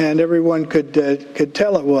statement, and everyone could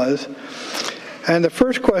tell it was. And the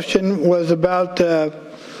first question was about kind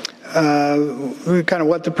of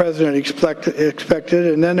what the president expected,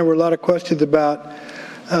 and then there were a lot of questions about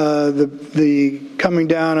the coming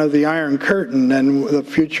down of the Iron Curtain and the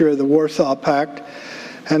future of the Warsaw Pact,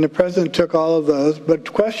 and the president took all of those.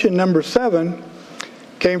 But question number 7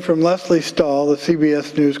 came from Leslie Stahl, the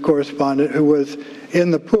CBS News correspondent, who was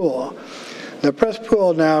in the pool. The press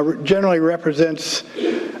pool now generally represents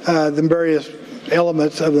the various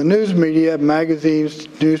elements of the news media, magazines,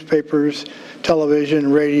 newspapers,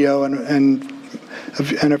 television, radio, and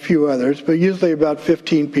a few others, but usually about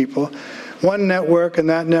 15 people. One network, and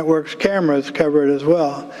that network's cameras cover it as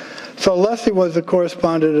well. So Leslie was the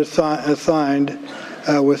correspondent assigned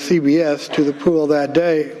with CBS to the pool that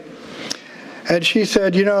day. And she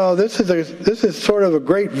said, you know, this is sort of a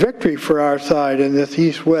great victory for our side in this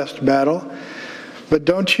East-West battle, but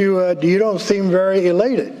you don't seem very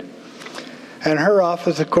elated. And her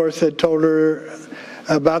office, of course, had told her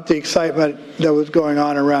about the excitement that was going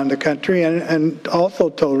on around the country, and also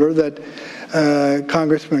told her that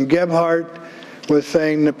Congressman Gebhardt was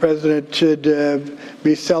saying the president should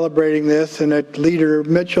be celebrating this, and that Leader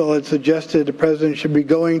Mitchell had suggested the president should be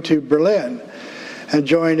going to Berlin and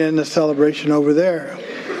join in the celebration over there.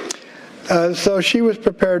 So she was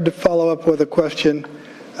prepared to follow up with a question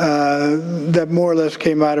that more or less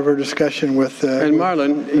came out of her discussion with... and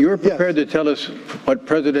Marlin, you're prepared to tell us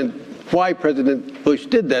why President Bush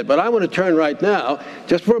did that, but I want to turn right now,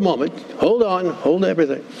 just for a moment, hold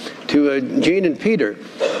everything, to Gene and Peter.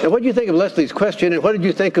 Now, what do you think of Leslie's question, and what did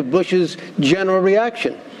you think of Bush's general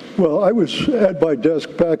reaction? Well, I was at my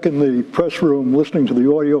desk back in the press room listening to the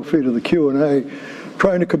audio feed of the Q&A,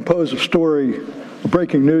 trying to compose a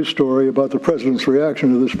breaking news story about the president's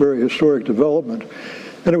reaction to this very historic development.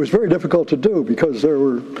 And it was very difficult to do because there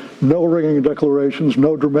were no ringing declarations,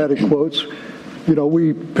 no dramatic quotes. You know,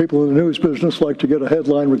 we people in the news business like to get a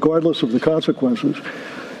headline regardless of the consequences.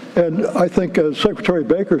 And I think, as Secretary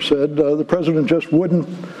Baker said, the president just wouldn't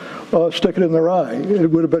stick it in their eye. It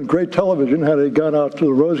would have been great television had he gone out to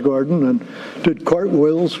the Rose Garden and did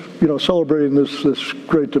cartwheels, you know, celebrating this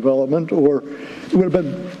great development, or it would have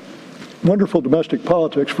been wonderful domestic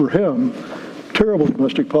politics for him, terrible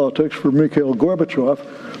domestic politics for Mikhail Gorbachev,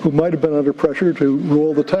 who might have been under pressure to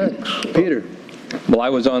roll the tanks. Peter. Well, I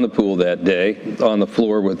was on the pool that day, on the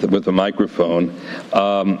floor with the microphone.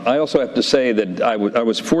 I also have to say that I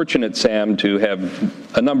was fortunate, Sam, to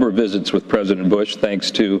have a number of visits with President Bush,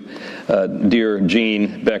 thanks to dear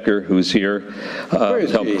Gene Becker, who's here,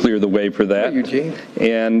 helped clear the way for that. Where are you, Gene?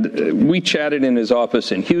 And we chatted in his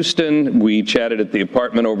office in Houston. We chatted at the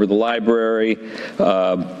apartment over the library.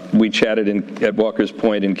 We chatted at Walker's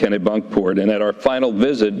Point in Kennebunkport. And at our final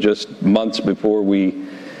visit, just months before we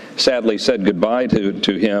sadly said goodbye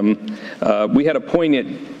to him, we had a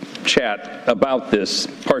poignant chat about this,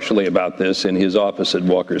 partially about this, in his office at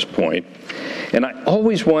Walker's Point. And I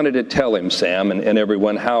always wanted to tell him, Sam, and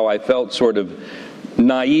everyone, how I felt sort of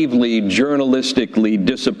naively, journalistically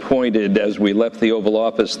disappointed as we left the Oval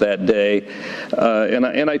Office that day.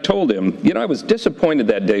 And I told him, you know, I was disappointed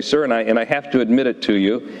that day, sir, and I have to admit it to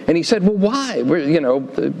you. And he said, well, why?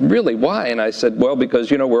 Really, why? And I said, well, because,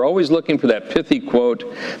 you know, we're always looking for that pithy quote,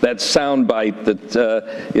 that soundbite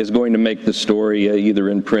that is going to make the story either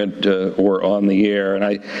in print or on the air.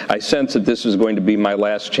 And I sensed that this was going to be my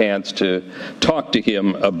last chance to talk to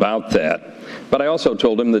him about that. But I also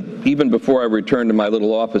told him that even before I returned to my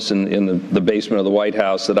little office in the basement of the White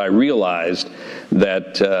House, that I realized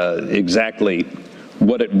that exactly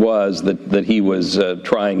what it was that he was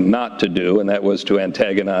trying not to do, and that was to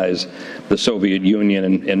antagonize the Soviet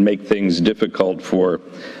Union and make things difficult for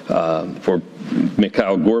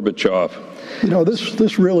Mikhail Gorbachev. You know,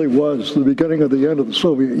 this really was the beginning of the end of the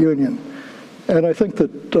Soviet Union. And I think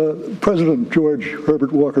that President George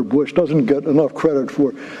Herbert Walker Bush doesn't get enough credit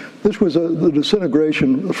for this. Was the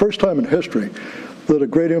disintegration, the first time in history that a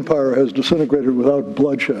great empire has disintegrated without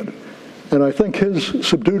bloodshed. And I think his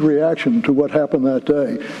subdued reaction to what happened that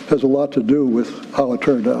day has a lot to do with how it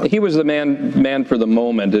turned out. He was the man for the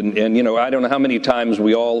moment, and you know, I don't know how many times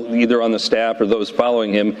we all, either on the staff or those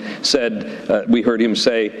following him, said, we heard him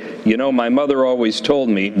say, you know, my mother always told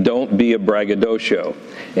me, don't be a braggadocio.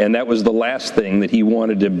 And that was the last thing that he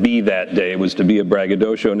wanted to be that day, was to be a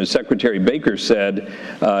braggadocio. And as Secretary Baker said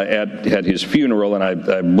at his funeral, and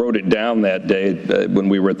I wrote it down that day when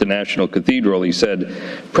we were at the National Cathedral, he said,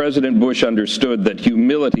 President Bush understood that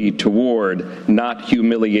humility toward, not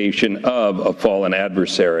humiliation of, a fallen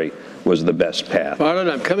adversary was the best path. Marlin,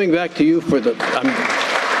 I'm coming back to you for the...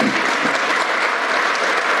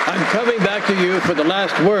 I'm coming back to you for the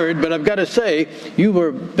last word, but I've got to say,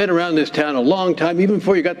 you've been around this town a long time, even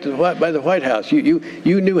before you got by the White House. You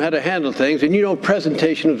knew how to handle things, and you know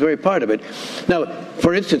presentation was very part of it. Now,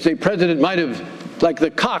 for instance, a president might have, like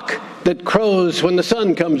the cock that crows when the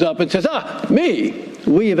sun comes up and says, me.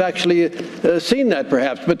 We have actually seen that,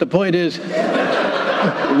 perhaps. But the point is,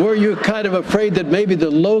 were you kind of afraid that maybe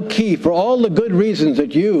the low key, for all the good reasons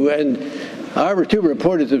that you and our two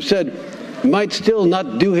reporters have said, might still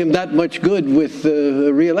not do him that much good with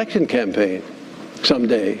the re-election campaign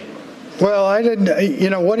someday? Well, I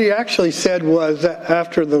didn't, what he actually said was,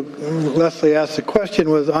 after Leslie asked the question,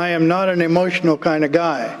 was, I am not an emotional kind of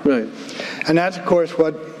guy. Right. And that's, of course,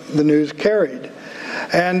 what the news carried.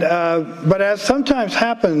 And, but as sometimes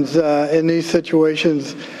happens in these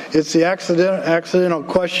situations, it's the accidental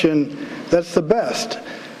question that's the best,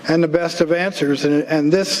 and the best of answers.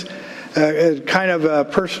 And this kind of a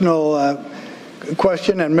personal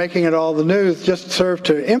question and making it all the news just served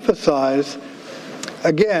to emphasize,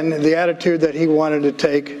 again, the attitude that he wanted to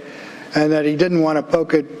take, and that he didn't want to poke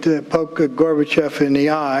Gorbachev in the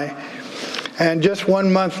eye. And just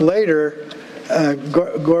 1 month later,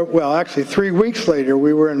 well, actually 3 weeks later,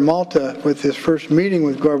 we were in Malta with his first meeting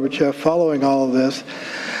with Gorbachev following all of this.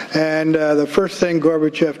 And the first thing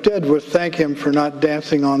Gorbachev did was thank him for not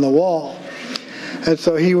dancing on the wall. And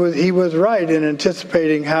so he was right in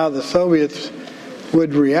anticipating how the Soviets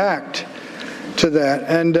would react to that.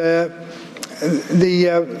 And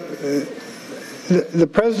the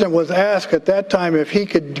president was asked at that time if he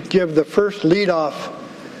could give the first lead-off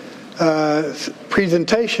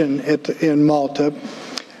presentation in Malta,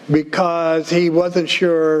 because he wasn't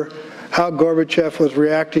sure how Gorbachev was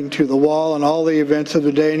reacting to the wall and all the events of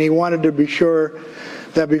the day, and he wanted to be sure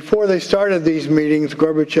that before they started these meetings,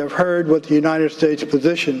 Gorbachev heard what the United States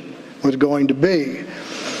position was going to be.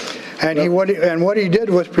 And what he did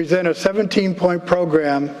was present a 17-point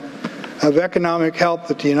program of economic help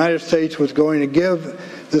that the United States was going to give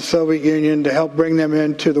the Soviet Union to help bring them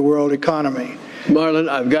into the world economy. Marlin,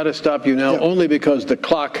 I've got to stop you now, only because the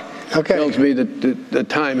clock tells me that the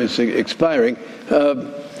time is expiring.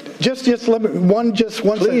 Just let me one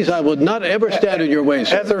Please, I will not ever stand in your way,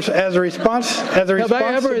 sir. As a response, have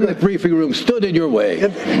I ever in the briefing room stood in your way?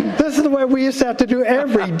 This is the way we used to have to do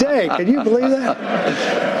every day. Can you believe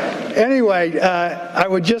that? Anyway, I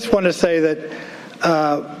would just want to say that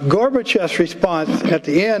Gorbachev's response at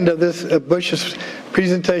the end of this Bush's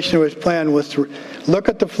presentation of his plan was to look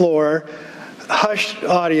at the floor, hushed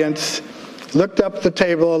audience, looked up at the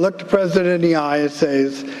table, looked the president in the eye and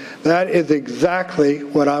says, "That is exactly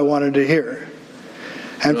what I wanted to hear."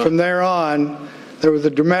 And from there on, there was a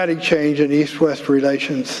dramatic change in East-West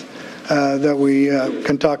relations that we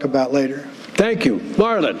can talk about later. Thank you,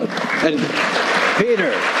 Marlin, and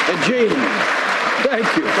Peter, and Gene. Thank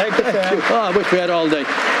you. Thank you, Sam. Oh, I wish we had all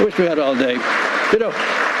day. You know,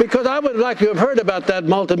 because I would like to have heard about that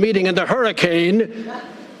Malta meeting and the hurricane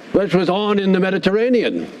which was on in the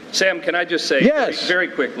Mediterranean. Sam, can I just say very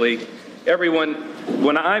quickly, everyone,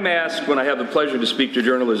 when I'm asked, when I have the pleasure to speak to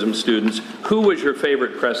journalism students, who was your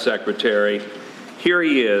favorite press secretary? Here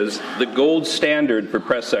he is, the gold standard for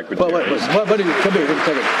press secretaries. Well, come here. And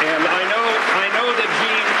I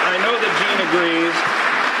know that Gene agrees.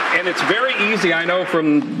 And it's very easy, I know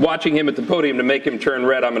from watching him at the podium, to make him turn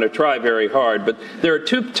red. I'm going to try very hard. But there are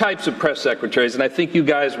two types of press secretaries, and I think you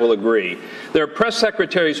guys will agree. There are press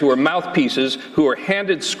secretaries who are mouthpieces, who are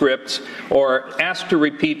handed scripts or asked to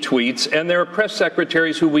repeat tweets. And there are press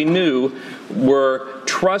secretaries who we knew were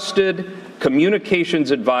trusted communications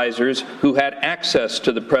advisors who had access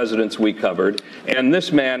to the presidents we covered, and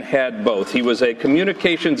this man had both. He was a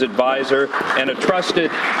communications advisor and a trusted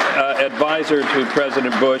advisor to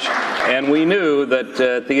President Bush, and we knew that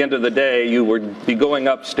at the end of the day you would be going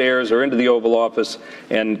upstairs or into the Oval Office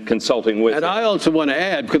and consulting with him. And I also want to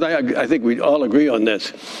add, because I think we all agree on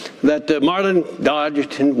this, that Marlin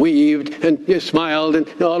dodged and weaved and smiled and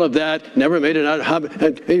all of that, never made it out,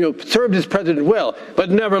 and served his president well, but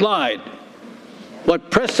never lied.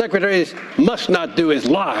 What press secretaries must not do is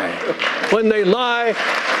lie. When they lie,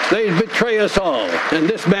 they betray us all, and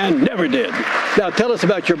this man never did. Now, tell us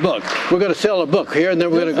about your book. We're going to sell a book here, and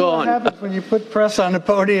then we're going to go on. What happens when you put press on the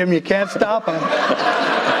podium? You can't stop them.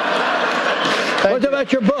 What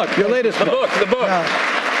about your book, your latest book? The book.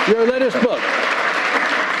 Your latest book.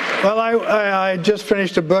 Well, I just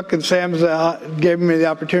finished a book, and Sam's gave me the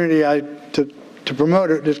opportunity to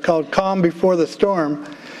promote it. It's called Calm Before the Storm,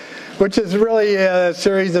 which is really a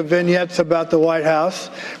series of vignettes about the White House,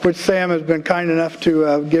 which Sam has been kind enough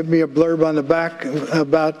to give me a blurb on the back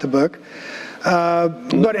about the book.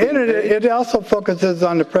 But in it also focuses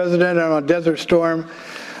on the president and on Desert Storm.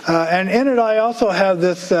 And in it, I also have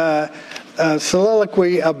this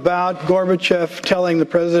soliloquy about Gorbachev telling the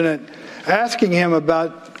president, asking him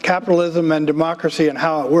about capitalism and democracy and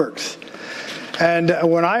how it works. And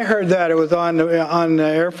when I heard that, it was on the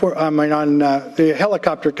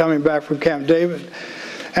helicopter coming back from Camp David.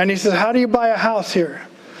 And he says, "How do you buy a house here?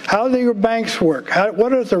 How do your banks work? What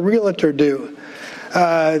does a realtor do?"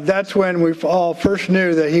 That's when we all first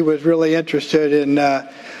knew that he was really interested in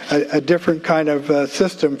a different kind of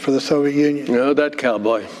system for the Soviet Union. Oh, that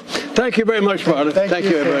cowboy. Thank you very much, Marlin. Thank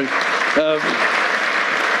you, everybody.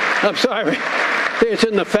 I'm sorry. It's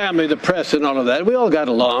in the family, the press, and all of that. We all got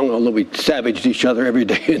along, although we savaged each other every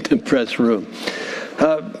day in the press room.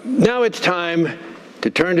 Now it's time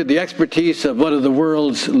to turn to the expertise of one of the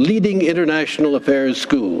world's leading international affairs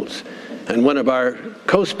schools and one of our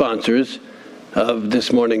co-sponsors of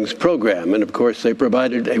this morning's program. And of course, they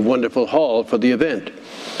provided a wonderful hall for the event.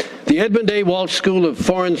 The Edmund A. Walsh School of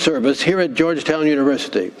Foreign Service here at Georgetown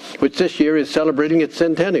University, which this year is celebrating its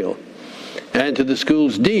centennial. And to the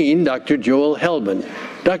school's dean, Dr. Joel Hellman.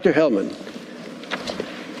 Dr. Hellman,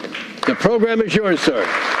 the program is yours, sir.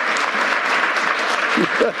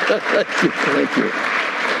 Thank you. Thank you.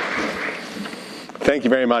 Thank you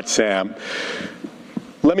very much, Sam.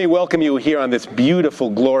 Let me welcome you here on this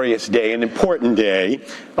beautiful, glorious day, an important day,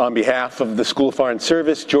 on behalf of the School of Foreign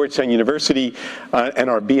Service, Georgetown University, and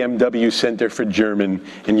our BMW Center for German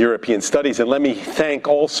and European Studies. And let me thank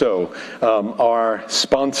also our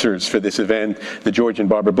sponsors for this event, the George and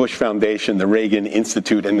Barbara Bush Foundation, the Reagan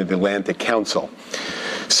Institute, and the Atlantic Council.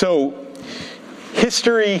 So,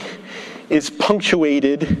 history is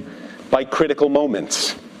punctuated by critical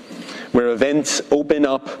moments, where events open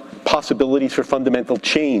up possibilities for fundamental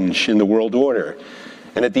change in the world order.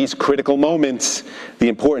 And at these critical moments, the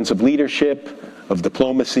importance of leadership, of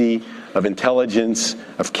diplomacy, of intelligence,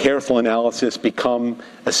 of careful analysis become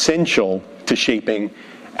essential to shaping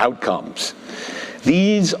outcomes.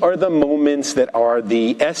 These are the moments that are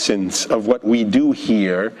the essence of what we do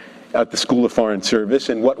here at the School of Foreign Service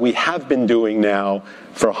and what we have been doing now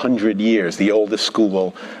for 100 years, the oldest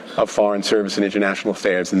school of Foreign Service and International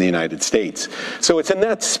Affairs in the United States. So it's in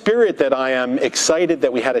that spirit that I am excited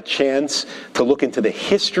that we had a chance to look into the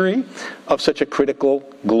history of such a critical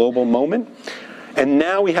global moment. And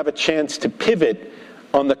now we have a chance to pivot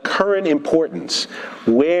on the current importance.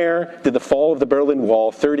 Where did the fall of the Berlin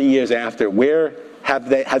Wall 30 years after, where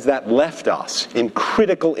has that left us in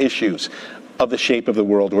critical issues of the shape of the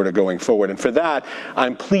world order going forward? And for that,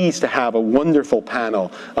 I'm pleased to have a wonderful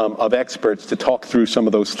panel of experts to talk through some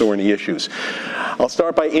of those thorny issues. I'll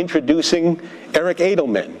start by introducing Eric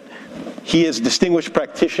Edelman. He is Distinguished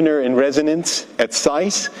Practitioner in Residence at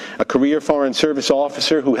SAIS, a career Foreign Service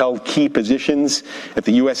officer who held key positions at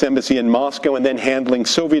the U.S. Embassy in Moscow and then handling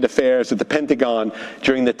Soviet affairs at the Pentagon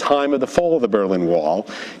during the time of the fall of the Berlin Wall.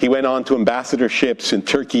 He went on to ambassadorships in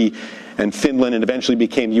Turkey and Finland and eventually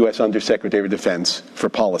became U.S. Undersecretary of Defense for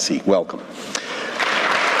Policy. Welcome.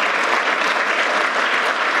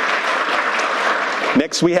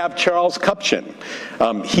 Next, we have Charles Kupchan.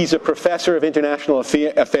 He's a professor of international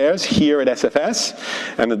affairs here at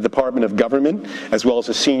SFS and the Department of Government, as well as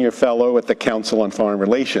a senior fellow at the Council on Foreign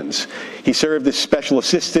Relations. He served as special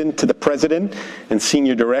assistant to the president and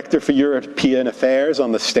senior director for European affairs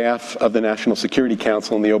on the staff of the National Security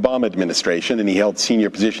Council in the Obama administration, and he held senior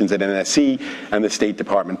positions at NSC and the State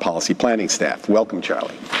Department policy planning staff. Welcome,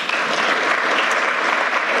 Charlie.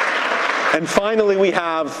 And finally, we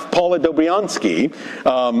have Paula Dobriansky,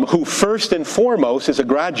 who first and foremost is a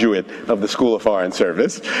graduate of the School of Foreign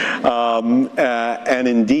Service, and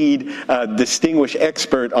indeed a distinguished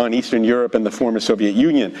expert on Eastern Europe and the former Soviet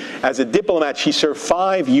Union. As a diplomat, she served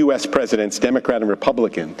 5 U.S. presidents, Democrat and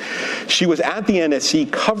Republican. She was at the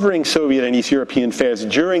NSC covering Soviet and East European affairs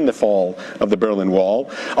during the fall of the Berlin Wall.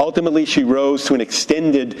 Ultimately, she rose to an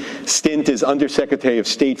extended stint as Undersecretary of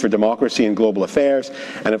State for Democracy and Global Affairs,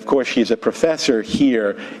 and of course, she is a professor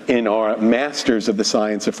here in our Masters of the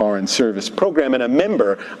Science of Foreign Service program and a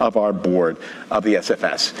member of our board of the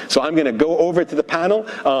SFS. So I'm going to go over to the panel.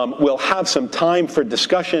 We'll have some time for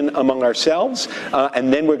discussion among ourselves,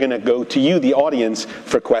 and then we're going to go to you, the audience,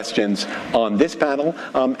 for questions on this panel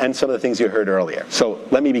and some of the things you heard earlier. So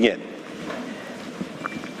let me begin.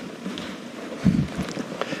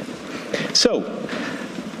 So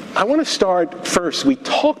I want to start first. We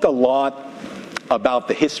talked a lot about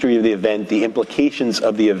the history of the event, the implications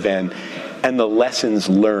of the event, and the lessons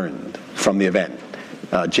learned from the event.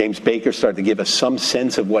 James Baker started to give us some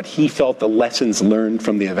sense of what he felt the lessons learned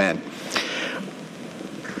from the event.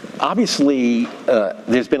 obviously,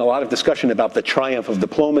 there's been a lot of discussion about the triumph of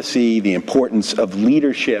diplomacy, the importance of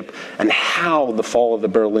leadership, and how the fall of the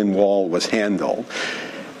Berlin Wall was handled.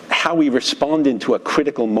 How we responded to a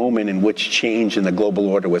critical moment in which change in the global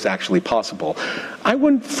order was actually possible.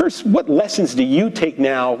 First, what lessons do you take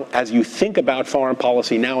now as you think about foreign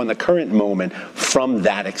policy now in the current moment from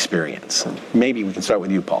that experience? Maybe we can start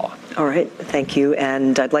with you, Paula. All right, thank you.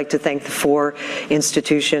 And I'd like to thank the 4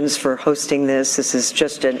 institutions for hosting this. This is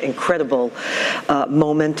just an incredible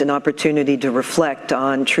moment, an opportunity to reflect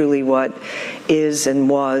on truly what is and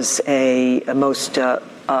was a most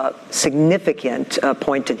significant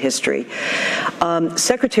point in history.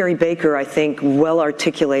 Secretary Baker, I think, well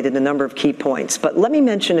articulated a number of key points, but let me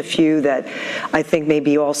mention a few that I think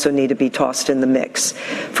maybe also need to be tossed in the mix.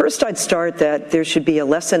 First, I'd start that there should be a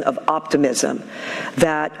lesson of optimism,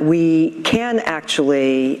 that we can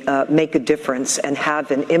actually make a difference and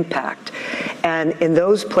have an impact. And in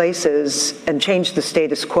those places, and change the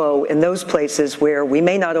status quo, in those places where we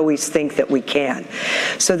may not always think that we can.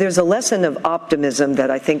 So there's a lesson of optimism that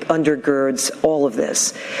I think undergirds all of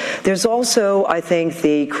this. There's also, I think,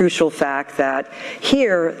 the crucial fact that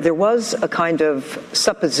here there was a kind of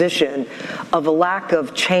supposition of a lack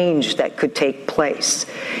of change that could take place.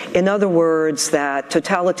 In other words, that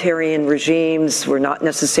totalitarian regimes were not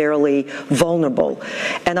necessarily vulnerable.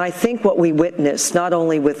 And I think what we witnessed, not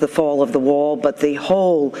only with the fall of the wall, but the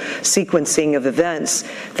whole sequencing of events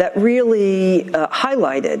that really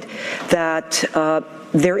highlighted that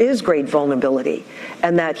there is great vulnerability,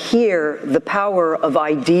 and that here the power of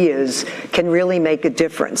ideas can really make a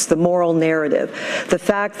difference. The moral narrative, the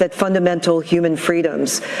fact that fundamental human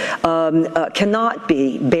freedoms cannot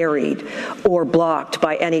be buried or blocked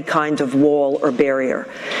by any kind of wall or barrier.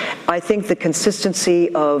 I think the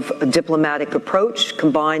consistency of a diplomatic approach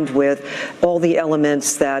combined with all the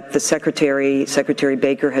elements that the Secretary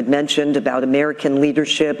Baker had mentioned about American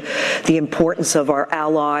leadership, the importance of our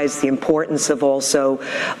allies, the importance of also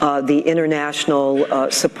the international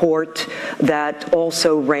support that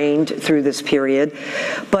also reigned through this period.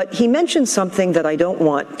 But he mentioned something that I don't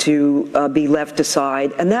want to be left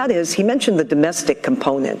aside, and that is he mentioned the domestic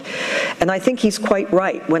component. And I think he's quite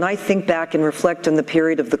right. When I think back and reflect on the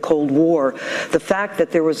period of the Cold War, the fact that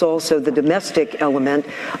there was also the domestic element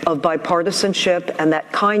of bipartisanship and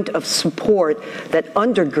that kind of support that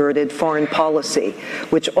undergirded foreign policy,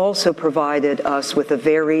 which also provided us with a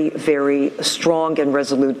very, very strong and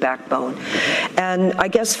resolute backbone. And I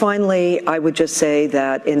guess finally, I would just say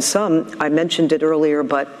that in some, I mentioned it earlier,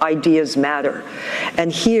 but ideas matter.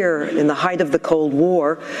 And here, in the height of the Cold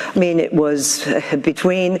War, I mean, it was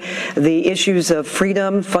between the issues of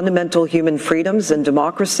freedom, fundamental human freedoms and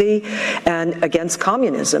democracy, and against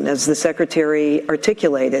communism, as the Secretary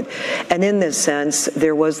articulated. And in this sense,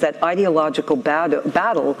 there was that ideological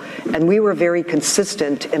battle, and we were very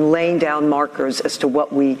consistent in laying down markers as to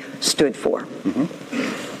what we stood for.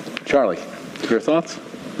 Mm-hmm. Charlie, your thoughts?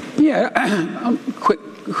 Yeah,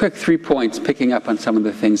 quick 3 points, picking up on some of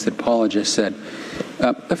the things that Paula just said.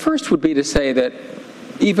 The first would be to say that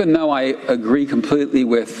even though I agree completely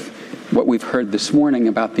with what we've heard this morning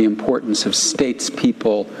about the importance of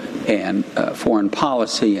statespeople and foreign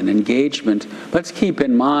policy and engagement, let's keep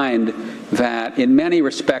in mind that in many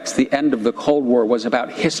respects the end of the Cold War was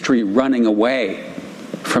about history running away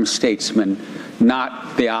from statesmen,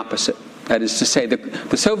 not the opposite. That is to say,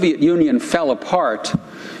 the Soviet Union fell apart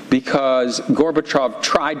because Gorbachev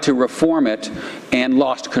tried to reform it and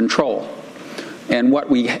lost control. And what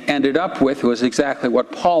we ended up with was exactly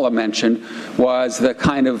what Paula mentioned, was the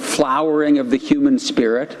kind of flowering of the human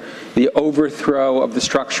spirit, the overthrow of the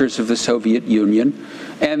structures of the Soviet Union,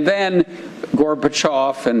 and then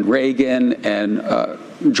Gorbachev and Reagan and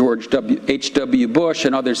George H.W. Bush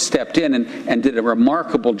and others stepped in and did a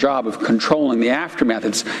remarkable job of controlling the aftermath.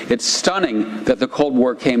 It's stunning that the Cold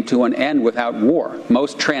War came to an end without war.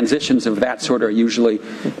 Most transitions of that sort are usually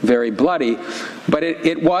very bloody. But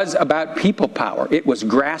it was about people power. It was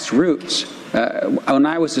grassroots. When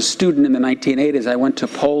I was a student in the 1980s, I went to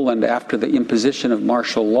Poland after the imposition of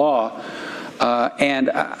martial law.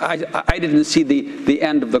 And I didn't see the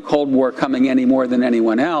end of the Cold War coming any more than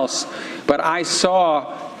anyone else, but I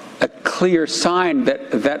saw a clear sign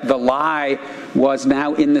that the lie was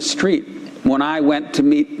now in the street. When I went to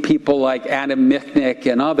meet people like Adam Michnik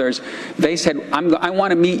and others, they said, I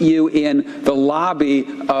want to meet you in the lobby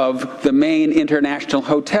of the main international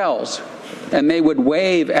hotels. And they would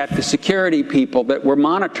wave at the security people that were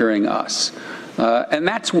monitoring us. And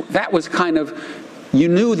that was kind of, you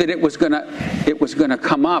knew that it was going to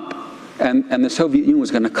come up, and the Soviet Union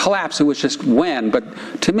was going to collapse. It was just when.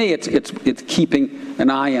 But to me, it's keeping an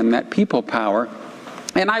eye on that people power.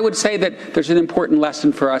 And I would say that there's an important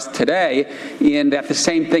lesson for us today in that the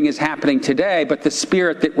same thing is happening today, but the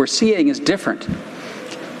spirit that we're seeing is different.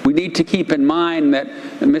 We need to keep in mind that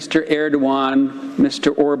Mr. Erdogan,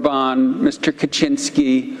 Mr. Orban, Mr.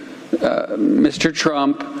 Kaczynski, Mr.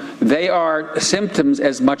 Trump, they are symptoms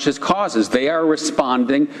as much as causes. They are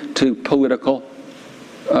responding to political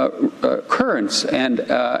currents,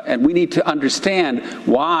 and we need to understand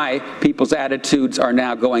why people's attitudes are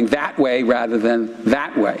now going that way rather than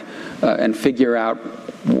that way, and figure out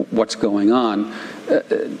what's going on.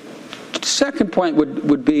 Second point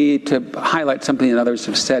would be to highlight something that others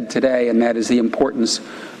have said today, and that is the importance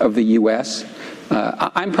of the U.S.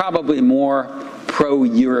 I'm probably more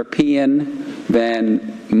pro-European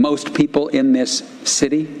than most people in this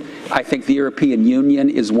city. I think the European Union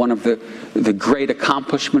is one of the great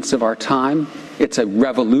accomplishments of our time. It's a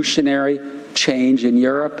revolutionary change in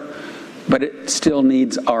Europe, but it still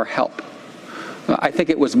needs our help. I think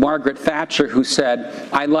it was Margaret Thatcher who said,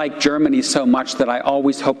 "I like Germany so much that I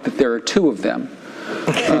always hope that there are two of them."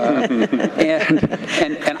 And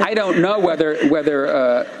I don't know whether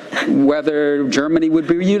Germany would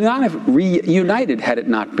be reunited had it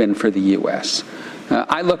not been for the U.S.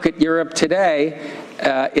 I look at Europe today,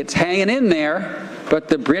 it's hanging in there, but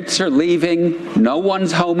the Brits are leaving, no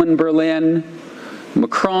one's home in Berlin,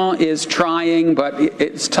 Macron is trying, but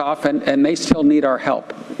it's tough, and they still need our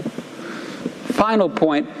help. Final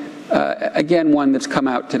point, again one that's come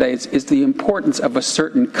out today, is the importance of a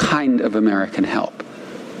certain kind of American help.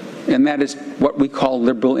 And that is what we call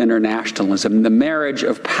liberal internationalism, the marriage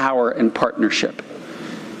of power and partnership.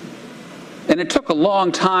 And it took a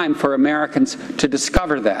long time for Americans to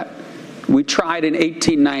discover that. We tried in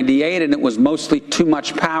 1898, and it was mostly too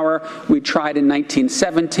much power. We tried in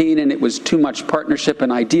 1917, and it was too much partnership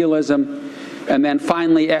and idealism. And then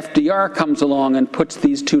finally, FDR comes along and puts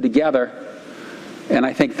these two together. And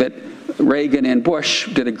I think that Reagan and Bush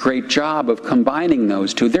did a great job of combining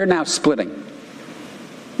those two. They're now splitting.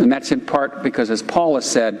 And that's in part because, as Paul has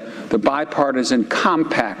said, the bipartisan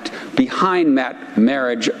compact behind that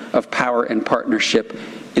marriage of power and partnership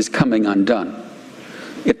is coming undone.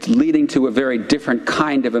 It's leading to a very different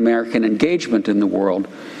kind of American engagement in the world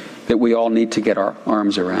that we all need to get our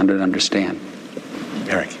arms around and understand.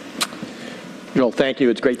 Eric. Joel, thank you.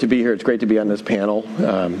 It's great to be here. It's great to be on this panel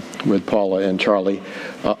with Paula and Charlie.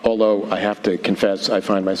 Although I have to confess, I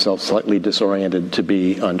find myself slightly disoriented to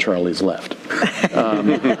be on Charlie's left.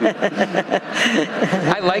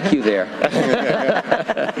 I like you there.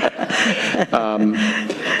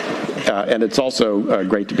 And it's also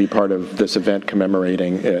great to be part of this event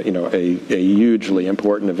commemorating, a hugely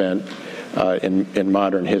important event in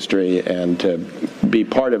modern history, and to be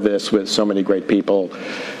part of this with so many great people,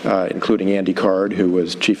 including Andy Card, who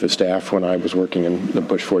was Chief of Staff when I was working in the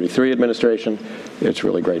Bush 43 administration. It's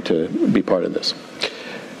really great to be part of this.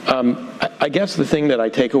 I guess the thing that I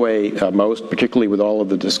take away most, particularly with all of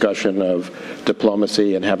the discussion of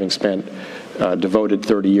diplomacy and having spent devoted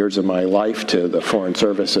 30 years of my life to the Foreign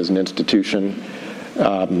Service as an institution,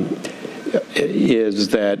 is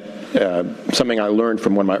that something I learned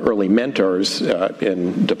from one of my early mentors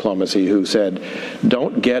in diplomacy, who said,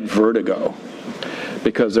 don't get vertigo,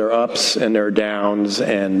 because there are ups and there are downs,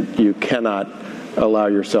 and you cannot allow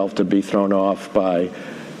yourself to be thrown off by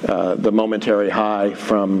the momentary high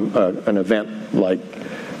from an event like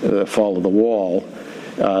the fall of the wall.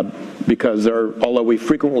 Because although we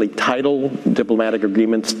frequently title diplomatic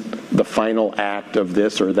agreements the final act of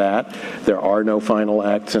this or that, there are no final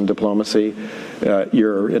acts in diplomacy.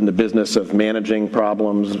 You're in the business of managing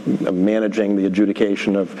problems, managing the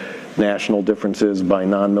adjudication of national differences by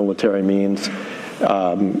non-military means.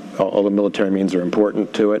 All the military means are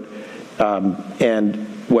important to it. And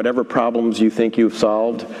whatever problems you think you've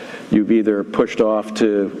solved, you've either pushed off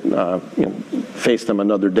to face them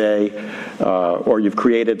another day, or you've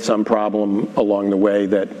created some problem along the way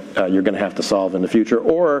that you're going to have to solve in the future,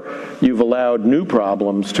 or you've allowed new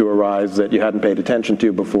problems to arise that you hadn't paid attention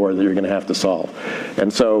to before that you're going to have to solve.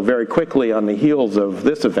 And so very quickly on the heels of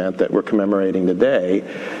this event that we're commemorating today,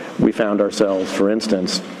 we found ourselves, for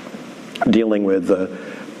instance, dealing with the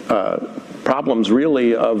problems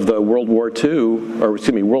really of the World War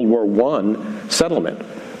I settlement,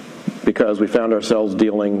 because we found ourselves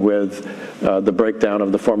dealing with the breakdown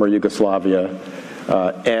of the former Yugoslavia,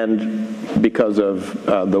 and because of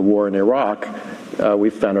the war in Iraq, we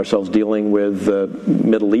found ourselves dealing with the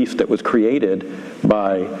Middle East that was created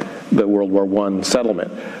by the World War I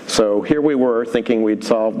settlement. So here we were thinking we'd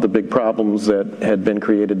solved the big problems that had been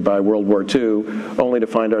created by World War II, only to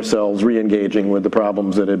find ourselves re-engaging with the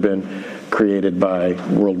problems that had been created by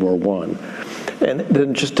World War I. And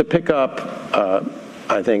then just to pick up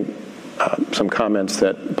I think, some comments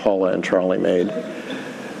that Paula and Charlie made.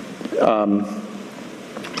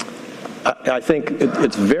 I think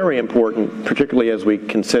it's very important, particularly as we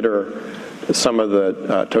consider some of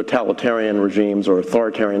the totalitarian regimes or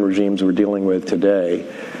authoritarian regimes we're dealing with today,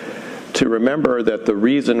 to remember that the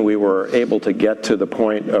reason we were able to get to the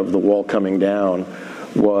point of the wall coming down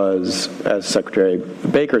was, as Secretary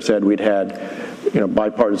Baker said, we'd had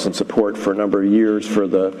bipartisan support for a number of years for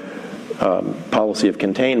the policy of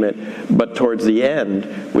containment, but towards the end,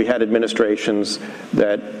 we had administrations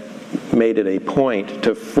that made it a point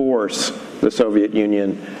to force the Soviet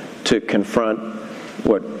Union to confront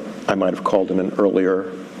what I might have called in an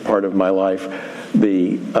earlier part of my life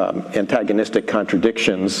the antagonistic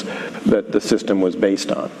contradictions that the system was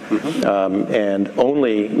based on. And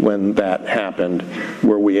only when that happened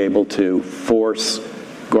were we able to force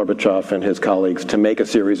Gorbachev and his colleagues to make a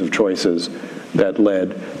series of choices that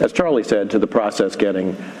led, as Charlie said, to the process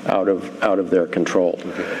getting out of their control.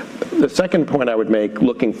 The second point I would make,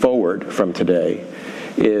 looking forward from today,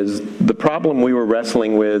 is the problem we were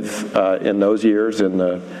wrestling with in those years.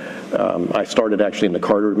 I started actually in the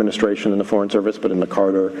Carter administration in the Foreign Service, but in the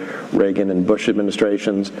Carter, Reagan, and Bush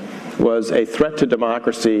administrations, was a threat to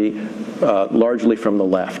democracy largely from the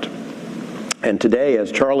left. And today,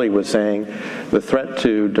 as Charlie was saying, the threat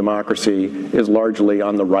to democracy is largely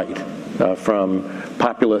on the right, from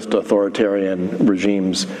populist authoritarian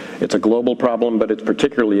regimes. It's a global problem, but it's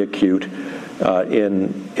particularly acute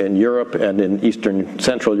in Europe and in Eastern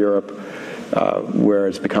Central Europe, where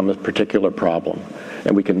it's become a particular problem.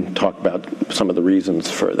 And we can talk about some of the reasons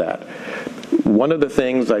for that. One of the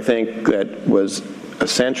things I think that was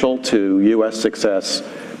essential to U.S. success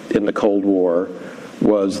in the Cold War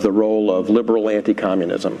was the role of liberal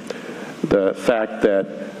anti-communism. The fact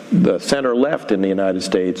that the center-left in the United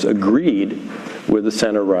States agreed with the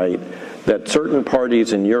center-right that certain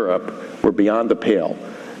parties in Europe were beyond the pale.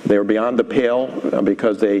 They were beyond the pale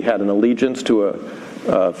because they had an allegiance to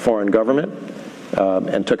a foreign government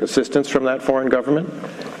and took assistance from that foreign government.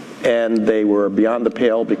 And they were beyond the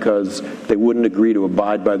pale because they wouldn't agree to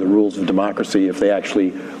abide by the rules of democracy if they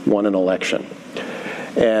actually won an election.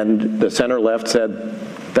 And the center-left said,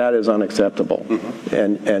 that is unacceptable,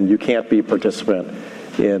 and you can't be a participant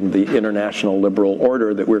in the international liberal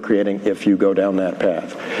order that we're creating if you go down that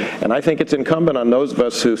path. And I think it's incumbent on those of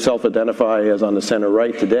us who self-identify as on the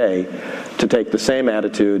center-right today to take the same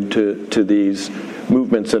attitude to these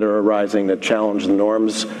movements that are arising that challenge the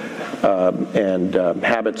norms and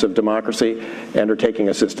habits of democracy and are taking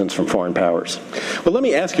assistance from foreign powers. Well, let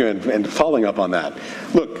me ask you, and following up on that,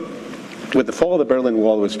 look, with the fall of the Berlin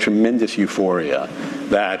Wall, there was tremendous euphoria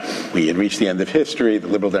that we had reached the end of history, the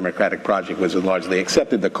liberal democratic project was largely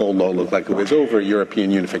accepted, the Cold War looked like it was over, European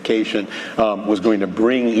unification was going to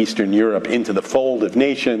bring Eastern Europe into the fold of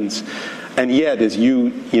nations. And yet, as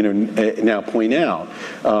you now point out,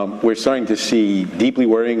 we're starting to see deeply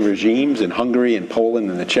worrying regimes in Hungary and Poland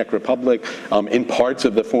and the Czech Republic, in parts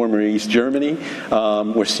of the former East Germany.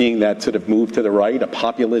 We're seeing that sort of move to the right, a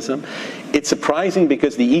populism. It's surprising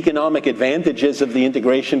because the economic advantages of the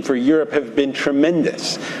integration for Europe have been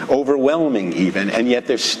tremendous, overwhelming even, and yet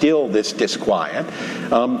there's still this disquiet.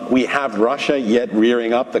 We have Russia yet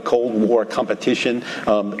rearing up. The Cold War competition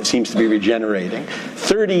seems to be regenerating.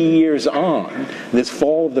 30 years on, this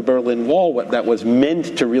fall of the Berlin Wall, that was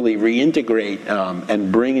meant to really reintegrate and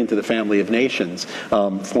bring into the family of nations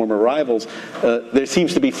former rivals, there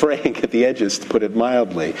seems to be fraying at the edges, to put it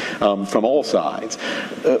mildly, from all sides.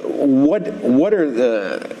 What are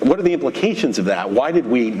the implications of that? Why did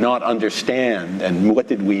we not understand, and what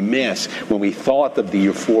did we miss when we thought of the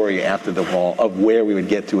euphoria after the wall of where we would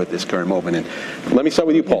get to at this current moment? And let me start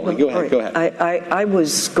with you, Paul. Go ahead. I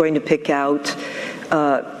was going to pick out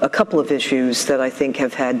a couple of issues that I think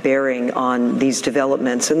have had bearing on these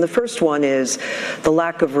developments. And the first one is the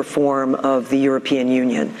lack of reform of the European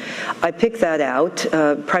Union. I pick that out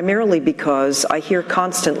primarily because I hear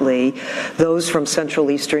constantly those from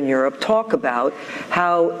Central Eastern Europe talk about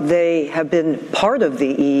how they have been part of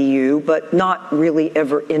the EU, but not really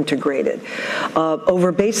ever integrated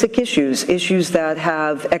over basic issues that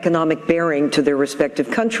have economic bearing to their respective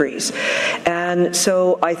countries. And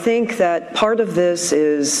so I think that part of this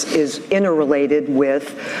is interrelated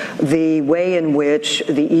with the way in which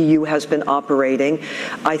the EU has been operating.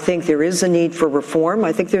 I think there is a need for reform.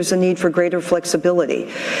 I think there's a need for greater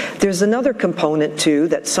flexibility. There's another component, too,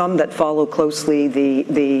 that some that follow closely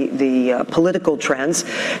the political trends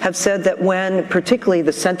have said that when particularly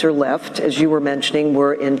the center-left, as you were mentioning,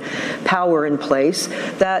 were in power in place,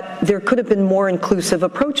 that there could have been more inclusive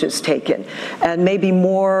approaches taken and maybe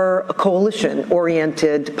more coalition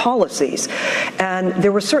migration-oriented policies. And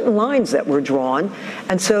there were certain lines that were drawn.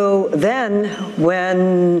 And so then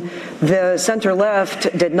when the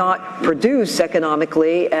center-left did not produce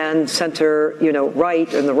economically and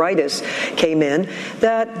center-right and the rightists came in,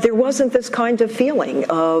 that there wasn't this kind of feeling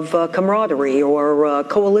of camaraderie or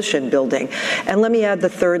coalition building. And let me add the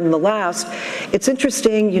third and the last. It's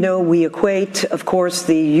interesting, we equate, of course,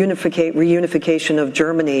 the reunification of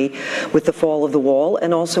Germany with the fall of the wall,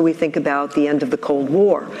 and also we think about the end of the Cold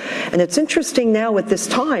War. And it's interesting now at this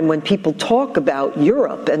time when people talk about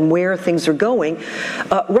Europe and where things are going,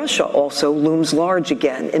 Russia also looms large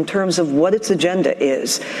again in terms of what its agenda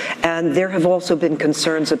is. And there have also been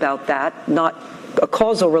concerns about that, not a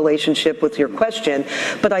causal relationship with your question,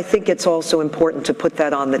 but I think it's also important to put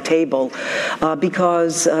that on the table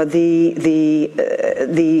because the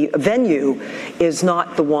venue is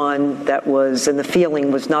not the one that was, and the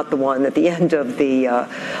feeling was not the one at the end of the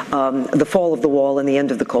fall of the wall and the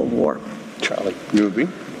end of the Cold War. Charlie, you agree?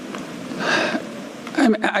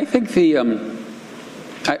 I think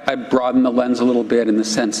I broaden the lens a little bit in the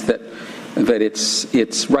sense that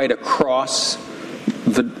it's right across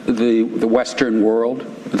the Western world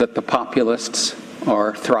that the populists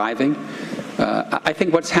are thriving. I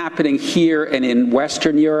think what's happening here and in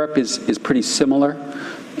Western Europe is pretty similar,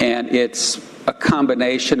 and it's a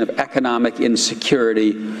combination of economic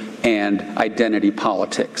insecurity and identity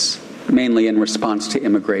politics, mainly in response to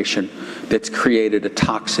immigration, that's created a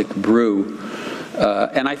toxic brew.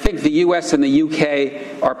 And I think the U.S. and the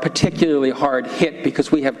U.K. are particularly hard hit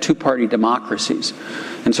because we have two-party democracies.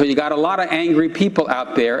 And so you got a lot of angry people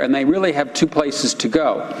out there, and they really have two places to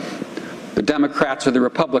go. The Democrats or the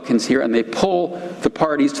Republicans here, and they pull the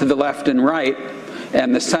parties to the left and right,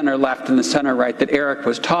 and the center-left and the center-right that Eric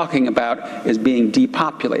was talking about is being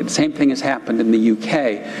depopulated. The same thing has happened in the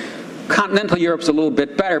U.K. Continental Europe's a little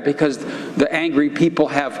bit better because the angry people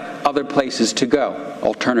have other places to go.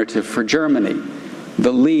 Alternative for Germany,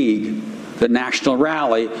 the League, the National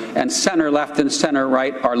Rally, and center-left and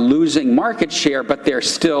center-right are losing market share, but they're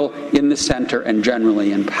still in the center and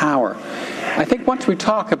generally in power. I think once we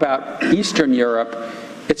talk about Eastern Europe,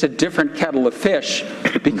 it's a different kettle of fish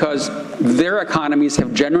because their economies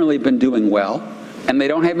have generally been doing well, and they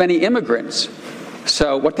don't have any immigrants.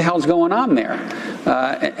 So what the hell's going on there?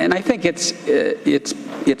 And I think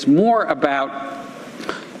it's more about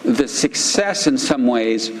the success in some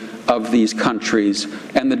ways of these countries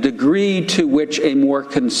and the degree to which a more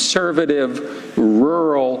conservative,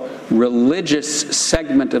 rural, religious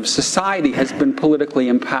segment of society has been politically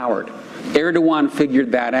empowered. Erdogan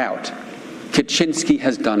figured that out. Kaczynski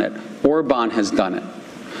has done it. Orban has done it.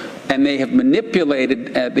 And they have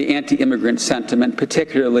manipulated the anti-immigrant sentiment,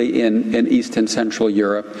 particularly in East and Central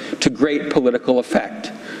Europe, to great political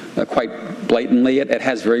effect. Quite blatantly, it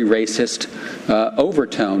has very racist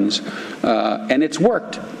overtones, and it's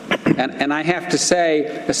worked. And I have to say,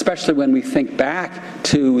 especially when we think back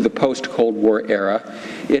to the post-Cold War era,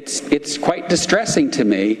 it's quite distressing to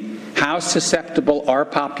me how susceptible our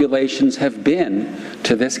populations have been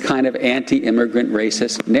to this kind of anti-immigrant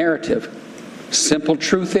racist narrative. Simple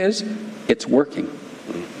truth is, it's working.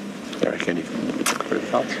 Eric, any further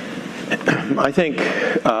thoughts? I think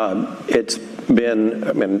it's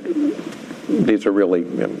been, these are really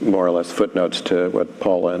more or less footnotes to what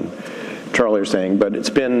Paula and Charlie are saying, but it's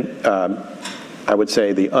been, I would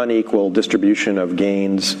say, the unequal distribution of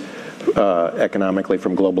gains economically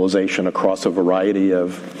from globalization across a variety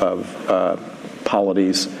of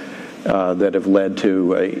polities that have led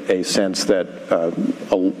to a sense that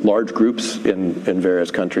large groups in various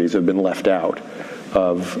countries have been left out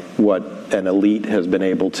of what an elite has been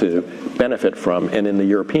able to benefit from. And in the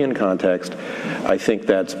European context, I think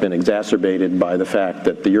that's been exacerbated by the fact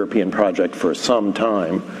that the European project for some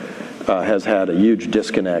time has had a huge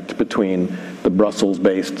disconnect between the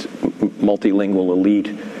Brussels-based multilingual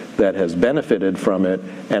elite that has benefited from it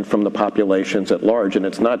and from the populations at large. And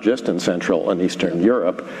it's not just in Central and Eastern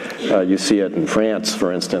Europe. You see it in France,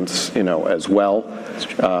 for instance, as well.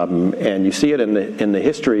 And you see it in the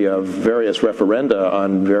history of various referenda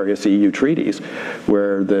on various EU treaties,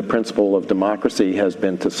 where the principle of democracy has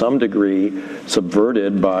been to some degree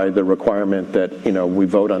subverted by the requirement that, we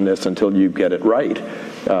vote on this until you get it right,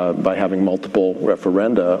 by having multiple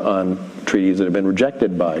referenda on treaties that have been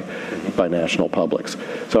rejected by national publics.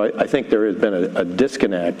 So I think there has been a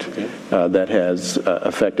disconnect that has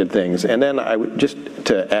affected things. And then just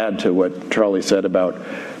to add to what Charlie said about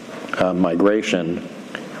migration,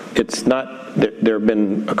 it's not, there have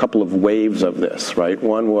been a couple of waves of this, right?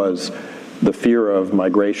 One was the fear of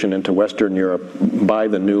migration into Western Europe by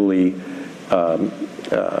the newly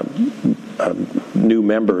new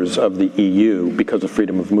members of the EU because of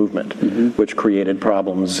freedom of movement, which created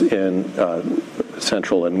problems in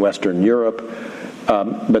Central and Western Europe.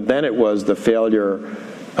 But then it was the failure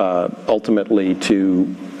ultimately to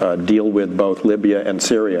deal with both Libya and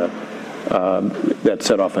Syria that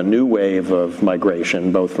set off a new wave of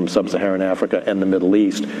migration, both from sub-Saharan Africa and the Middle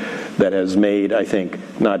East, that has made, I think,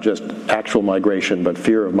 not just actual migration, but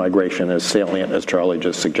fear of migration as salient as Charlie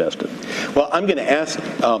just suggested. Well, I'm going to ask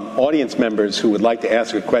audience members who would like to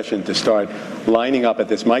ask a question to start lining up at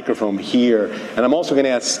this microphone here. And I'm also going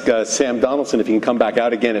to ask Sam Donaldson if he can come back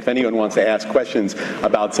out again if anyone wants to ask questions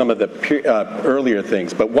about some of the earlier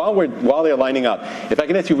things. But while they're lining up, if I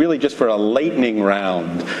can ask you really just for a lightning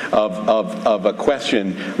round of a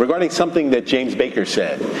question regarding something that James Baker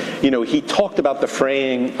said. You know, he talked about the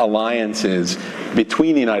fraying alliances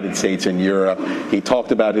between the United States and Europe. He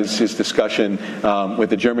talked about his discussion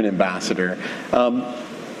with the German ambassador.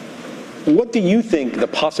 What do you think the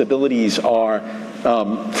possibilities are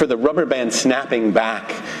for the rubber band snapping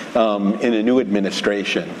back in a new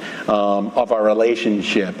administration of our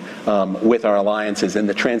relationship with our alliances and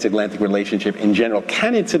the transatlantic relationship in general?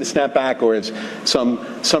 Can it sort of snap back, or is some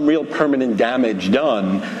real permanent damage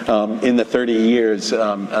done in the 30 years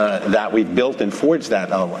that we've built and forged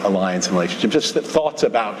that alliance and relationship? Just thoughts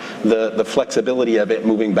about the flexibility of it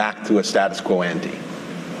moving back to a status quo ante.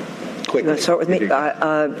 Quickly. Start with me.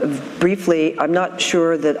 Briefly, I'm not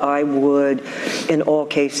sure that I would, in all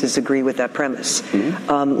cases, agree with that premise.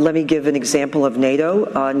 Let me give an example of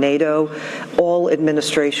NATO. NATO, all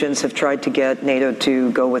administrations have tried to get NATO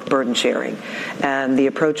to go with burden sharing, and the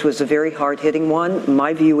approach was a very hard-hitting one.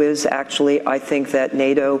 My view is, actually, I think that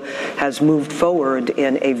NATO has moved forward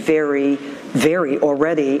in a very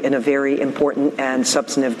already in a very important and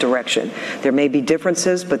substantive direction. There may be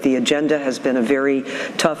differences, but the agenda has been a very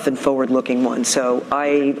tough and forward-looking one. So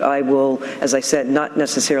I will, as I said, not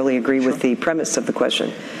necessarily agree with the premise of the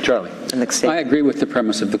question. Charlie. I agree with the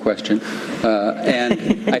premise of the question,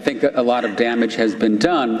 and I think a lot of damage has been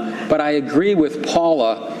done, but I agree with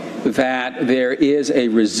Paula that there is a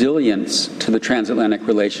resilience to the transatlantic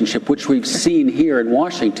relationship, which we've seen here in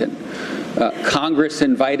Washington. Congress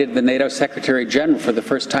invited the NATO Secretary General for the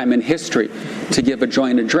first time in history to give a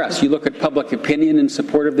joint address. You look at public opinion in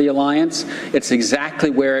support of the alliance, it's exactly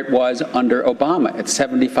where it was under Obama. It's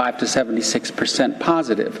 75 to 76%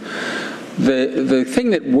 positive. The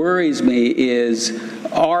thing that worries me is,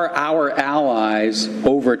 are our allies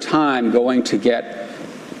over time going to get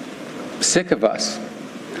sick of us?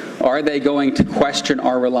 Are they going to question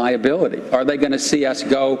our reliability? Are they going to see us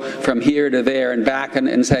go from here to there and back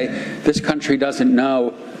and say, this country doesn't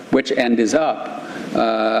know which end is up?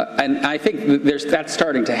 And I think that's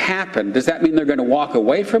starting to happen. Does that mean they're going to walk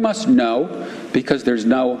away from us? No, because there's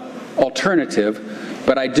no alternative.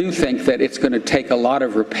 But I do think that it's going to take a lot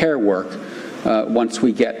of repair work once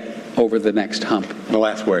we get over the next hump. The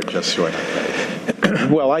last word, just short.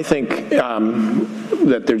 Well, I think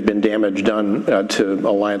that there's been damage done to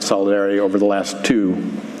alliance solidarity over the last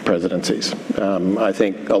two presidencies. I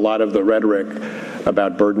think a lot of the rhetoric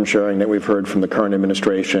about burden sharing that we've heard from the current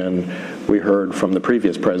administration, we heard from the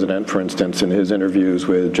previous president, for instance, in his interviews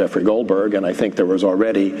with Jeffrey Goldberg, and I think there was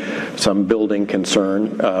already some building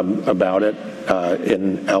concern about it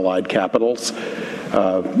in allied capitals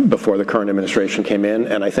before the current administration came in.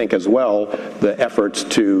 And I think as well, the efforts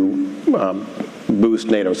to boost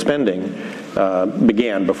NATO spending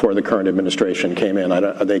began before the current administration came in.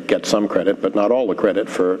 They get some credit, but not all the credit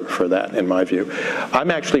for that, in my view.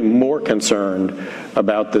 I'm actually more concerned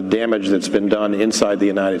about the damage that's been done inside the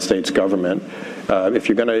United States government. If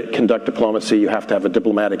you're going to conduct diplomacy, you have to have a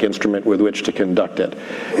diplomatic instrument with which to conduct it.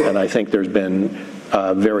 And I think there's been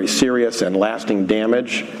very serious and lasting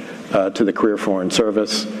damage to the career foreign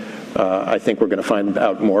service. I think we're going to find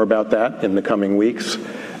out more about that in the coming weeks.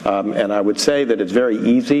 And I would say that it's very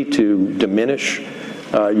easy to diminish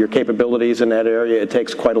your capabilities in that area. It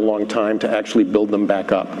takes quite a long time to actually build them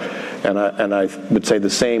back up. And I would say the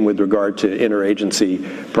same with regard to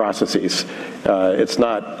interagency processes. It's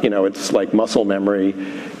not, it's like muscle memory.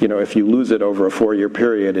 If you lose it over a 4-year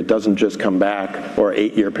period, it doesn't just come back, or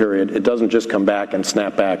 8-year period, it doesn't just come back and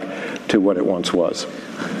snap back to what it once was.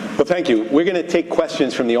 Well, thank you. We're going to take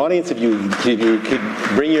questions from the audience. If you could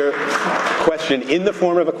bring your question in the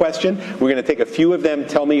form of a question. We're going to take a few of them.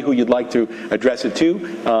 Tell me who you'd like to address it to,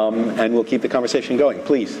 and we'll keep the conversation going.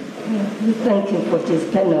 Please. Thank you for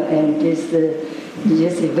this panel and this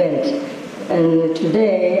event. And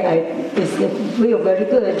today, I feel very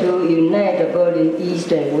good to unite about the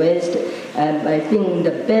East and West. And I think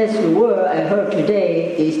the best word I heard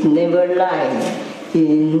today is never lie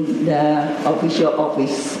in the official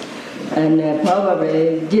office. And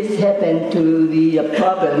probably this happened to be a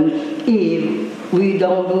problem if we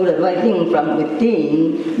don't do the right thing from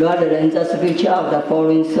within rather than just reach out the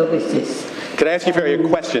foreign services. Could I ask you for your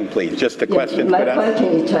question, please? Just a question. My question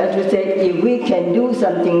is trying to say if we can do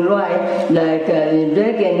something right, like in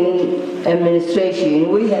Reagan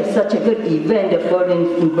administration, we had such a good event for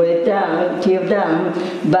breakdown, tear down,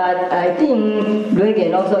 but I think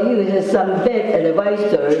Reagan also uses some bad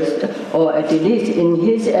advisors, or at least in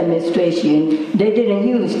his administration, they didn't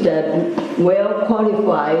use the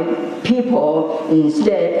well-qualified people.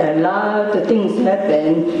 Instead, a lot of things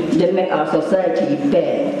happen that make our society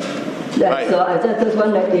bad. Right. So I just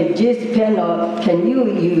wonder if this panel, can your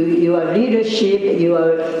leadership,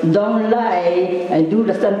 don't lie and do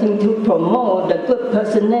something to promote the good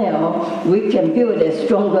personnel, we can build a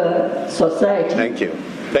stronger society. Thank you.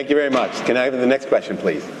 Thank you very much. Can I have the next question,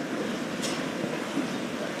 please?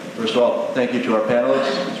 First of all, thank you to our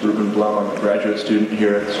panelists. It's Ruben Blum. I'm a graduate student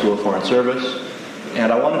here at the School of Foreign Service.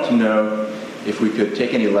 And I wanted to know if we could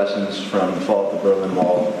take any lessons from the fall of the Berlin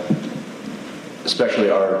Wall, especially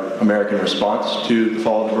our American response to the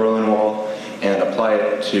fall of the Berlin Wall, and apply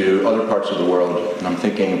it to other parts of the world. And I'm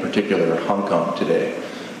thinking in particular Hong Kong today,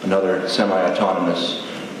 another semi-autonomous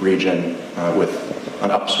region with an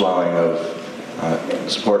upswelling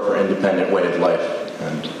of support for independent way of life.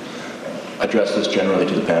 And address this generally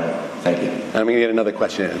to the panel. Thank you. I'm going to get another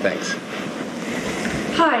question in. Thanks.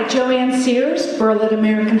 Hi, Joanne Sears, Berlin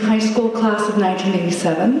American High School class of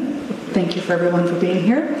 1987. Thank you for everyone for being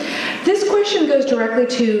here. This question goes directly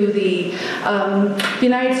to the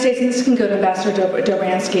United States, and this can go to Ambassador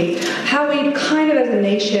Dobransky, how we kind of as a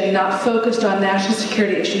nation not focused on national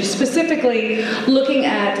security issues, specifically looking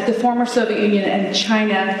at the former Soviet Union and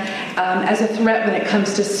China as a threat when it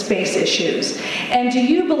comes to space issues. And do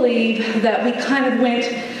you believe that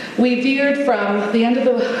we veered from the end of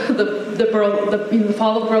the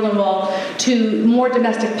fall of the Berlin Wall to more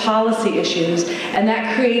domestic policy issues, and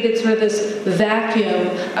that created sort of this vacuum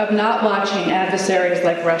of not watching adversaries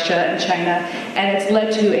like Russia and China, and it's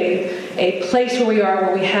led to a place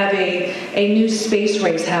where we have a new space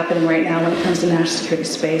race happening right now when it comes to national security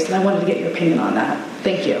space, and I wanted to get your opinion on that.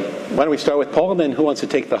 Thank you. Why don't we start with Paul, and then who wants to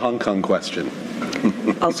take the Hong Kong question?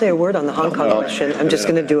 I'll say a word on the Hong Kong question. I'm just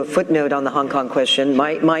going to do a footnote on the Hong Kong question.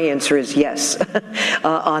 My answer is yes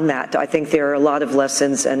on that. I think there are a lot of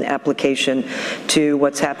lessons and application to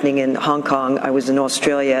what's happening in Hong Kong. I was in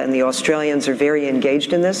Australia, and the Australians are very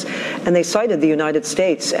engaged in this, and they cited the United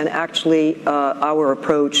States and actually our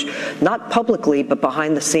approach, not publicly, but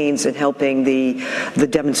behind the scenes in helping the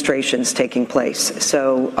demonstrations taking place.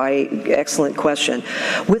 So excellent question.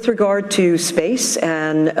 With regard to space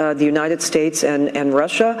and the United States and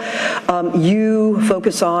Russia, you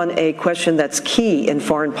focus on a question that's key in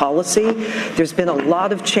foreign policy. There's been a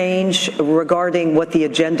lot of change regarding what the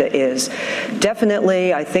agenda is.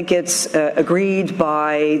 Definitely, I think it's agreed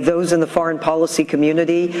by those in the foreign policy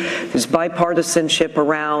community. There's bipartisanship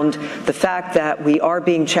around the fact that we are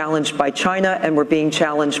being challenged by China and we're being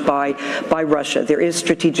challenged by Russia. There is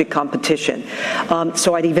strategic competition.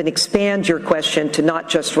 So I'd even expand your question to not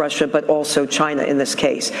just Russia, but also China in this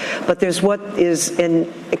case. But there's what is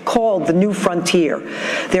called the new frontier.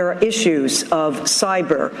 There are issues of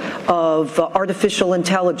cyber, of artificial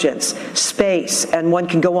intelligence, space, and one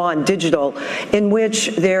can go on, digital, in which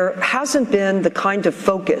there hasn't been the kind of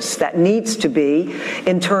focus that needs to be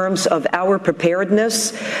in terms of our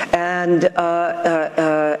preparedness and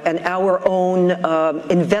our own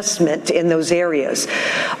investment in those areas.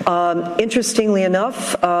 Interestingly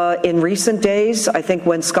enough, in recent days, I think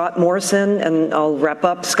when Scott Morrison, and I'll wrap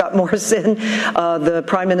up, Scott Morrison, the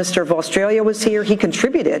Prime Minister of Australia was here, he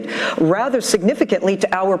contributed rather significantly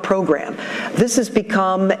to our program. This has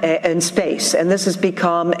become, in space, and this has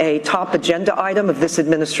become a top agenda item of this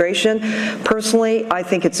administration. Personally, I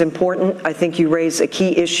think it's important. I think you raise a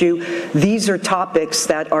key issue. These are topics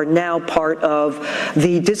that are now part of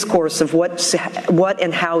the discourse of what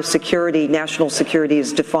and how security, national security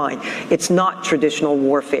is defined. It's not traditional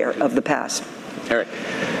warfare of the past. Eric.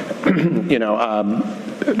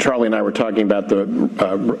 Charlie and I were talking about the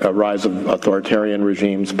rise of authoritarian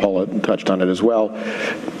regimes. Paula touched on it as well.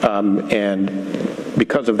 And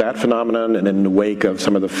because of that phenomenon, and in the wake of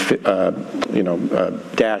some of the,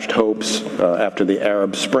 dashed hopes after the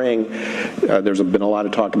Arab Spring, there's been a lot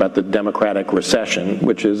of talk about the democratic recession,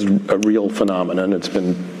 which is a real phenomenon. It's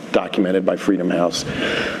been documented by Freedom House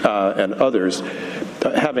and others.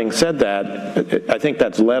 Having said that, I think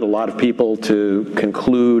that's led a lot of people to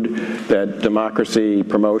conclude that democracy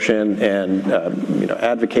promotion and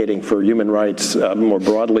advocating for human rights more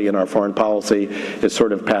broadly in our foreign policy is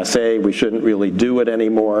sort of passé. We shouldn't really do it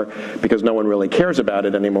anymore because no one really cares about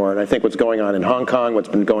it anymore. And I think what's going on in Hong Kong, what's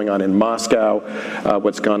been going on in Moscow,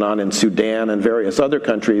 what's gone on in Sudan and various other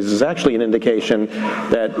countries is actually an indication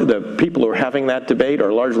that the people who are having that debate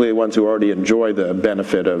are largely the ones who already enjoy the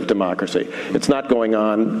benefit of democracy. It's not going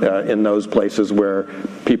on in those places where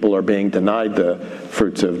people are being denied the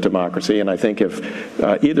fruits of democracy. And I think if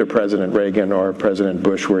either President Reagan or President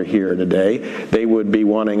Bush were here today, they would be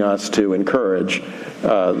wanting us to encourage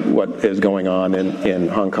what is going on in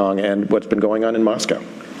Hong Kong and what's been going on in Moscow.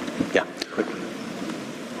 Yeah.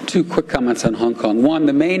 Two quick comments on Hong Kong. One,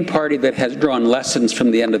 the main party that has drawn lessons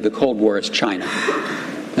from the end of the Cold War is China.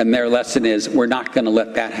 And their lesson is, we're not going to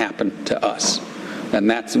let that happen to us. And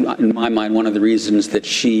that's, in my mind, one of the reasons that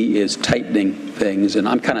Xi is tightening things. And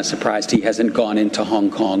I'm kind of surprised he hasn't gone into Hong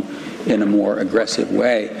Kong in a more aggressive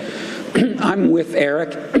way. I'm with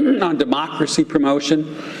Eric on democracy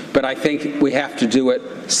promotion, but I think we have to do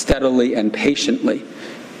it steadily and patiently.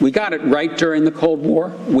 We got it right during the Cold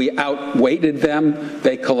War. We outweighted them.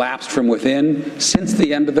 They collapsed from within. Since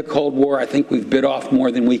the end of the Cold War, I think we've bit off more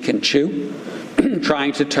than we can chew.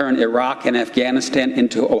 Trying to turn Iraq and Afghanistan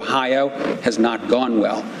into Ohio has not gone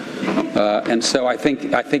well. And so I think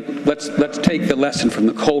let's take the lesson from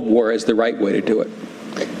the Cold War as the right way to do it.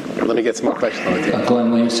 Let me get some more questions on the table.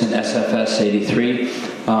 Glenn Williamson, SFS 83.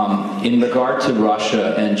 In regard to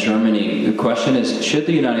Russia and Germany, the question is, should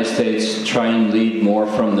the United States try and lead more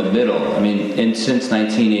from the middle? I mean, since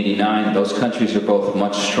 1989, those countries are both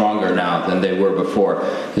much stronger now than they were before.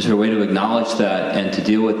 Is there a way to acknowledge that and to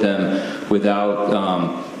deal with them without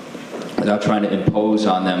trying to impose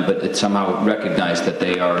on them, but somehow recognize that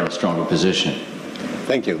they are in a stronger position?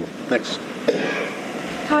 Thank you. Next.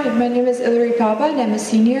 Hi, my name is Ilari Papa, and I'm a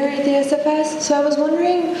senior at the SFS. So I was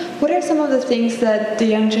wondering, what are some of the things that the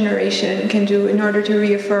young generation can do in order to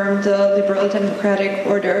reaffirm the liberal democratic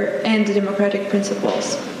order and the democratic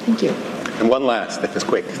principles? Thank you. And one last, if it's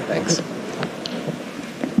quick. Thanks.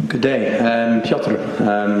 Good day. Piotr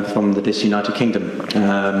from the Disunited Kingdom.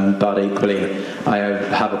 But equally, I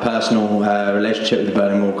have a personal relationship with the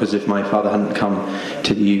Berlin Wall, because if my father hadn't come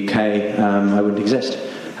to the UK, I wouldn't exist.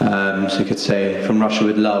 So you could say, from Russia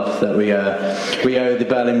with love, that we owe the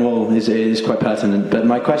Berlin Wall is quite pertinent. But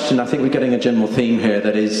my question, I think we're getting a general theme here,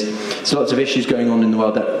 that is, there's lots of issues going on in the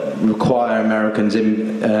world that require Americans,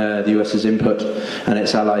 the US's input and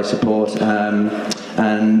its ally support.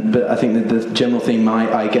 But I think that the general theme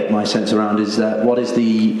I get my sense around is that what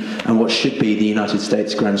should be the United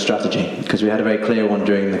States grand strategy? Because we had a very clear one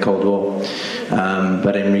during the Cold War,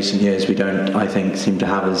 but in recent years we don't, I think, seem to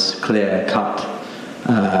have as clear-cut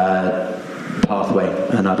pathway,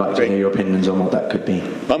 and I'd like to hear your opinions on what that could be.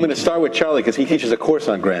 Well, I'm going to start with Charlie, because he teaches a course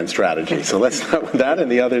on grand strategy. So let's start with that,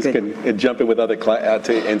 and the others can jump in with other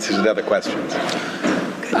to answer other questions.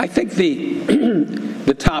 I think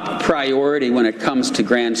the top priority when it comes to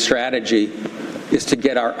grand strategy is to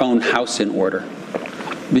get our own house in order.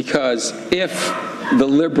 Because if the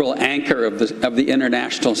liberal anchor of the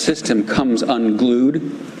international system comes unglued,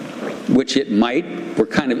 which it might, we're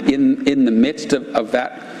kind of in the midst of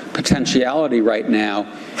that potentiality right now,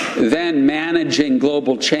 then managing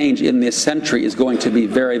global change in this century is going to be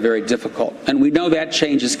very, very difficult. And we know that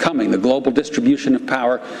change is coming. The global distribution of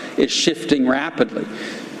power is shifting rapidly.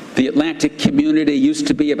 The Atlantic community used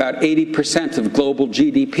to be about 80% of global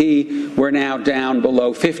GDP. We're now down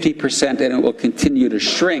below 50%, and it will continue to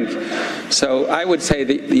shrink. So I would say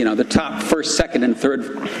that, the top first, second, and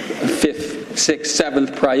third, fifth, sixth,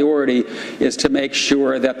 seventh priority is to make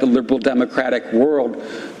sure that the liberal democratic world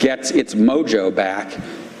gets its mojo back.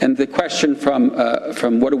 And the question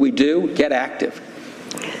from what do we do? Get active.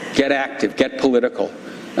 Get active. Get political.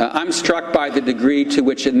 I'm struck by the degree to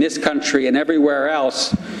which in this country and everywhere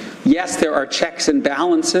else, yes, there are checks and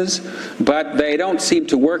balances, but they don't seem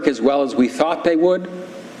to work as well as we thought they would.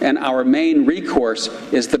 And our main recourse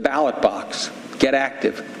is the ballot box. Get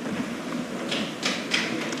active.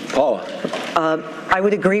 Paula. I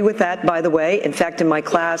would agree with that, by the way. In fact, in my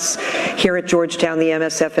class here at Georgetown, the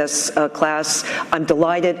MSFS class, I'm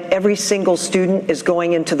delighted every single student is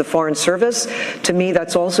going into the Foreign Service. To me,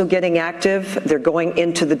 that's also getting active. They're going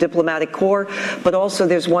into the diplomatic corps, but also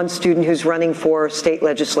there's one student who's running for state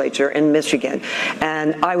legislature in Michigan.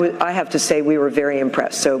 And I have to say we were very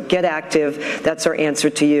impressed. So get active. That's our answer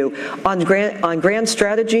to you. On grand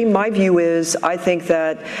strategy, my view is I think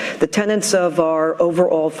that the tenets of our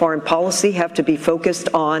overall foreign policy have to be focused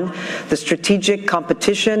on the strategic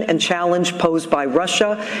competition and challenge posed by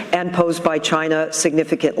Russia and posed by China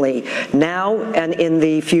significantly, now and in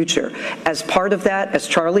the future. As part of that, as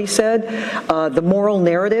Charlie said, the moral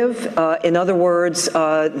narrative, in other words,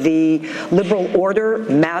 the liberal order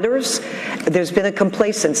matters. There's been a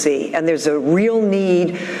complacency, and there's a real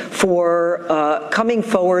need for coming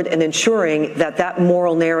forward and ensuring that that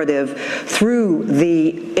moral narrative through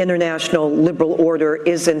the international liberal order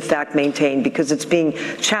is in fact maintained, because it's being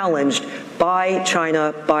challenged by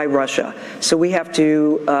China, by Russia. So we have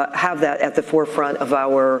to have that at the forefront of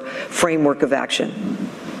our framework of action.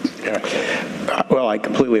 Well, I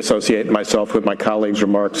completely associate myself with my colleagues'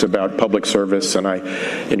 remarks about public service, and I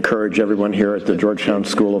encourage everyone here at the Georgetown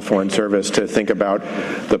School of Foreign Service to think about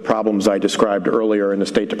the problems I described earlier in the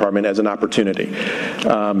State Department as an opportunity.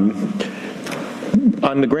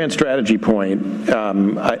 On the grand strategy point,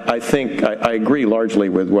 I think I agree largely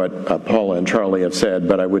with what Paula and Charlie have said,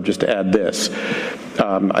 but I would just add this.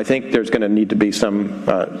 I think there's going to need to be some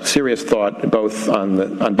serious thought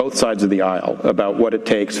on both sides of the aisle about what it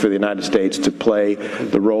takes for the United States to play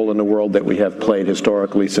the role in the world that we have played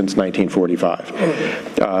historically since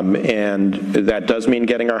 1945. And that does mean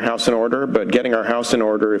getting our house in order, but getting our house in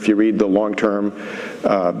order, if you read the long-term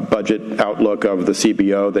budget outlook of the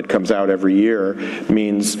CBO that comes out every year,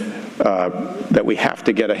 means that we have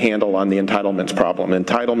to get a handle on the entitlements problem.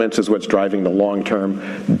 Entitlements is what's driving the long-term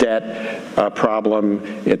debt problem.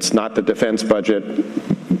 It's not the defense budget.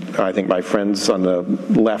 I think my friends on the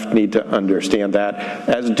left need to understand that,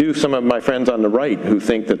 as do some of my friends on the right who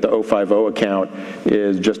think that the 050 account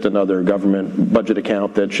is just another government budget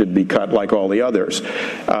account that should be cut like all the others.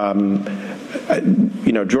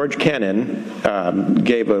 George Kennan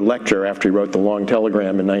gave a lecture after he wrote the long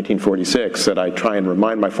telegram in 1946 that I try and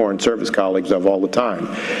remind my Foreign Service colleagues of all the time.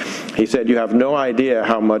 He said, "You have no idea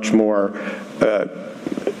how much more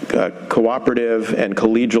cooperative and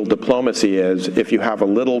collegial diplomacy is if you have a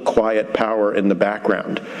little quiet power in the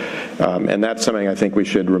background." And that's something I think we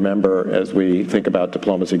should remember as we think about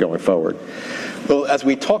diplomacy going forward. Well, as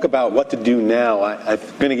we talk about what to do now, I'm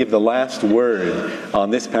going to give the last word on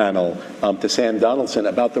this panel to Sam Donaldson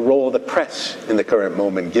about the role of the press in the current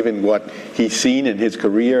moment, given what he's seen in his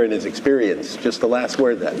career and his experience. Just the last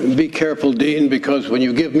word then. Be careful, Dean, because when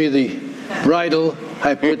you give me the bridle,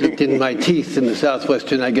 I put it in my teeth in the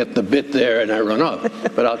Southwest, and I get the bit there and I run off.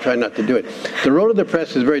 But I'll try not to do it. The role of the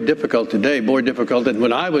press is very difficult today, more difficult than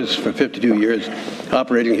when I was, for 52 years,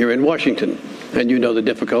 operating here in Washington. And you know the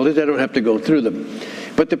difficulties. I don't have to go through them.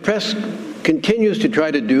 But the press continues to try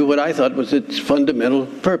to do what I thought was its fundamental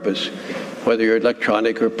purpose, whether you're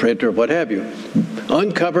electronic or print or what have you.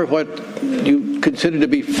 Uncover what you consider to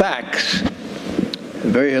be facts, a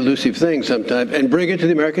very elusive thing sometimes, and bring it to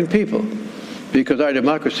the American people. Because our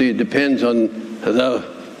democracy depends on the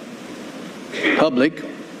public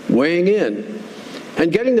weighing in.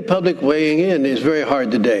 And getting the public weighing in is very hard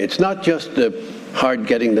today. It's not just hard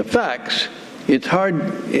getting the facts. It's hard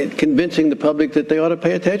convincing the public that they ought to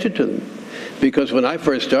pay attention to them. Because when I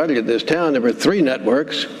first started in this town, there were 3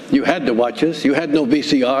 networks. You had to watch us. You had no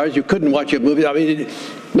VCRs. You couldn't watch a movie. I mean,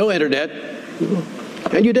 no internet.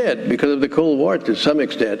 And you did, because of the Cold War to some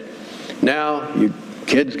extent. Now,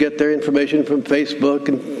 kids get their information from Facebook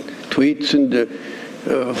and tweets and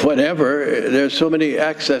whatever. There's so many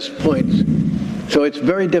access points. So it's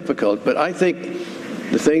very difficult. But I think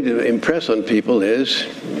the thing to impress on people is,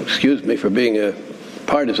 excuse me for being a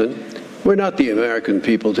partisan, we're not the American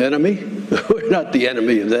people's enemy. We're not the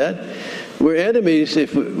enemy of that. We're enemies.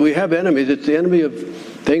 If we have enemies, it's the enemy of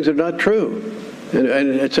things that are not true. And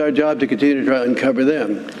it's our job to continue to try to uncover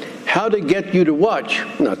them. How to get you to watch,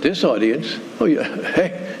 not this audience. Oh, yeah,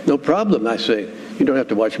 hey, no problem, I say. You don't have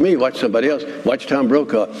to watch me, watch somebody else. Watch Tom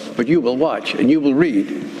Brokaw, but you will watch and you will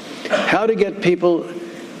read. How to get people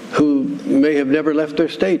who may have never left their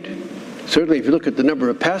state. Certainly, if you look at the number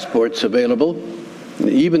of passports available,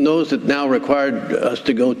 even those that now required us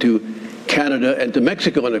to go to Canada and to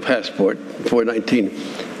Mexico on a passport before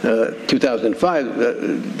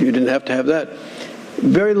 2005, you didn't have to have that.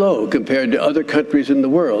 Very low compared to other countries in the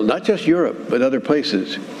world, not just Europe, but other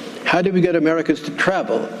places. How do we get Americans to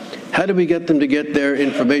travel? How do we get them to get their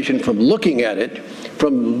information from looking at it,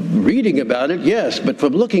 from reading about it, yes, but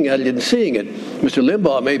from looking at it and seeing it? Mr.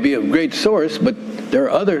 Limbaugh may be a great source, but there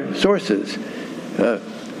are other sources.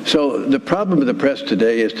 So the problem with the press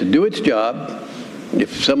today is to do its job.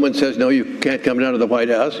 If someone says, no, you can't come down to the White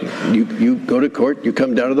House, you go to court, you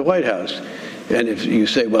come down to the White House. And if you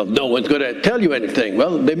say, well, no one's going to tell you anything,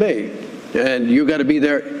 well, they may. And you've got to be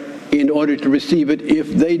there in order to receive it if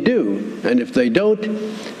they do. And if they don't,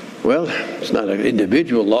 well, it's not an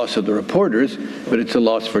individual loss of the reporters, but it's a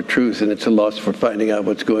loss for truth, and it's a loss for finding out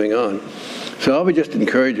what's going on. So I would just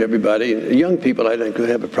encourage everybody, young people I think who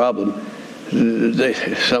have a problem,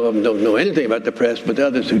 some of them don't know anything about the press, but the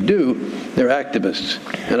others who do, they're activists.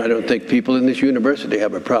 And I don't think people in this university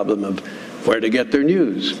have a problem of where to get their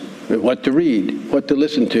news, and what to read, what to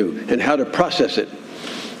listen to, and how to process it.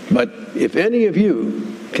 But if any of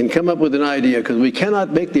you can come up with an idea, because we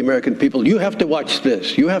cannot make the American people, you have to watch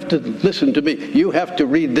this, you have to listen to me, you have to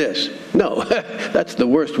read this. No, that's the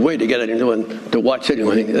worst way to get anyone to watch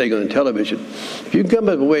anything on television. If you can come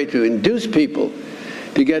up with a way to induce people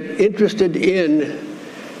to get interested in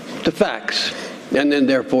the facts, and then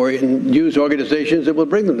therefore in use organizations that will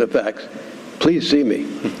bring them the facts, please see me.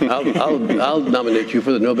 I'll nominate you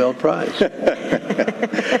for the Nobel Prize.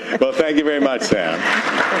 Well, thank you very much, Sam.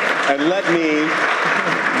 And let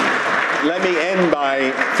me end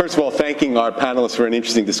by, first of all, thanking our panelists for an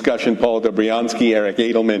interesting discussion, Paul Dobriansky, Eric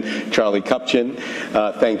Edelman, Charlie Kupchin.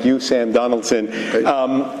 Thank you, Sam Donaldson.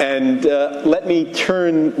 And let me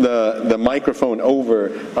turn the microphone over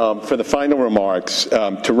for the final remarks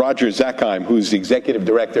to Roger Zackheim, who's the Executive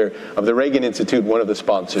Director of the Reagan Institute, one of the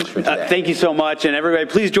sponsors for today. Thank you so much. And everybody,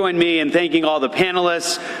 please join me in thanking all the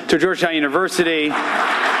panelists, to Georgetown University,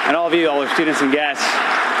 and all of you, all our students and guests.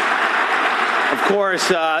 Of course,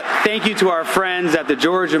 thank you to our friends at the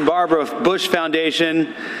George and Barbara Bush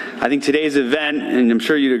Foundation. I think today's event, and I'm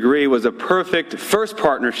sure you'd agree, was a perfect first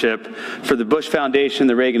partnership for the Bush Foundation,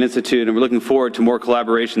 the Reagan Institute, and we're looking forward to more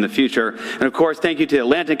collaboration in the future. And of course, thank you to the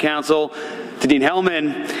Atlantic Council, to Dean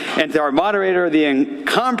Hellman, and to our moderator, the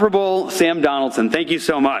incomparable Sam Donaldson. Thank you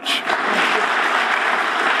so much.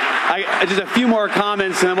 Just a few more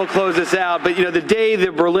comments, and then we'll close this out. But, you know, the day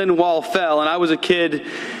the Berlin Wall fell, and I was a kid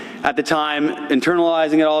at the time,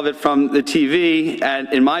 internalizing all of it from the TV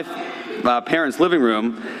in my parents' living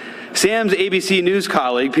room, Sam's ABC News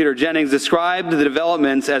colleague, Peter Jennings, described the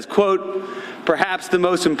developments as, quote, perhaps the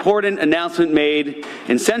most important announcement made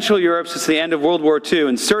in Central Europe since the end of World War II,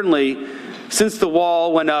 and certainly since the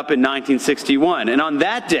wall went up in 1961. And on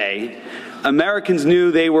that day, Americans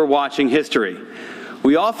knew they were watching history.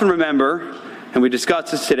 We often remember, and we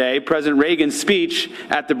discussed this today, President Reagan's speech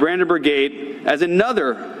at the Brandenburg Gate as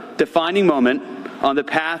another defining moment on the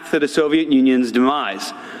path to the Soviet Union's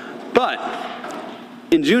demise. But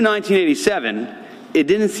in June 1987, it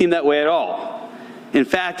didn't seem that way at all. In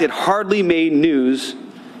fact, it hardly made news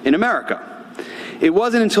in America. It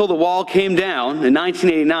wasn't until the wall came down in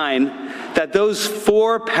 1989 that those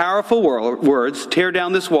four powerful words, tear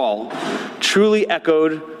down this wall, truly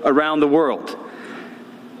echoed around the world.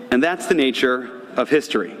 And that's the nature of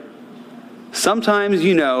history. Sometimes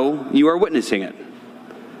you know you are witnessing it.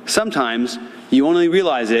 Sometimes you only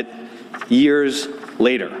realize it years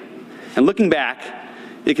later. And looking back,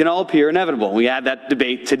 it can all appear inevitable. We had that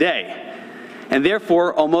debate today. And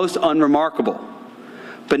therefore, almost unremarkable.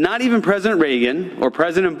 But not even President Reagan or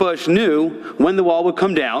President Bush knew when the wall would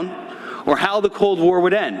come down or how the Cold War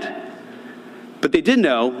would end. But they did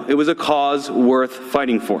know it was a cause worth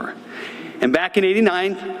fighting for. And back in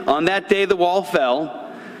 '89, on that day the wall fell,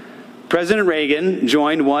 President Reagan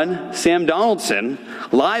joined one Sam Donaldson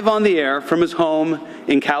live on the air from his home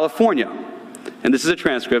in California. And this is a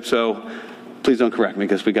transcript, so please don't correct me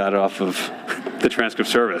because we got it off of the transcript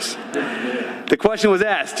service. The question was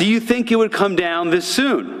asked, do you think it would come down this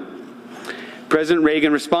soon? President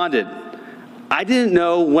Reagan responded, I didn't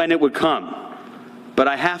know when it would come, but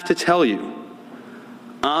I have to tell you,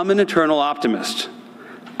 I'm an eternal optimist.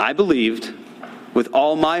 I believed with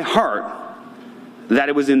all my heart that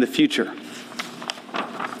it was in the future.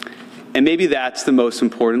 And maybe that's the most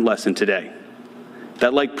important lesson today.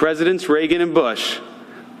 That like Presidents Reagan and Bush,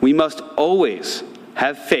 we must always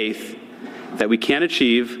have faith that we can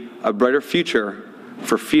achieve a brighter future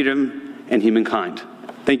for freedom and humankind.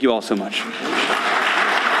 Thank you all so much.